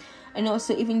happening. And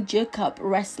also even Jacob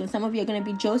wrestling. Some of you are going to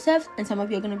be Joseph and some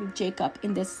of you are going to be Jacob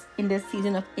in this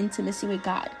season of intimacy with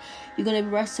God. You're going to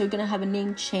be wrestle. You're going to have a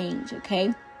name change,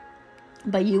 okay?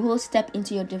 But you will step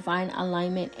into your divine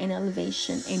alignment and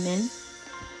elevation. Amen.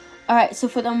 All right, so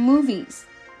for the movies,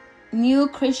 new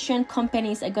Christian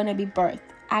companies are going to be birthed.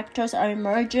 Actors are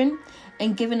emerging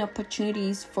and given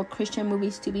opportunities for Christian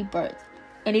movies to be birthed.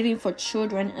 And even for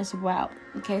children as well.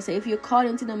 Okay, so if you're called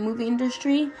into the movie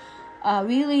industry,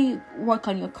 really work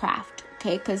on your craft.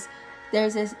 Okay, because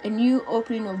there's a new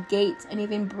opening of gates and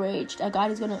even bridge that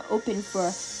God is going to open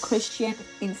for Christian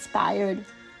inspired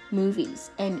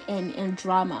movies and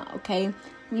drama. Okay,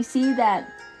 we see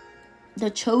that The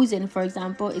Chosen, for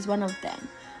example, is one of them.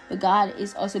 But God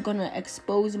is also going to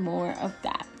expose more of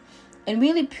that and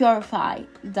really purify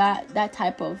that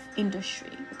type of industry,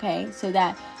 okay? So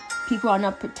that people are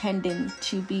not pretending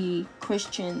to be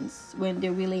Christians when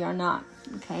they really are not,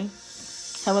 okay?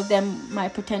 Some of them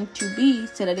might pretend to be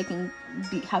so that they can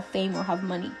have fame or have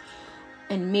money,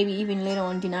 and maybe even later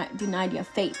on deny their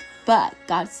faith. But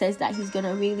God says that He's going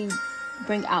to really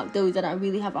bring out those that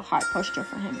really have a heart posture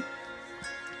for Him.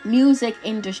 Music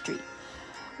industry.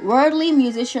 Worldly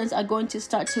musicians are going to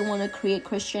start to want to create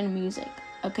Christian music.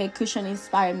 Okay, Christian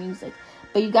inspired music.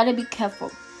 But you got to be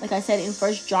careful. Like I said in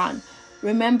 1 John,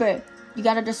 remember, you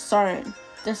got to discern.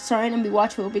 discern and be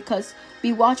watchful because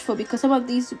some of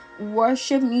these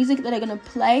worship music that are going to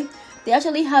play, they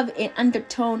actually have an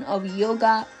undertone of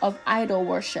yoga, of idol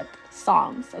worship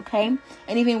songs, okay,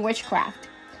 and even witchcraft.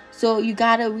 So you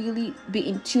gotta really be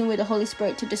in tune with the Holy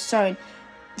Spirit to discern.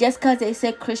 Just because they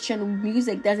say Christian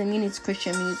music doesn't mean it's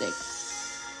Christian music,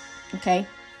 okay.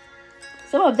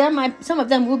 Some of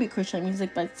them will be Christian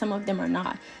music, but some of them are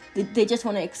not. They just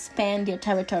want to expand their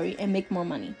territory and make more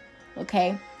money,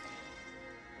 okay.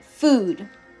 Food.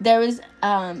 There is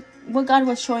what God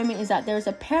was showing me is that there is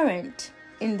a parent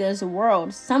in this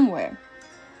world somewhere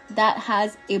that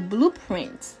has a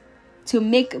blueprint to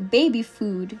make baby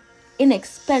food,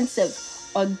 inexpensive,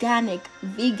 organic,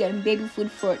 vegan baby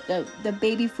food for the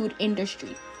baby food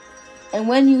industry. And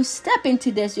when you step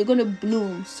into this, you're going to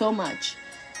bloom so much.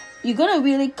 You're going to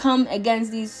really come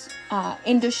against these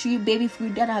industry baby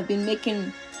food that have been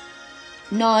making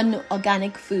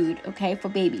non-organic food, okay, for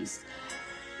babies.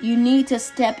 You need to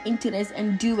step into this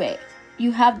and do it.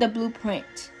 You have the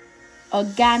blueprint.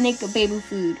 Organic baby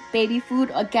food,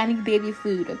 organic baby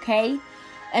food, okay?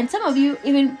 And some of you,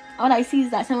 even what I see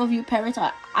is that some of you parents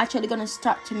are actually going to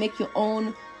start to make your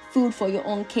own food for your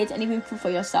own kids and even food for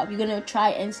yourself. You're going to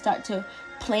try and start to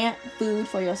plant food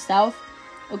for yourself,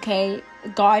 okay?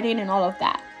 Garden and all of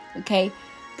that, okay?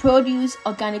 Produce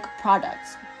organic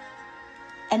products.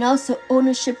 And also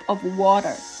ownership of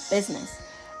water business.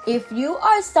 If you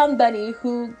are somebody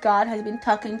who God has been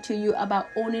talking to you about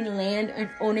owning land and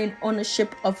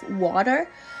ownership of water,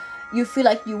 you feel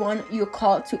like you're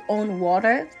called to own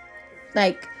water,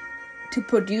 like to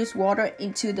produce water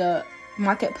into the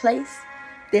marketplace,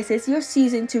 this is your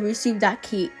season to receive that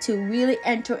key to really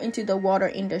enter into the water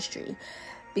industry,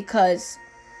 because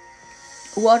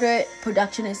water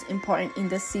production is important in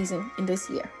this season, in this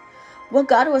year. What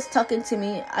God was talking to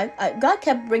me, God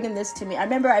kept bringing this to me. I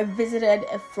remember I visited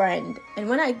a friend, and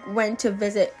when I went to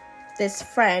visit this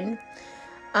friend,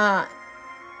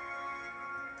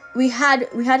 we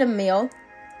had a meal.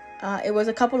 It was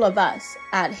a couple of us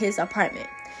at his apartment,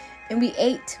 and we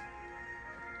ate.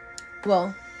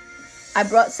 Well, I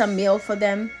brought some meal for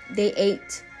them. They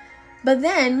ate, but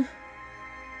then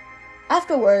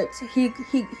afterwards, he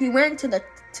went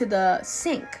to the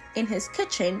sink in his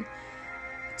kitchen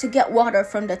to get water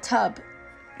from the tub,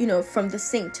 from the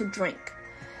sink to drink.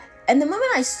 And the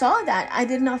moment I saw that, I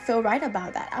did not feel right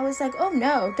about that. I was like, oh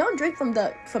no, don't drink from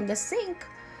the sink.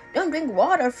 Don't drink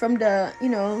water from the,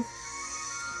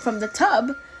 from the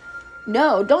tub.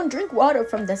 No, don't drink water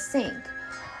from the sink.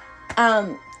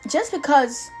 Just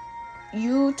because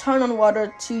you turn on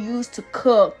water to use to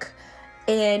cook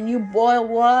and you boil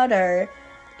water,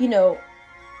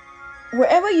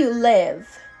 wherever you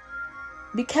live,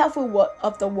 be careful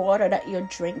of the water that you're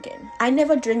drinking. I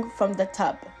never drink from the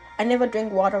tub. I never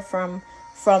drink water from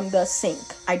the sink.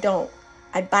 I don't.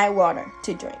 I buy water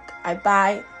to drink. I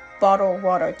buy bottled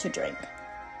water to drink.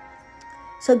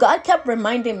 So God kept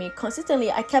reminding me consistently.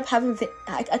 I kept having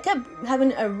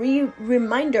a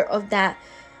reminder of that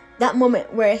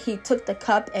moment where he took the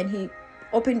cup and he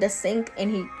opened the sink and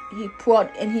he poured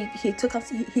and he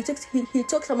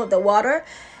took some of the water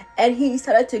and he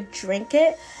started to drink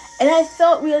it. And I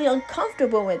felt really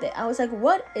uncomfortable with it. I was like,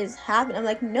 what is happening? I'm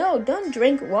like, no, don't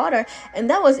drink water. And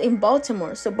that was in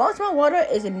Baltimore. So Baltimore water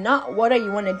is not water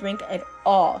you want to drink at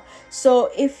all. So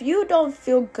if you don't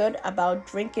feel good about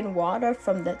drinking water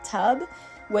from the tub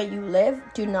where you live,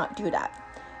 do not do that.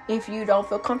 If you don't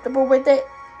feel comfortable with it,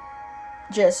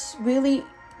 just really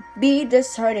be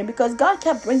discerning, because God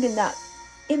kept bringing that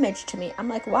image to me. I'm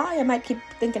like, why am I keep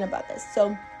thinking about this?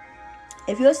 So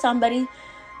if you're somebody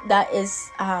that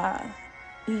is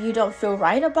you don't feel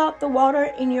right about the water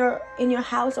in your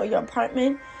house or your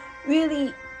apartment,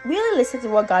 really listen to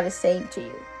what God is saying to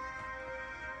you.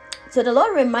 So the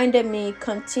Lord reminded me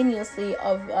continuously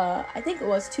of I think it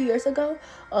was 2 years ago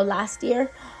or last year,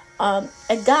 a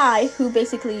guy who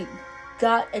basically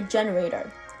got a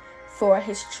generator for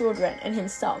his children and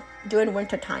himself during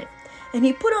winter time, and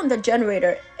he put on the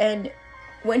generator, and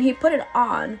when he put it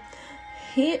on,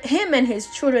 him and his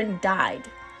children died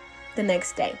the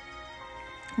next day,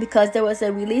 because there was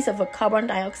a release of a carbon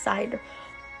dioxide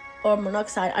or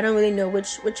monoxide. I don't really know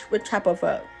which type of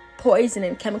a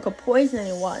chemical poisoning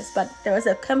it was, but there was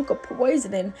a chemical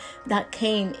poisoning that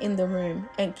came in the room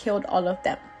and killed all of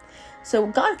them. So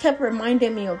God kept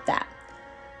reminding me of that.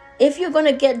 If you're going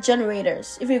to get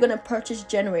generators, if you're going to purchase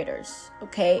generators,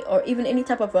 okay, or even any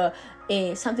type of a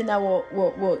something that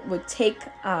will take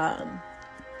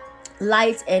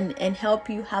lights and help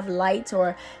you have lights,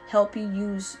 or help you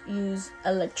use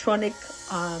electronic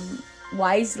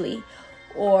wisely,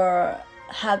 or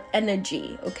have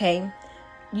energy, okay,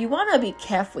 you want to be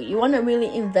careful. You want to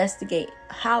really investigate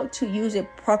how to use it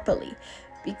properly,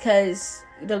 because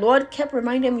the Lord kept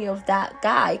reminding me of that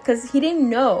guy, because he didn't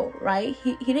know, right?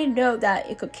 He didn't know that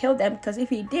it could kill them, because if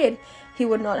he did, he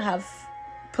would not have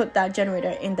put that generator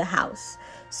in the house.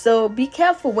 So be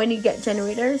careful when you get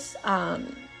generators.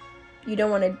 You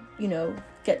don't want to,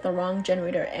 get the wrong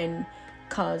generator and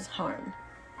cause harm.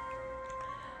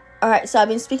 All right, so I've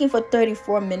been speaking for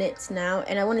 34 minutes now,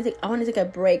 and I want to take a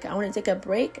break.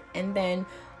 And then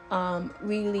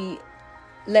really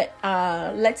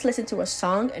let's listen to a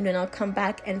song, and then I'll come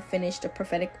back and finish the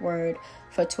prophetic word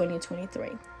for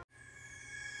 2023.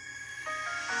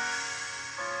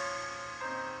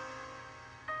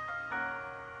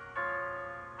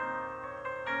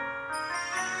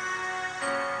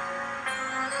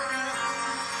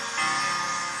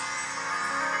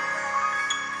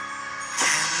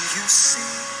 You see,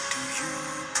 do you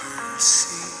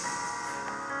perceive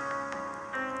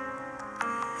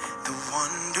the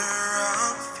wonder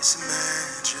of His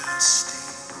majesty?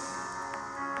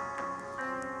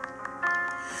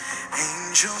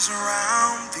 Angels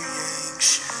around the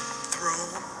ancient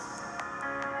throne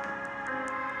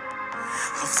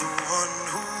of the one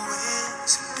who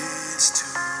is and is to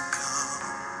come.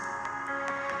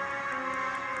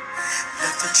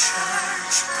 Let the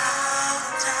church bow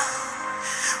down.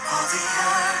 All the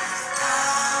earth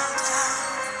bow down,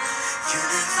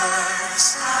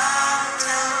 universe bow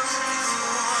down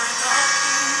before the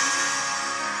King.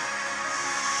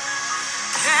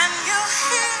 Can you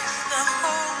hear the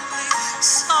holy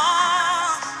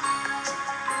song?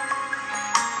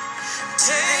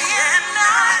 Day and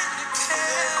night it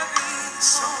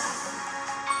carries on.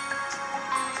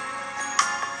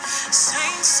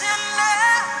 Saints and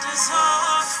elders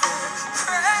offer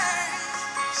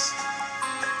praise.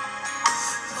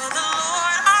 For the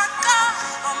Lord our God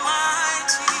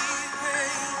Almighty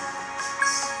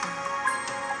reigns.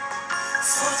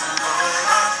 For the Lord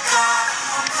our God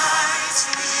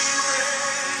Almighty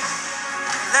reigns.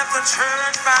 Let the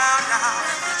church bow down.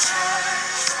 Let the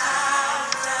church bow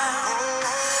down.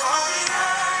 All the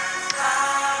earth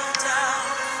bow down.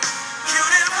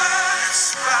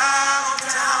 Universe bow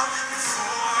down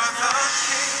before the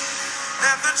King.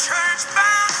 Let the church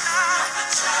bow down. Let the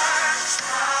church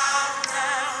bow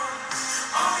down.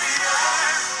 All the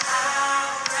earth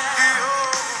bow down.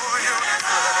 Your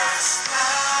universe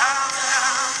bow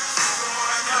down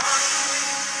before the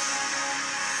King.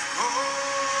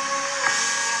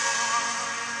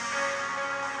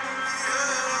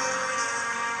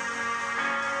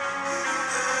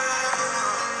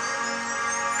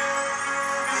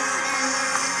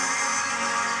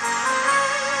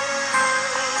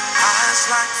 Eyes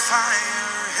like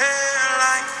fire, hair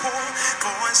like wool,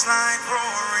 voice like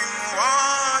roaring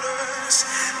waters,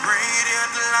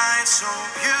 radiant light so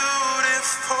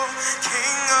beautiful,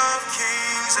 King of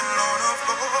kings and Lord of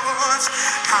lords.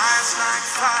 Eyes like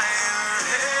fire,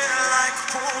 hair like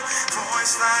wool,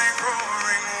 voice like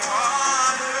roaring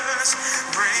waters,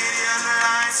 radiant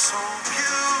light so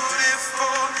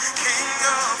beautiful, King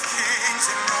of kings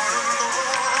and Lord of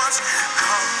lords.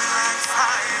 Come like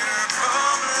fire,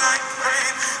 come like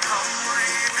rain, come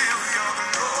reveal your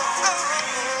glory.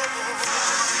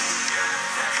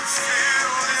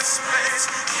 Fill this place,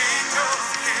 King of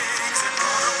kings and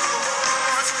Lord of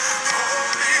lords.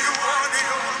 Holy One,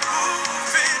 you're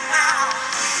moving now.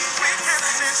 We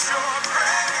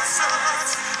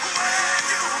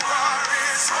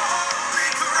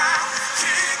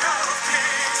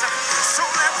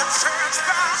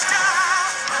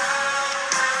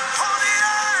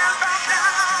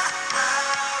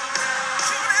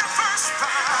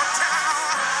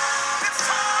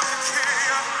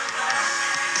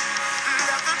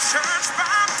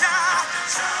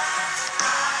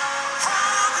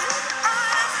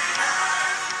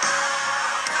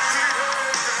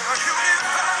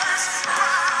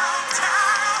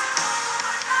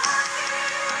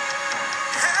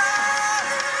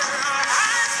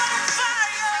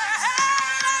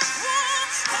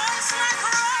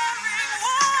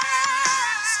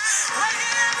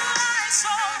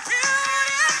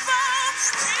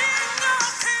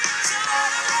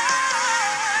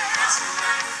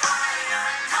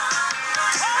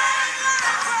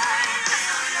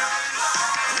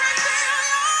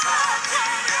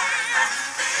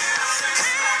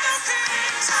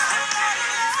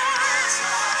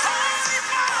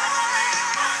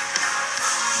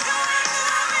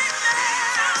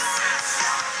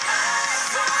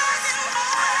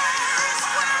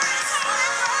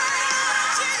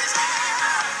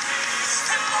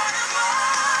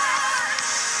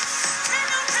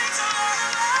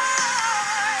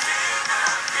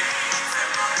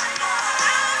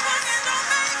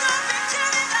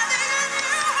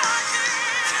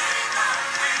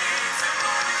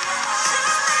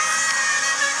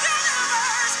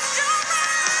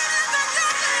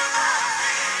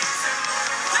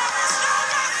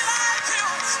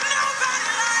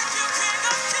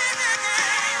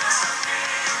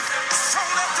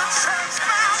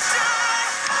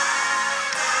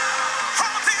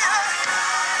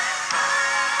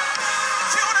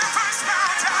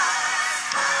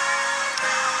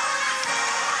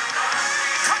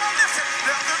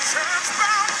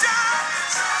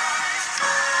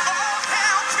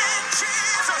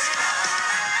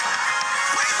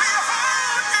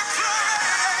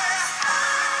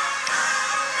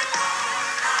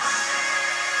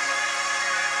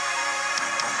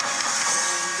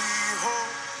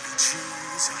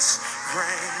Jesus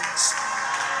reigns.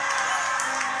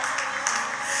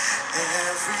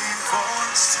 Every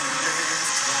voice to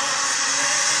lift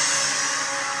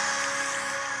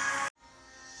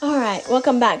All right,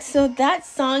 welcome back. So that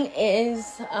song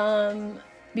is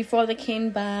Before the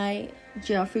King by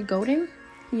Jeffrey Golden.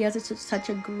 He has such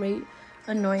a great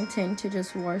anointing to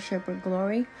just worship or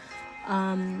glory.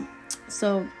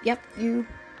 So yep, you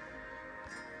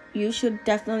should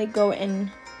definitely go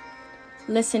and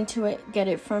listen to it. Get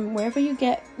it from wherever you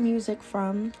get music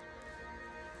from.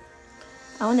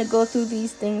 I want to go through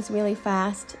these things really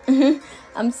fast.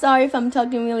 I'm sorry if I'm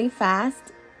talking really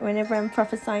fast. Whenever I'm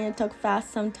prophesying, I talk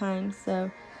fast sometimes.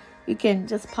 So you can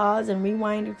just pause and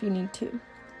rewind if you need to.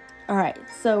 All right.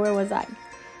 So where was I?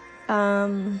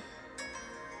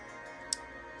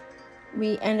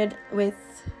 We ended with,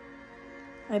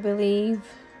 I believe,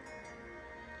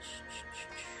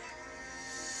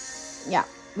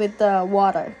 with the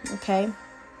water. Okay.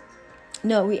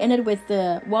 No, we ended with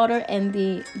the water and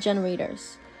the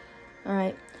generators. All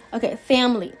right. Okay,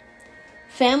 family.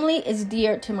 Family is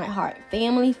dear to my heart.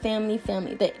 Family.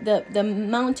 The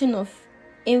mountain of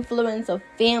influence of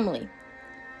family.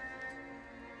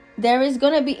 There is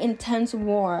going to be intense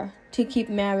war to keep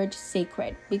marriage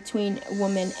sacred between a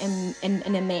woman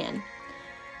and a man.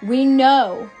 We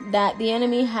know that the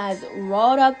enemy has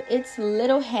rolled up its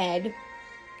little head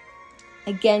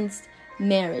against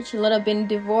marriage. A lot of been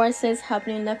divorces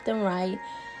happening left and right,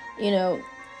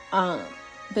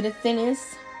 but the thing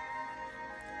is,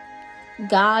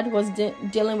 God was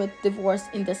dealing with divorce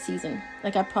in this season.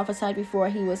 Like I prophesied before,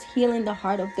 he was healing the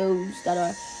heart of those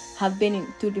that have been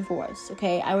through divorce.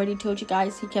 Okay, I already told you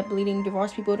guys, he kept leading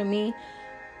divorced people to me.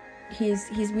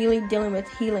 He's really dealing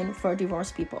with healing for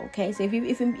divorced people. Okay, so if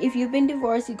you've been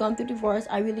divorced, you've gone through divorce,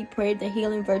 I really prayed the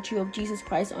healing virtue of Jesus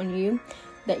Christ on you,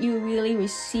 that you really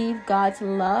receive God's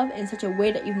love in such a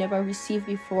way that you've never received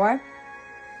before,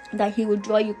 that he would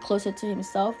draw you closer to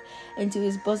himself and to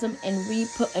his bosom and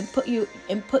put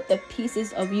the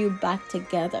pieces of you back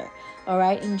together. All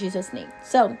right, in Jesus' name.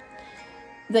 So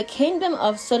the kingdom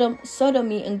of Sodom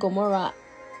and Gomorrah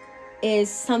is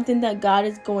something that God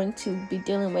is going to be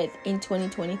dealing with in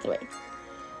 2023.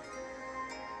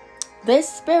 This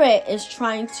spirit is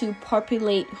trying to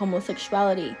populate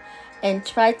homosexuality and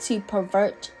try to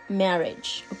pervert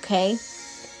marriage. Okay,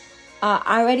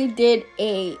 I already did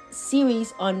a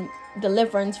series on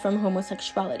deliverance from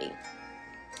homosexuality.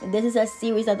 This is a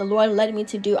series that the Lord led me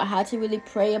to do. I had to really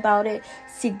pray about it,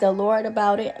 seek the Lord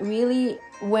about it. Really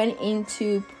went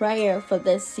into prayer for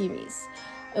this series.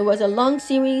 It was a long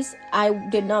series. I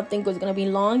did not think it was going to be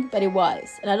long, but it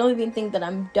was. And I don't even think that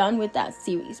I'm done with that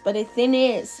series. But the thing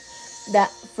is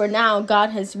that for now, God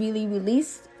has really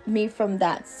released me from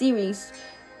that series.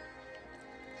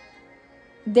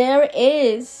 There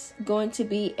is going to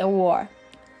be a war,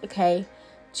 okay,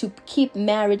 to keep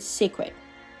marriage sacred.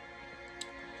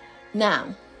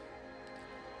 Now,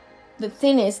 the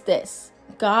thing is this.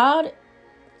 God,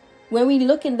 when we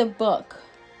look in the book,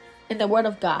 in the Word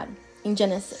of God, in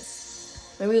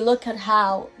Genesis, when we look at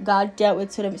how God dealt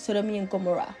with Sodom and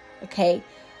Gomorrah, okay,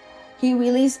 he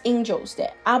released angels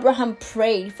there. Abraham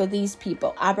prayed for these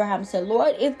people. Abraham said,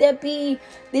 Lord, if there be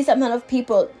this amount of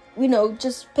people,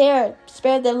 just spare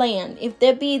the land. If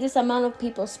there be this amount of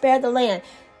people, spare the land.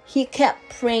 He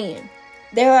kept praying.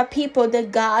 There are people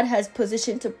that God has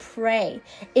positioned to pray.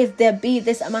 If there be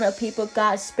this amount of people,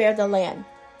 God, spare the land.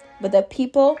 But the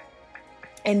people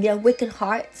and their wicked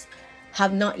hearts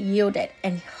have not yielded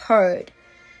and heard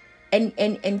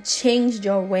and changed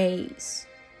your ways.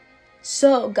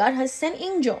 So God has sent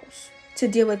angels to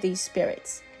deal with these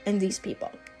spirits and these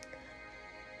people.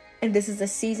 And this is the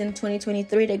season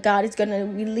 2023 that God is going to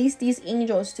release these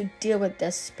angels to deal with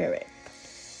their spirit.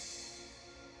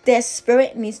 Their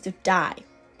spirit needs to die.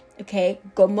 Okay?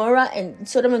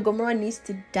 Sodom and Gomorrah needs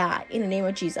to die in the name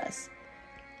of Jesus.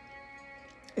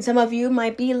 And some of you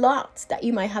might be locked, that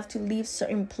you might have to leave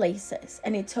certain places.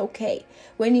 And it's okay.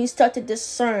 When you start to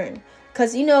discern.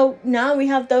 Because, now we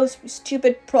have those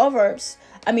stupid proverbs.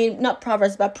 I mean, not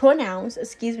proverbs, but pronouns.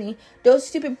 Excuse me. Those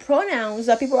stupid pronouns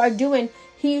that people are doing.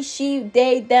 He, she,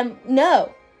 they, them.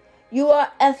 No. You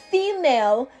are a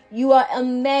female. You are a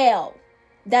male.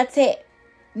 That's it.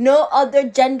 No other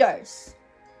genders.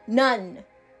 None.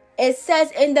 It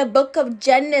says in the book of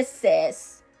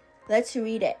Genesis. Let's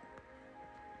read it.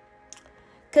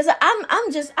 Because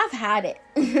I've had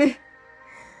it.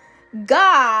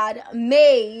 God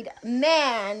made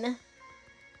man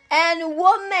and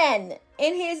woman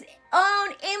in his own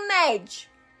image.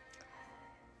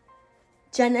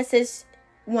 Genesis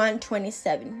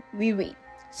 1:27. We read.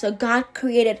 So God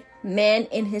created man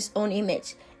in his own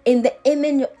image. In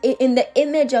the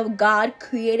image of God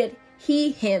created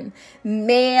he him.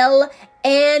 Male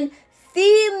and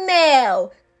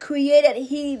female created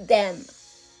he them.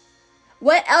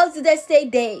 What else did they say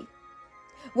they?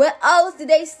 What else did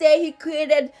they say he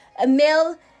created a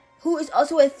male who is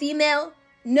also a female?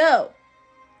 No.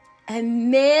 A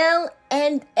male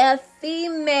and a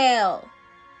female.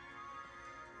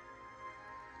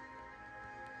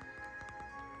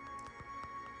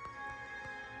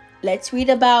 Let's read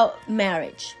about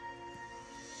marriage.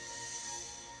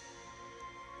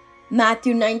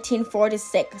 Matthew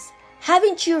 19:46.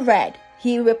 Haven't you read,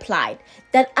 he replied,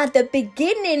 that at the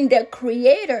beginning the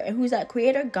Creator, and who's that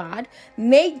Creator? God,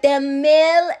 made them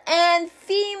male and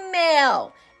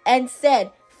female, and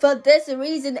said, for this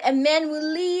reason a man will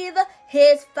leave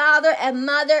his father and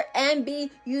mother and be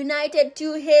united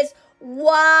to his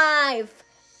wife,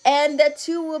 and the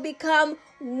two will become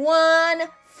one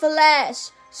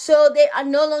flesh. So they are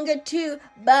no longer two,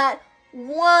 but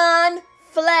one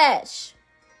flesh.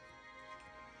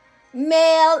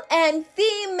 Male and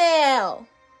female.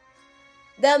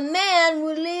 The man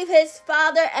will leave his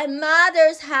father and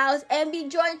mother's house and be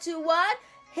joined to what?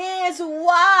 His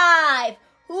wife,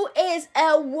 who is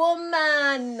a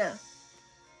woman.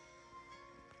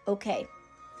 Okay.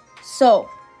 So,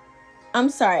 I'm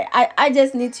sorry. I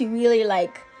just need to really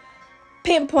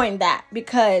pinpoint that,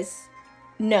 because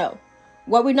no.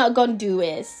 What we're not going to do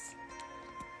is,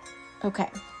 okay,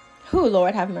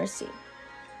 Lord have mercy.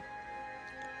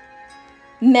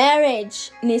 Marriage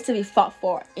needs to be fought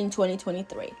for in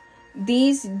 2023.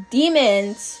 These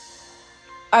demons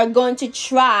are going to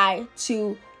try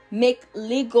to make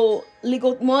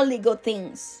more legal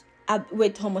things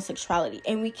with homosexuality,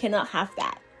 and we cannot have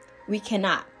that. We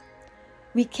cannot.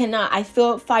 I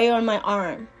feel fire on my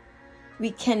arm. We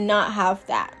cannot have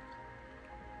that.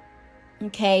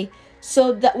 Okay.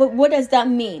 So what does that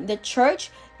mean? The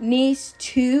church needs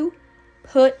to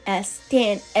put a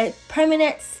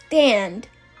permanent stand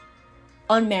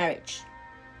on marriage.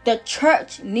 The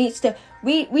church needs to.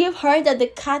 We have heard that the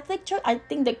Catholic Church, I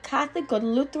think the Catholic or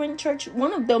Lutheran Church,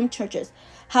 one of them churches,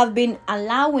 have been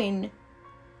allowing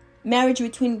marriage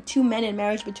between two men and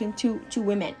marriage between two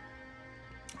women.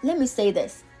 Let me say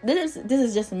this. This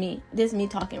is just me. This is me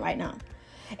talking right now.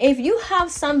 If you have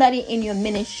somebody in your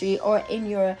ministry or in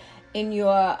your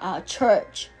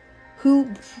church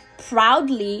who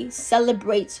proudly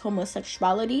celebrates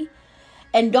homosexuality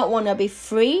and don't want to be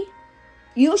free,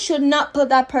 you should not put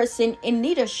that person in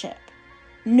leadership.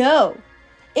 No.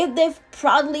 If they've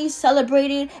proudly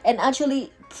celebrated and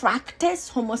actually practiced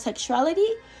homosexuality,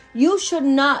 you should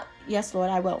not, yes Lord,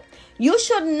 I will. You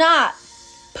should not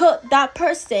put that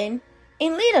person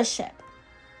in leadership.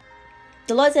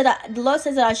 The Lord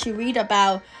says that I should read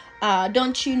about,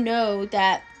 don't you know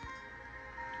that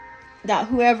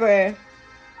whoever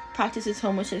practices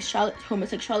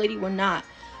homosexuality will not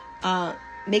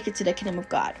make it to the kingdom of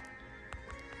God.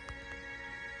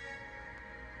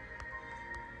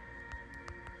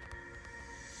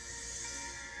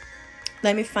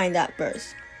 Let me find that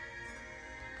verse.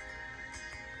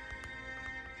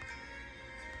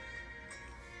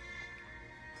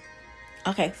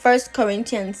 Okay, 1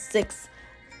 Corinthians 6.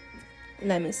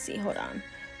 Let me see, hold on.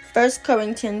 1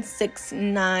 Corinthians 6,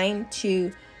 9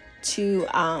 to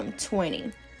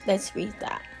 20. Let's read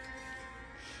that.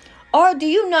 Or do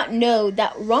you not know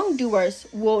that wrongdoers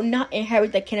will not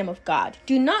inherit the kingdom of God?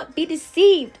 Do not be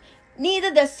deceived.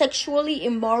 Neither the sexually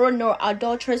immoral, nor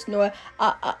adulterers, nor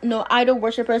idol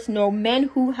worshippers, nor men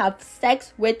who have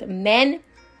sex with men,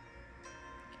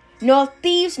 nor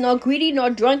thieves, nor greedy,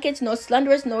 nor drunkards, nor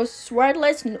slanderers, nor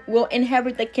swordless will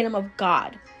inherit the kingdom of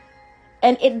God.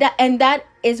 And that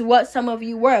is what some of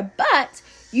you were. But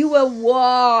you were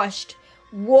washed.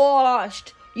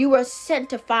 You were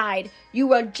sanctified. You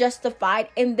were justified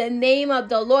in the name of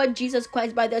the Lord Jesus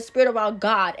Christ by the Spirit of our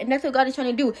God. And that's what God is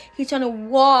trying to do. He's trying to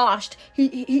wash.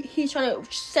 He's trying to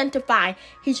sanctify.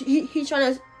 He's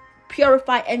trying to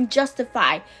purify and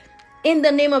justify in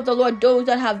the name of the Lord those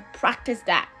that have practiced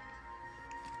that.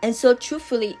 And so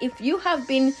truthfully, if you have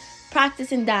been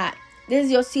practicing that, this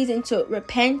is your season to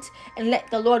repent and let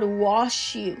the Lord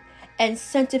wash you and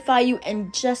sanctify you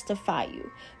and justify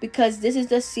you, because this is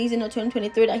the season of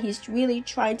 2023 that he's really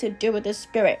trying to deal with the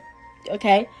spirit.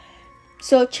 Okay,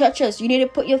 so churches, you need to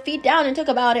put your feet down and talk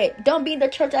about it. Don't be in the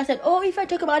church that said, oh, if I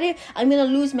talk about it, I'm gonna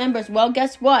lose members. Well,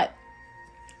 guess what?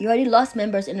 You already lost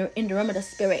members in the realm of the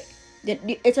spirit.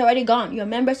 It's already gone. Your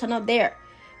members are not there,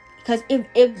 because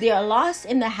if they are lost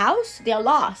in the house, they are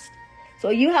lost.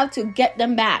 So you have to get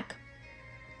them back.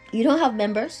 You don't have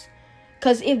members,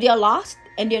 because if they are lost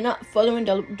and they're not following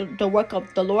the work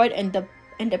of the Lord and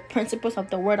and the principles of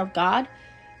the word of God,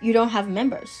 you don't have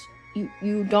members.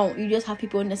 You don't. You just have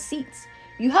people in the seats.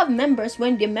 You have members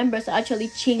when the members are actually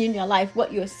changing their life.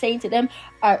 What you're saying to them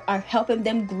are helping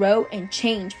them grow and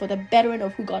change for the betterment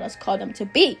of who God has called them to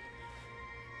be.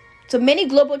 So many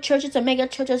global churches and mega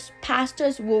churches,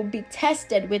 pastors will be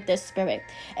tested with this spirit.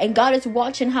 And God is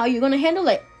watching how you're going to handle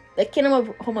it. The kingdom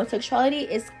of homosexuality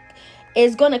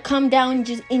is going to come down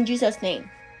in Jesus' name.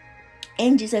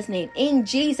 In Jesus' name. In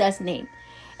Jesus' name.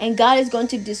 And God is going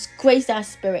to disgrace that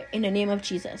spirit in the name of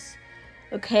Jesus.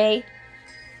 Okay?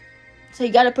 So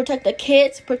you got to protect the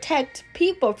kids, protect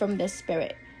people from this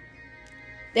spirit.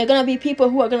 There are going to be people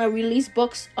who are going to release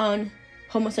books on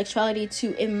homosexuality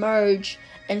to emerge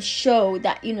and show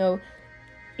that,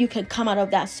 you can come out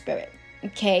of that spirit,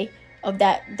 okay? Of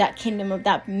that kingdom, of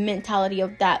that mentality,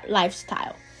 of that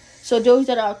lifestyle. So those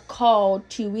that are called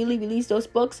to really release those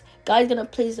books, God is going to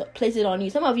place it on you.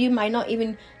 Some of you might not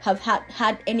even have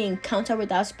had any encounter with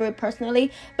that spirit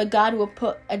personally, but God will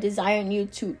put a desire in you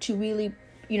to really,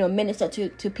 minister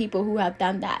to people who have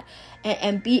done that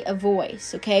and be a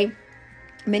voice, okay?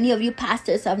 Many of you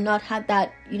pastors have not had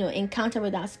that, encounter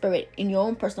with that spirit in your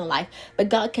own personal life. But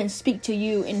God can speak to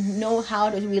you and know how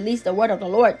to release the word of the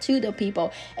Lord to the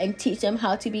people and teach them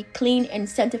how to be clean and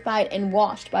sanctified and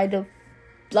washed by the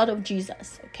blood of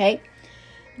Jesus, okay?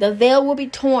 The veil will be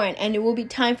torn, and it will be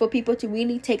time for people to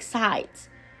really take sides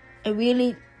and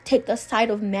really take the side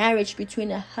of marriage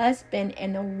between a husband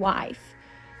and a wife.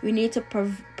 We need to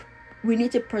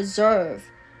preserve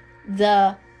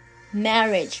the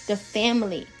marriage, the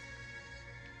family.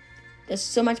 There's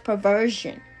so much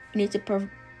perversion. You need to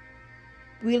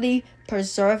really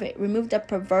preserve it. Remove the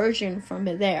perversion from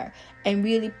there and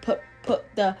really put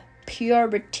the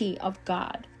purity of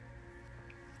God.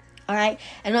 All right.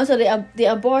 And also the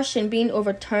abortion being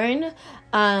overturned.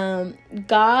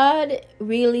 God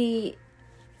really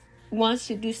wants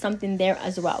to do something there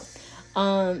as well. There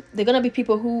are gonna be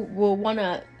people who will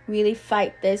wanna really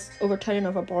fight this overturning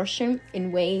of abortion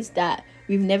in ways that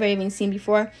we've never even seen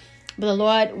before, but the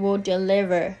Lord will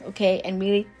deliver, okay, and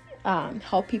really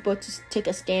help people to take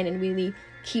a stand and really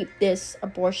keep this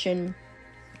abortion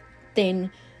thing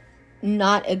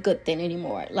not a good thing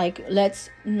anymore. Like, let's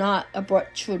not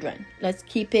abort children. Let's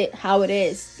keep it how it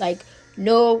is. Like,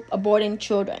 no aborting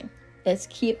children. Let's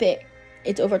keep it.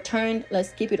 It's overturned.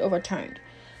 Let's keep it overturned.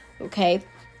 Okay.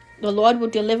 The Lord will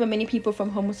deliver many people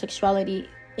from homosexuality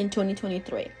in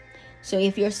 2023. So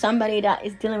if you're somebody that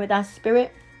is dealing with that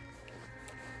spirit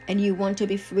and you want to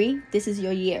be free, this is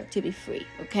your year to be free,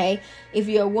 okay? If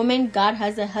you're a woman, God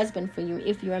has a husband for you.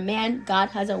 If you're a man, God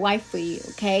has a wife for you,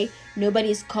 okay?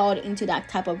 Nobody's called into that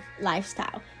type of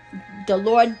lifestyle. The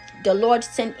Lord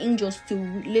sent angels to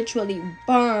literally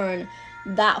burn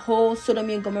that whole Sodom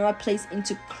and Gomorrah place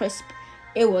into crisp.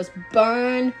 It was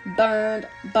burned.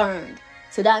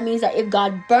 So that means that if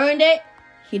God burned it,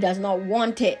 He does not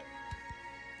want it.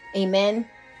 Amen.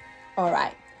 All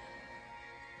right.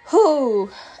 Whew.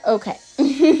 Okay.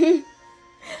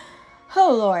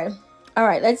 Oh, Lord. All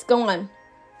right, let's go on.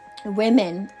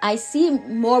 Women. I see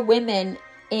more women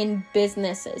in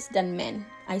businesses than men.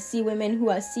 I see women who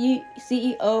are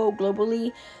CEO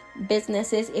globally,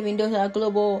 businesses, even those that are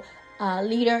global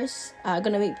leaders are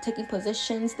going to be taking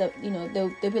positions that,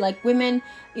 they'll be like women,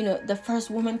 the first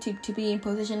woman to be in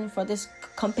position for this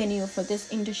company or for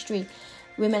this industry.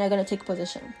 Women are going to take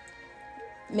position.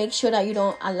 Make sure that you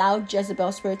don't allow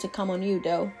Jezebel spirit to come on you,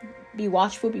 though. Be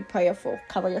watchful, be prayerful,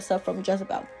 cover yourself from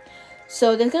Jezebel.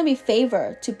 So there's going to be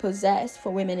favor to possess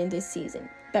for women in this season.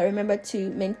 But remember to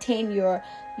maintain your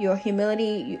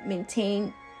humility,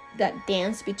 maintain that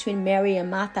dance between Mary and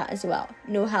Martha as well.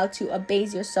 Know how to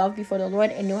abase yourself before the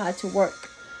Lord and know how to work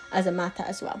as a Martha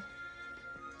as well.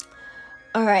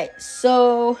 All right.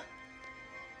 So,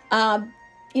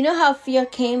 you know how fear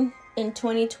came in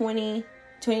 2020,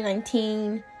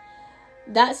 2019?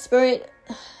 That spirit,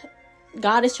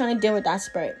 God is trying to deal with that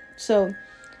spirit. So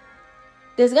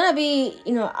there's going to be,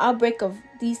 outbreak of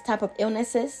these type of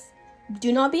illnesses.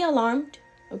 Do not be alarmed.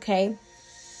 Okay.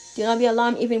 Do not be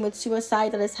alarmed, even with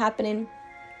suicide that is happening,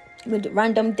 with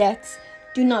random deaths.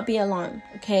 Do not be alarmed,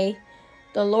 okay?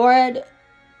 The Lord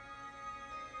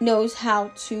knows how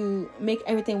to make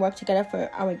everything work together for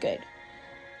our good.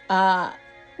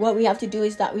 What we have to do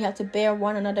is that we have to bear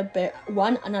one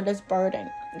another's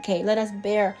burden, okay? Let us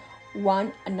bear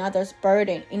one another's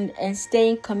burden and stay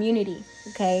in community,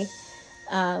 okay?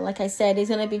 Like I said, there's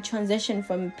going to be transition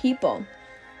from people.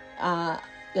 They're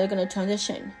going to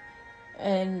transition.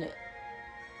 And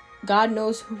God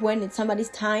knows when it's somebody's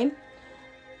time.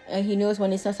 And He knows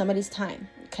when it's not somebody's time.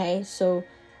 Okay? So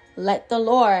let the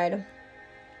Lord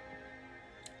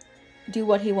do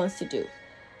what he wants to do.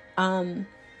 I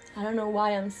don't know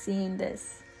why I'm seeing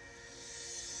this.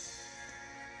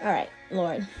 All right,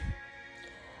 Lord.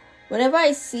 Whenever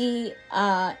I see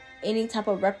any type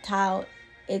of reptile,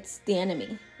 it's the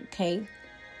enemy, okay?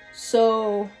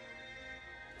 So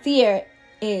fear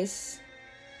is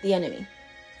the enemy.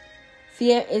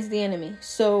 Fear is the enemy.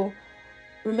 So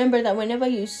remember that whenever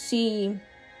you see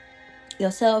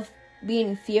yourself being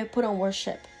in fear, put on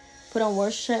worship. Put on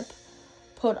worship.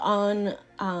 Put on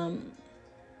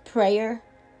prayer.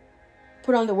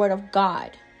 Put on the word of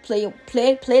God. Play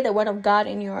the word of God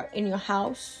in your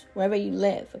house, wherever you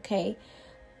live, okay?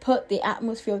 Put the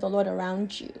atmosphere of the Lord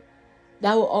around you.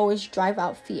 That will always drive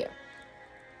out fear.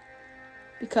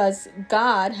 Because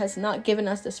God has not given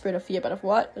us the spirit of fear, but of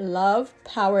what? Love,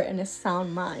 power, and a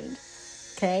sound mind.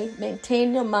 Okay?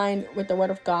 Maintain your mind with the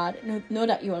word of God. Know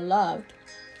that you are loved.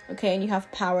 Okay? And you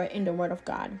have power in the word of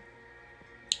God.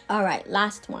 All right,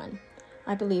 last one.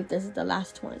 I believe this is the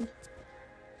last one.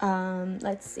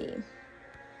 Let's see.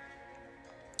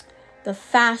 The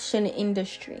fashion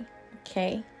industry.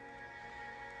 Okay?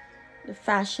 The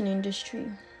fashion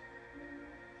industry.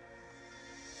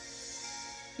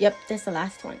 Yep, that's the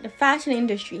last one. The fashion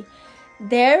industry.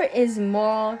 There's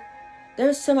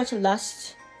so much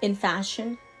lust in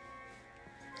fashion.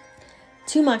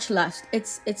 Too much lust.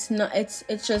 It's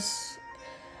just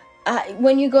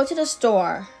when you go to the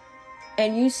store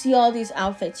and you see all these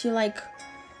outfits, you're like,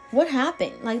 what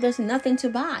happened? Like, there's nothing to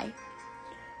buy.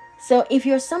 So if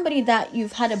you're somebody that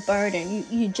you've had a burden,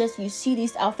 you see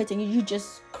these outfits and you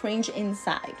just cringe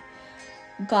inside.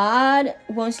 God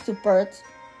wants to birth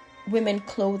women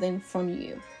clothing from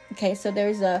you. Okay, so there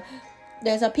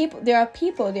are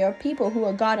people who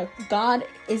are God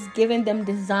is giving them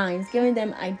designs, giving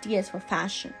them ideas for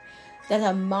fashion that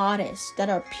are modest, that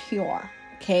are pure.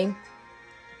 Okay,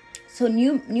 so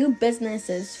new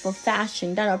businesses for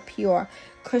fashion that are pure,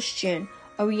 Christian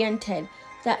oriented,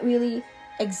 that really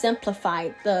exemplify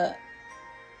the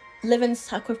living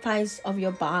sacrifice of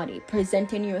your body,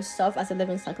 presenting yourself as a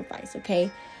living sacrifice. Okay,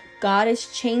 God is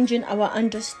changing our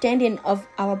understanding of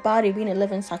our body being a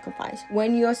living sacrifice.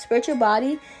 When your spiritual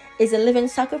body is a living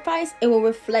sacrifice, it will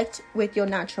reflect with your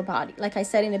natural body. Like I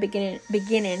said in the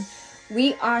beginning,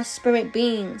 we are spirit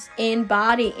beings in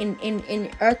body,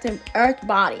 in earth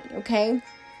body, okay?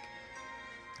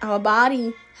 Our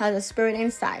body has a spirit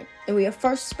inside, and we are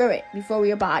first spirit before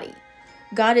we are body.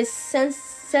 God is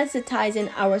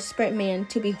sensitizing our spirit man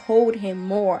to behold him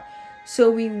more. So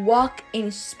we walk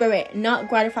in spirit, not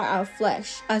gratify our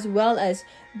flesh, as well as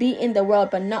be in the world,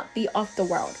 but not be of the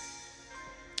world.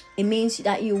 It means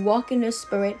that you walk in the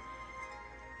spirit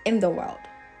in the world.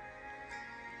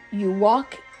 You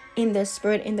walk in the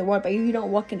spirit in the world, but you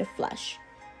don't walk in the flesh.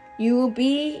 You will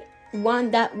be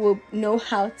one that will know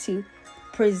how to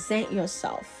present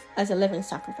yourself as a living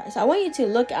sacrifice. I want you to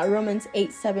look at Romans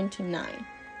 8:7-9.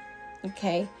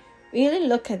 Okay? Really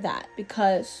look at that,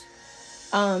 because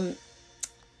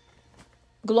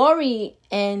glory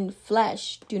and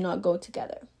flesh do not go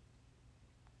together.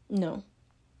 No.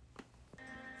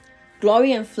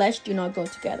 Glory and flesh do not go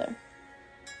together.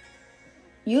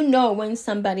 You know when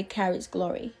somebody carries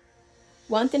glory.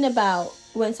 One thing about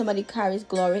when somebody carries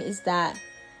glory is that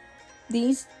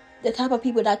the type of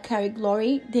people that carry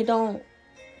glory, they don't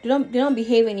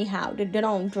behave anyhow. They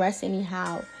don't dress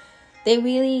anyhow. They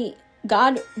really,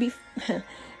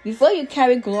 before you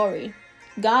carry glory,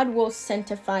 God will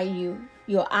sanctify you,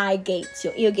 your eye gates,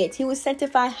 your ear gates. He will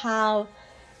sanctify how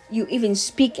you even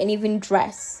speak and even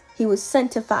dress. He will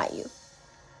sanctify you.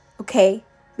 Okay?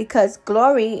 Because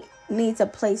glory needs a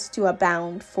place to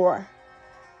abound for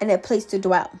and a place to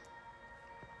dwell.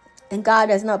 And God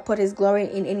does not put his glory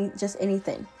in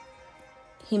anything.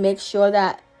 He makes sure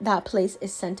that that place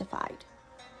is sanctified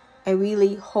and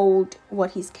really hold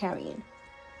what he's carrying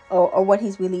or what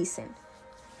he's releasing.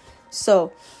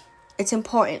 So it's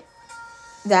important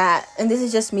that, and this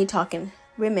is just me talking,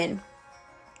 women,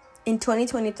 in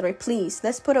 2023, please,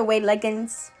 let's put away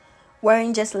leggings,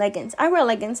 wearing just leggings. I wear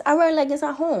leggings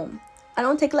at home. I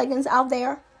don't take leggings out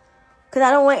there because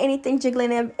I don't want anything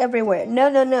jiggling everywhere.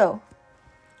 No.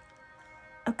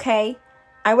 Okay?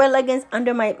 I wear leggings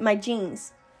under my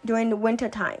jeans during the winter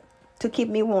time to keep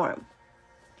me warm.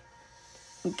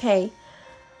 Okay?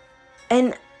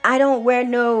 And I don't wear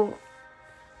no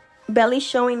belly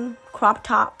showing crop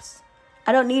tops.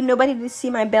 I don't need nobody to see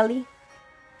my belly.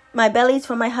 My belly is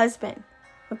for my husband.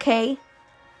 Okay?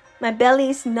 My belly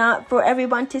is not for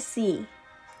everyone to see.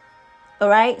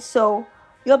 Alright? So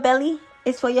your belly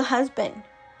is for your husband,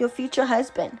 your future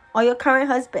husband, or your current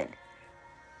husband.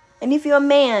 And if you're a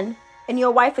man and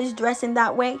your wife is dressing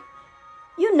that way,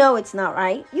 You know it's not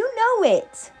right. You know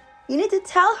it. You need to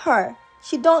tell her.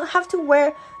 She don't have to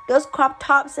wear those crop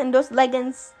tops and those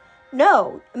leggings.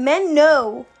 No, men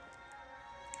know.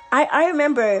 I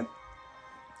remember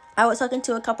I was talking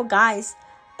to a couple guys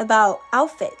about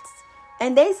outfits,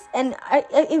 and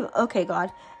okay,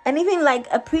 God, and even like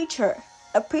a preacher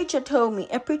told me,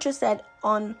 a preacher said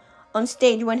on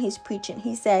stage when he's preaching,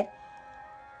 he said,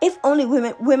 if only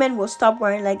women will stop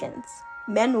wearing leggings,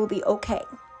 men will be okay.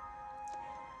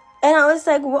 And I was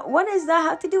like, what does that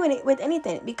have to do with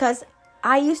anything? Because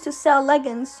I used to sell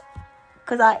leggings,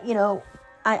 because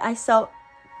I sell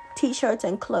t-shirts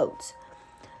and clothes.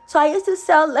 So I used to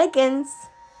sell leggings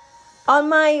on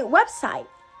my website.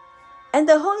 And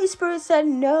the Holy Spirit said,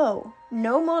 no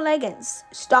more leggings.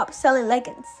 Stop selling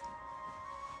leggings.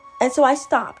 And so I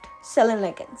stopped selling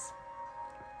leggings.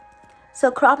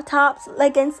 So crop tops,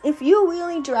 leggings, if you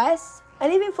really dress,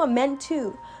 and even for men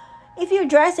too, if you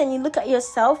dress and you look at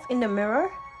yourself in the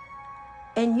mirror,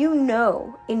 and you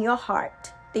know in your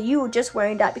heart that you were just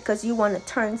wearing that because you want to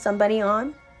turn somebody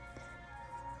on,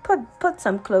 put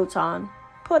some clothes on.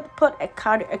 Put a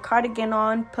cardigan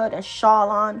on, put a shawl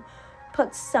on,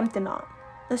 put something on.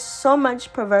 There's so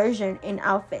much perversion in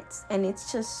outfits, and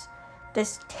it's just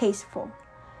distasteful.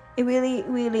 It really,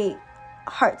 really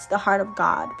hurts the heart of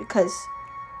God, because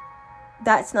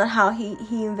that's not how he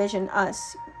envisioned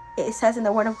us. It says in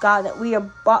the Word of God that we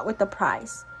are bought with a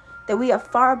price, that we are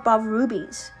far above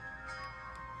rubies.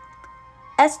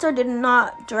 Esther did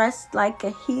not dress like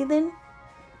a heathen.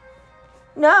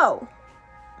 No.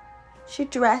 She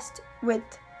dressed with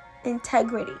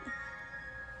integrity.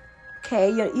 Okay,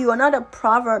 you are not a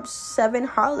Proverbs 7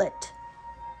 harlot.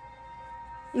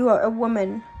 You are a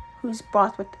woman who's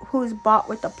bought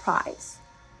with a price.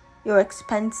 You're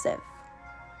expensive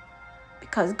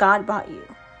because God bought you.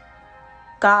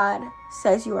 God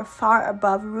says you are far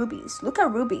above rubies. Look at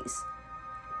rubies.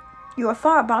 You are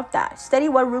far above that. Study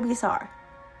what rubies are.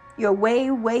 You're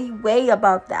way, way, way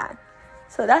above that.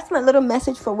 So that's my little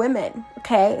message for women,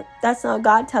 okay? That's not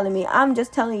God telling me. I'm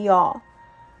just telling y'all.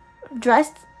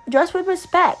 Dress with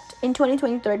respect in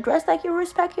 2023. Dress like you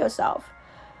respect yourself.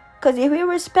 Because if you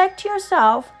respect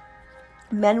yourself,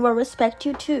 men will respect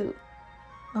you too.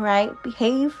 All right?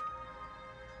 Behave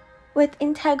with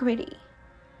integrity,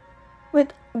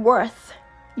 with worth.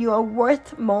 You are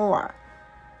worth more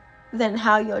than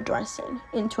how you're dressing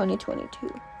in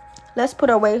 2022. Let's put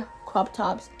away crop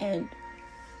tops and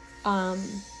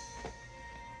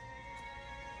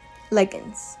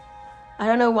leggings. I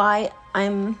don't know why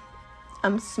I'm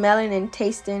smelling and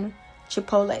tasting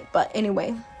Chipotle, but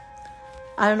anyway,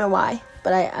 I don't know why,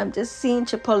 but I'm just seeing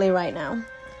Chipotle right now.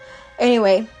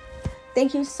 Anyway,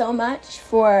 thank you so much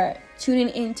for tuning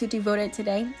in to Devoted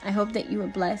today. I hope that you were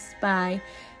blessed by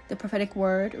the prophetic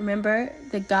word. Remember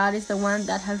that God is the one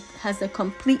that has the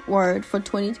complete word for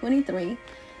 2023.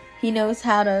 He knows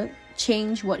how to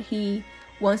change what he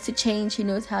wants to change. He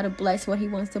knows how to bless what he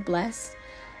wants to bless.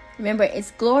 Remember,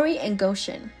 it's glory and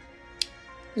Goshen.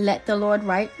 Let the Lord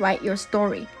write your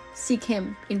story. Seek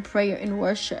him in prayer and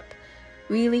worship.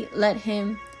 Really let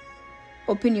him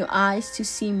open your eyes to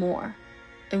see more.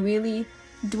 And really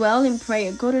dwell in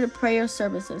prayer. Go to the prayer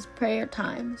services, prayer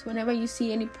times. Whenever you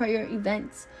see any prayer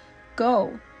events,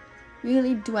 go.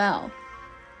 Really dwell.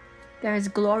 There is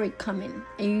glory coming,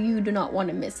 and you do not want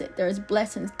to miss it. There is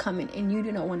blessings coming, and you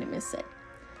do not want to miss it.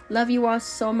 Love you all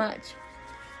so much.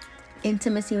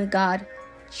 Intimacy with God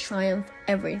triumph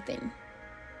everything.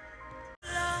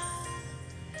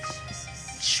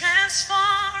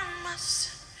 Transform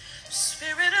us,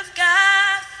 Spirit of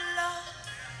God, flow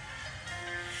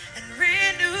and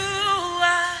renew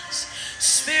us,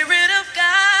 Spirit of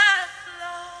God,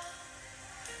 flow,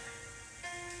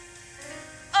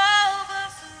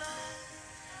 overflow,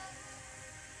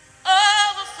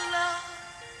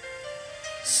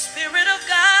 Spirit of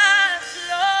God,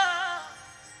 flow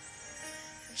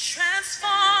and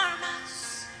transform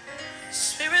us,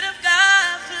 Spirit of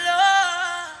God, flow.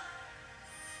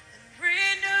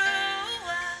 Renew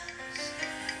us,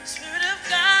 Spirit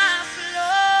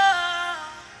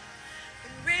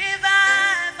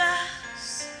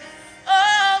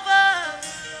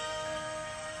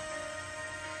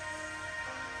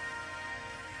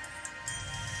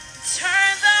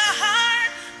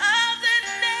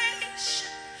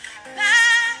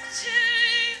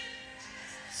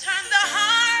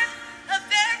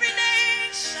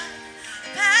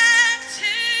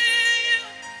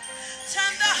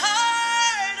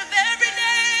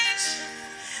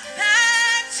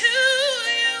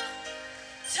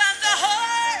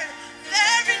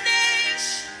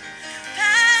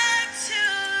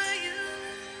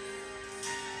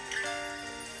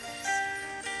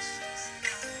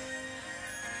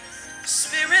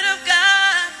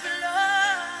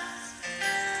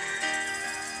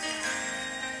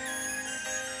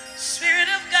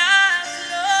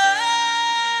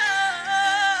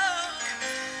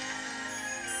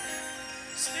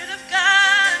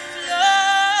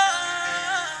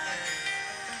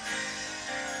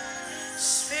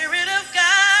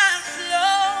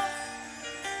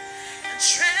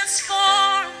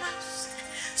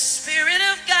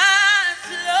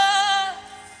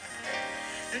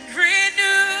and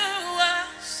renew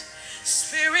us.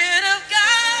 Spirit of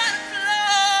God,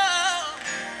 flow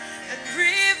and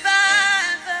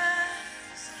revive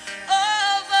us.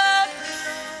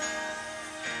 Overflow.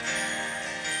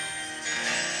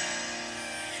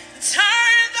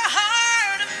 Turn the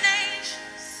heart of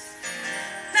nations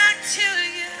back to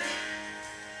you.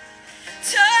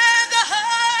 Turn the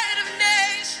heart of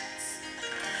nations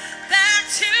back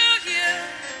to you.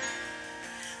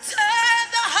 Turn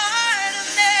the heart of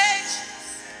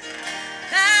nations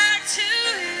back to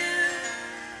you.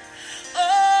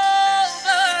 Overflow.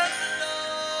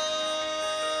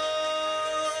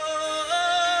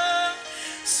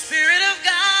 Spirit of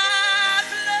God,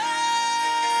 flow.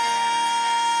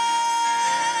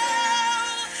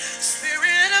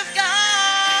 Spirit of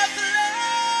God, flow.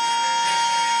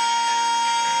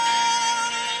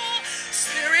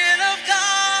 Spirit of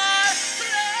God, flow.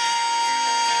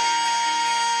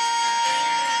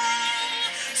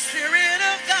 Spirit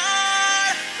of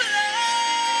God, flow.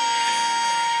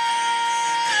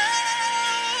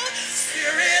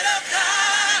 Spirit of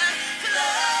God,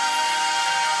 flow.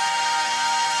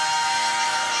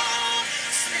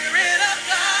 Spirit of God, flow. Spirit of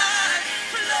God,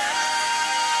 flow.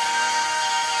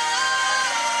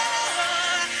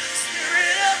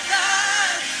 Spirit of God, flow. Spirit of God,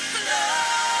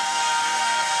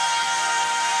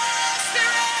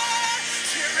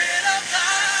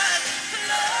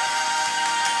 flow.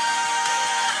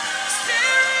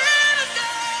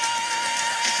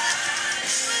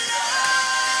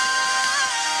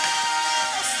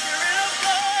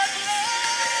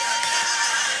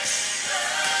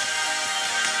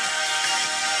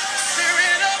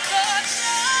 Spirit of God, Spirit of God,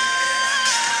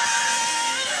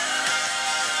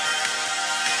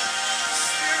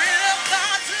 Spirit of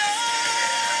God,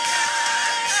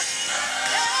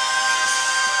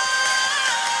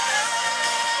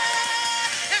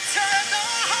 and turn the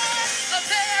heart of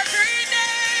every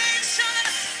nation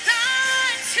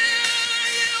back to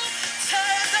you.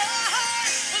 Turn the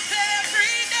heart of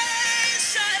every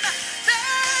nation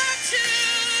back to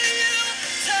you.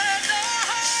 Turn the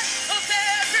heart of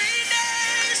every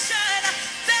nation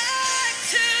back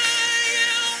to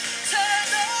you. Turn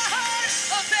the heart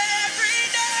of every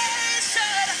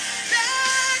nation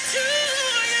back to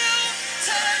you.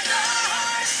 Turn the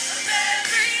heart of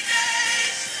every nation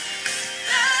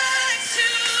back to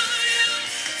you.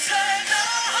 Turn the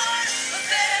heart of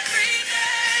every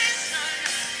nation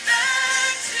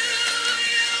back to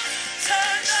you.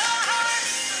 Turn the heart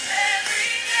of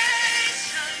every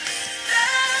nation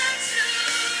back to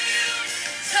you.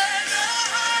 Turn the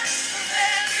heart of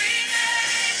every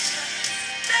nation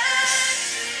back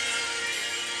to you.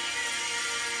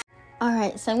 All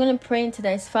right, so I'm going to pray into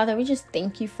this. Father, we just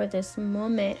thank you for this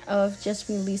moment of just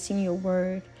releasing your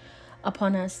word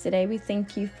upon us today. We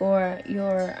thank you for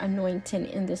your anointing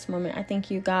in this moment. I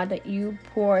thank you, God, that you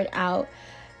poured out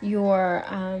your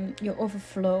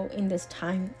overflow in this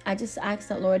time. I just ask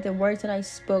that, Lord, the words that I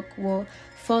spoke will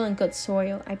fall in good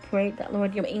soil. I pray that,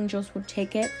 Lord, your angels will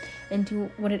take it and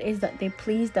do what it is that you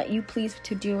please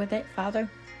to do with it, Father.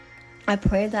 I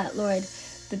pray that, Lord,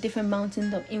 the different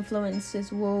mountains of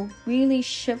influences will really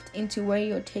shift into where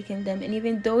you're taking them. And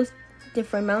even those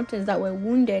different mountains that were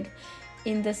wounded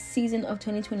in the season of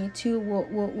 2022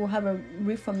 will have a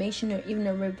reformation or even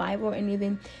a revival and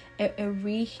even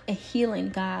a healing,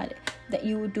 God, that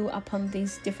you will do upon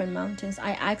these different mountains.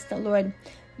 I ask that, Lord,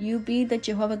 you be the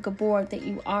Jehovah Gabor that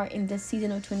you are in this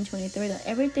season of 2023, that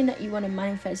everything that you want to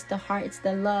manifest, the hearts,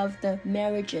 the love, the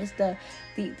marriages, the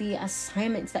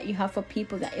assignments that you have for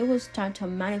people, that it will start to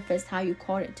manifest how you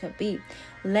called it to be.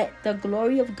 Let the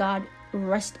glory of God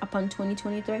rest upon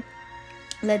 2023.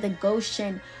 Let the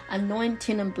Goshen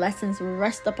anointing and blessings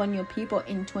rest upon your people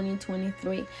in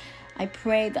 2023. I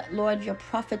pray that, Lord, your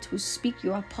prophets will speak,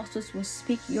 your apostles will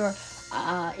speak, your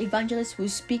evangelists will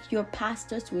speak, your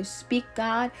pastors will speak,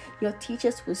 God, your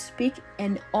teachers will speak,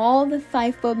 and all the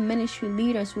fivefold ministry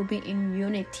leaders will be in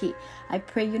unity. I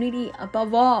pray unity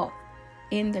above all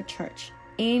in the church,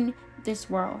 in this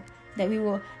world, that we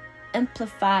will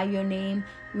amplify your name,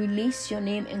 release your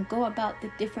name, and go about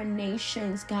the different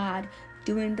nations, God,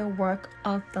 doing the work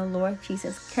of the Lord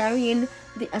Jesus, carrying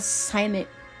the assignment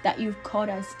that you've called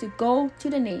us to go to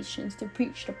the nations, to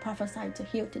preach, to prophesy, to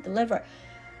heal, to deliver,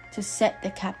 to set the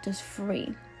captives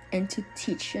free, and to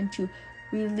teach and to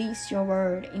release your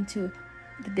word into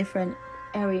the different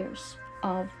areas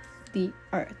of the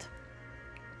earth.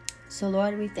 So,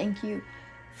 Lord, we thank you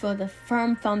for the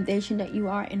firm foundation that you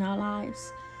are in our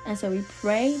lives. And so we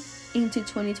pray into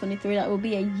 2023 that will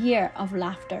be a year of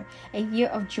laughter, a year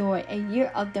of joy, a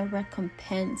year of the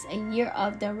recompense, a year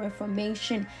of the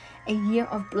reformation, a year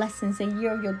of blessings, a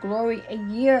year of your glory, a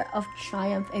year of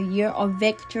triumph, a year of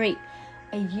victory,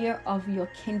 a year of your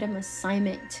kingdom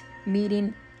assignment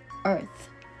meeting earth.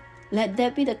 Let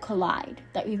that be the collide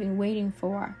that we've been waiting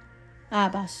for.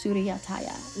 Let the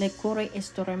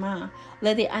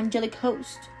angelic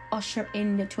host usher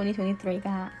in the 2023,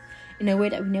 God, in a way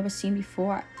that we've never seen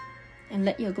before. And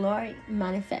let your glory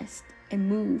manifest and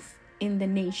move in the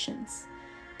nations.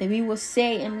 That we will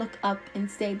say and look up and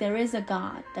say, there is a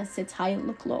God that sits high and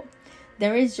look low.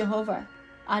 There is Jehovah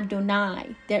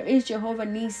Adonai. There is Jehovah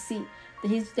Nisi.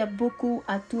 There is the Buku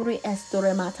Aturi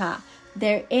Estoremata.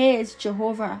 There is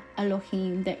Jehovah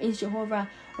Elohim. There is Jehovah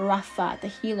Rapha, the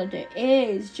healer. There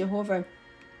is Jehovah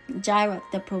Jireh,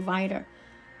 the provider.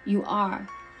 You are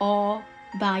all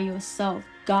by yourself,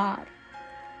 God.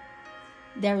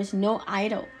 There is no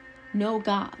idol, no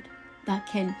God that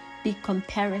can be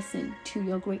comparison to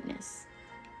your greatness.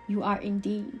 You are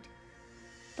indeed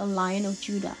the Lion of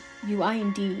Judah. You are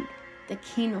indeed the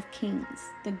King of Kings,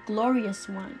 the glorious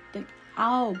one, the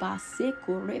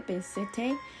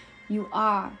You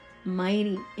are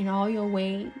mighty in all your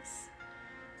ways.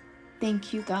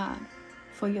 Thank you, God,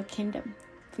 for your kingdom,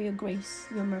 for your grace,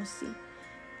 your mercy.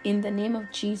 In the name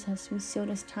of Jesus, we seal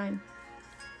this time.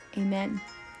 Amen.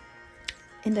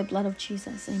 In the blood of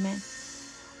Jesus. Amen.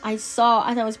 As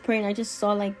I was praying, I just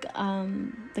saw like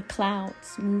the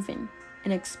clouds moving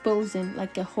and exposing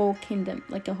like a whole kingdom,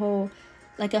 like a whole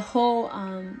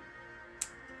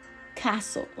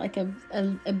castle, like a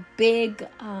big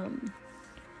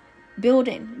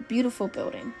building, beautiful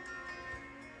building.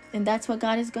 And that's what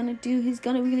God is going to do. He's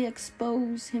going to really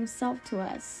expose himself to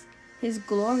us, his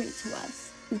glory to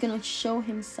us. He's going to show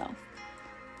himself.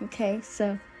 Okay,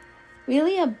 so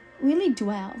really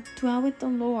dwell with the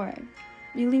Lord.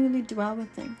 Really dwell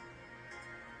with him.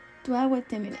 Dwell with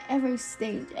him in every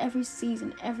stage, every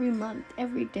season, every month,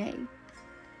 every day.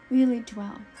 Really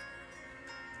dwell.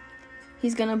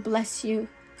 He's going to bless you.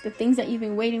 The things that you've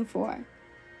been waiting for,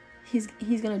 he's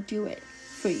going to do it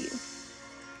for you.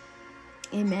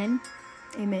 Amen.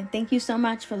 Amen. Thank you so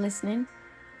much for listening.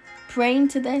 Pray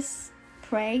into this.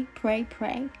 Pray.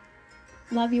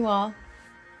 Love you all.